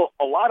still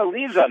a lot of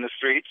leaves on the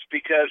streets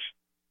because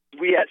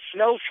we had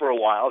snow for a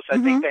while. So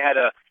I think they had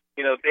to,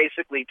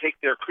 basically take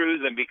their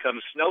crews and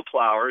become snow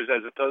plowers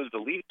as opposed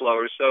to leaf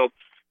blowers. So,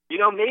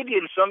 maybe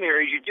in some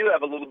areas you do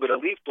have a little bit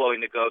of leaf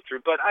blowing to go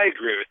through. But I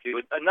agree with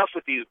you. Enough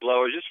with these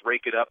blowers. Just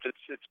rake it up.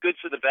 It's good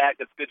for the back.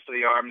 It's good for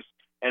the arms.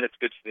 And it's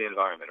good for the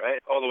environment,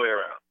 right? All the way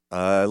around.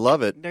 I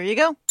love it. There you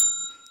go.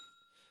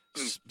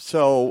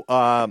 So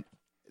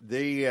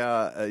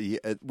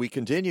we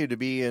continue to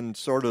be in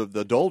sort of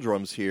the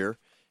doldrums here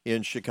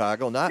in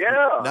Chicago. Not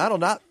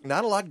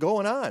a lot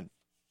going on.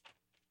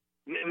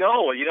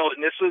 No,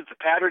 and this was the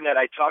pattern that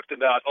I talked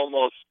about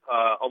almost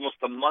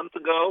a month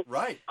ago.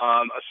 Right.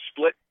 A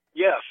split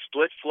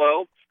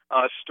flow.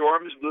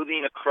 Storms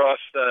moving across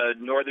the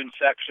northern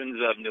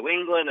sections of New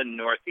England and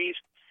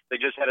Northeast. They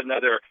just had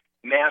another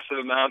massive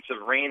amounts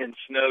of rain and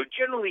snow,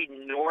 generally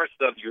north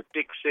of your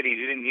big cities.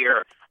 You didn't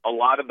hear a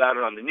lot about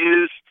it on the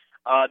news.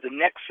 The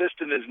next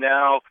system is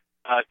now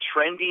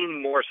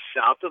trending more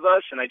south of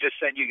us, and I just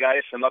sent you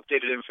guys some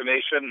updated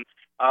information.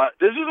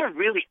 This was a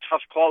really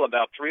tough call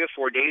about 3 or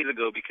 4 days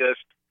ago because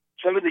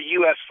some of the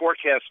U.S.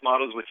 forecast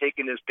models were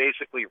taking this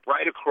basically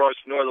right across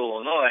northern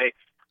Illinois,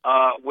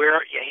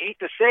 where you hate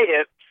to say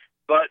it,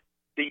 but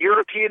the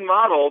European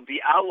model,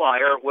 the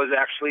outlier, was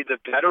actually the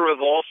better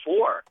of all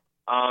four.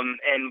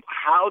 And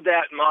how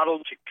that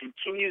model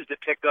continues to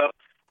pick up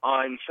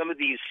on some of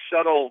these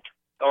subtle,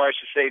 or I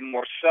should say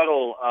more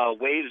subtle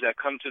waves that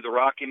come through the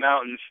Rocky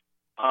Mountains,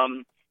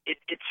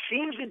 it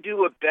seems to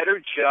do a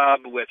better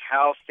job with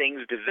how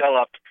things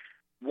developed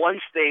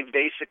once they've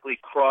basically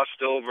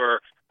crossed over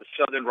the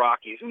southern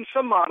Rockies. And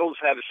some models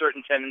have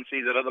certain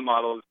tendencies that other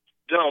models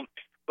don't.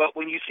 But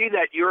when you see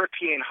that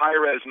European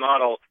high-res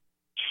model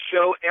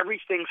show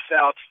everything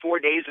south 4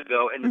 days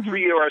ago, and the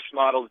 3-year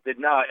models did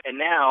not, and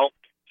now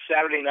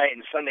Saturday night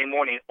and Sunday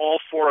morning, all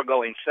four are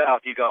going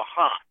south. You go,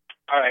 all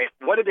right,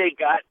 what do they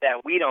got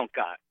that we don't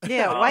got?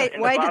 Yeah, why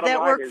did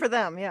that work for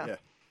them? Yeah.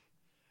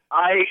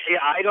 I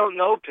don't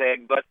know,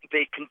 Peg, but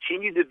they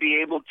continue to be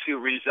able to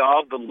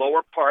resolve the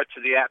lower parts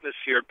of the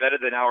atmosphere better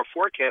than our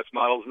forecast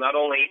models, not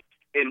only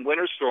in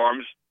winter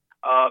storms,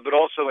 but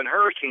also in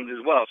hurricanes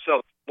as well.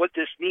 So what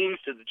this means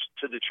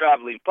to the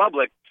traveling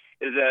public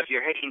is that if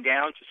you're heading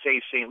down to,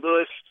 say, St.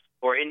 Louis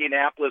or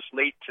Indianapolis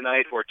late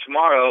tonight or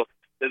tomorrow,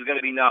 there's going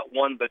to be not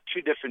one but two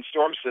different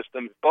storm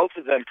systems, both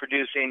of them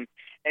producing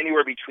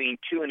anywhere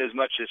between 2 and as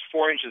much as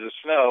 4 inches of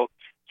snow.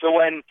 So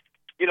when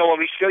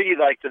we show you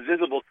like the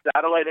visible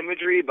satellite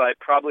imagery by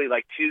probably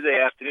like Tuesday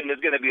afternoon,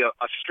 there's going to be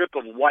a strip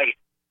of white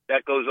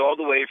that goes all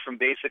the way from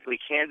basically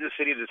Kansas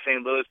City to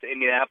St. Louis to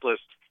Indianapolis,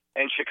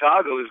 and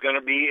Chicago is going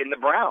to be in the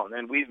brown.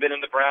 And we've been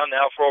in the brown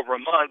now for over a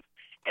month,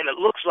 and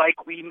it looks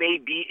like we may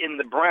be in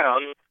the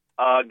brown,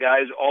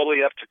 guys, all the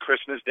way up to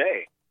Christmas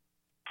Day.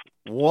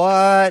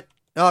 What?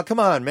 Oh, come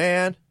on,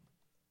 man.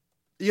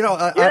 I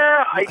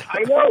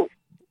know.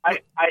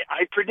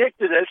 I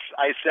predicted this.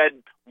 I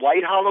said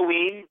white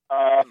Halloween,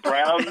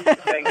 brown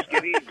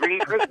Thanksgiving,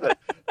 green Christmas,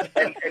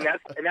 and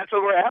that's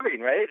what we're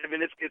having, right? I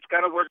mean, it's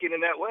kind of working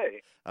in that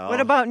way. Oh. What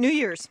about New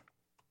Year's?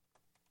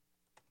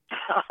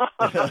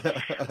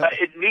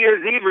 New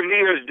Year's Eve or New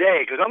Year's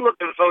Day? Because I'm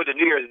looking forward to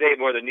New Year's Day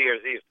more than New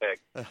Year's Eve, Peg.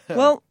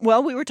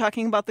 Well, we were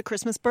talking about the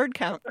Christmas bird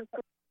count.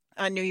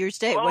 on New Year's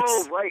Day.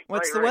 What's the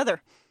right.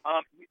 weather?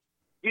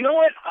 You know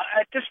what?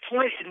 At this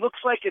point, it looks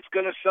like it's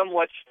going to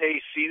somewhat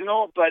stay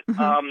seasonal, but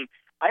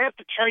I have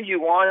to turn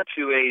you on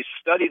to a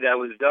study that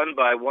was done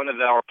by one of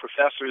our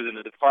professors in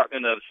the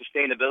Department of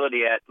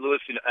Sustainability at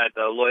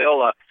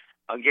Loyola.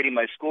 I'm getting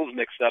my schools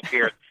mixed up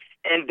here.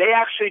 And they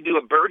actually do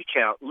a bird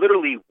count,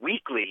 literally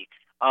weekly,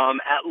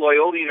 at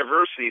Loyola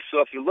University.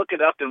 So if you look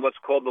it up in what's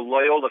called the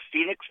Loyola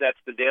Phoenix, that's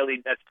the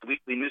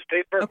weekly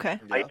newspaper. Okay.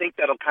 I think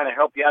that'll kind of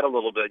help you out a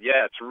little bit.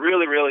 Yeah, it's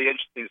really, really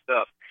interesting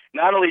stuff.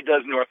 Not only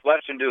does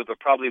Northwestern do it, but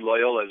probably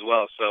Loyola as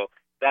well. So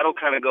that'll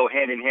kind of go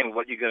hand in hand with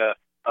what you're going to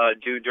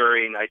do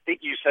during, I think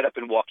you set up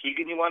in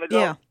Waukegan you want to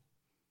go?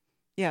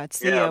 Yeah, it's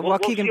the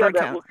Waukegan bird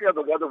count. We'll see how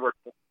the weather works.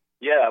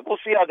 Yeah, we'll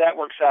see how that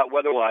works out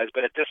weather-wise.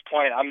 But at this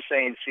point, I'm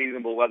saying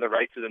seasonable weather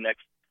right through the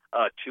next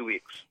 2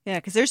 weeks. Yeah,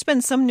 because there's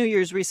been some New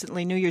Year's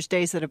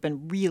days that have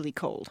been really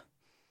cold.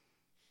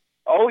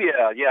 Oh,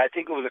 yeah. I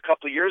think it was a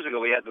couple of years ago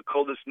we had the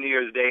coldest New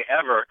Year's Day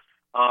ever.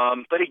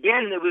 But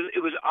again,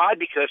 it was odd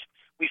because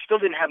we still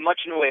didn't have much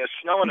in the way of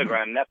snow on the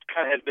ground, and that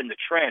kind of has been the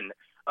trend.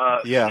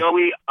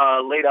 Snowy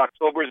late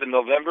Octobers and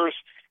Novembers,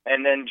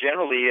 and then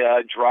generally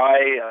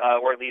dry,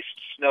 or at least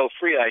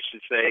snow-free, I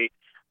should say,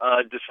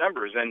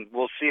 Decembers. And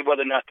we'll see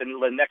whether or not the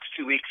next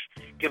 2 weeks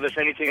give us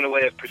anything in the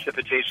way of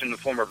precipitation in the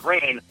form of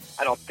rain.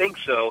 I don't think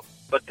so,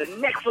 but the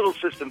next little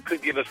system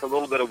could give us a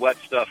little bit of wet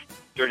stuff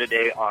during the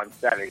day on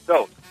Saturday.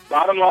 So,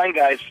 bottom line,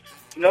 guys,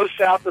 snow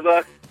south of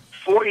us,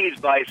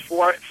 40s by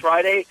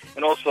Friday,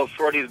 and also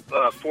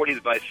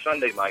 40s by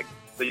Sunday, Mike.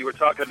 So you were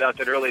talking about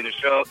that earlier in the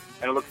show,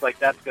 and it looks like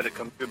that's going to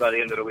come through by the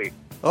end of the week.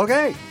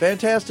 Okay,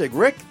 fantastic.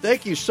 Rick,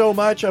 thank you so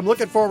much. I'm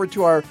looking forward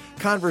to our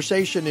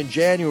conversation in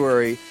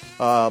January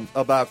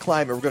about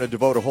climate. We're going to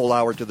devote a whole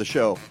hour to the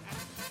show.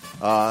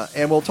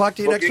 And we'll talk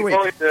to you next week.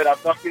 I'll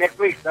talk to you next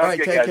week. All right,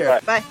 good, take guys.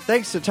 care. Bye.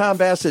 Thanks to Tom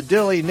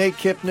Bassett-Dilley, Nate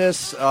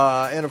Kipnis,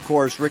 and, of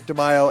course, Rick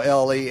DeMaio,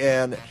 Ellie,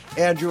 and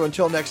Andrew.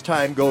 Until next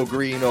time, go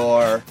green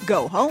or...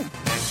 go home.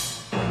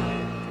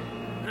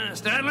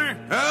 Stadler?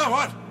 Yeah,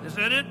 what? Is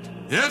that it?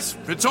 Yes,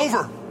 it's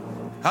over.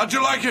 How'd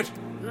you like it?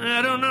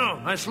 I don't know.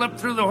 I slept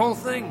through the whole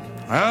thing.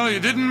 Well, you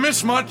didn't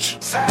miss much.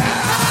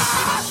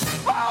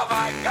 Oh,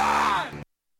 my God!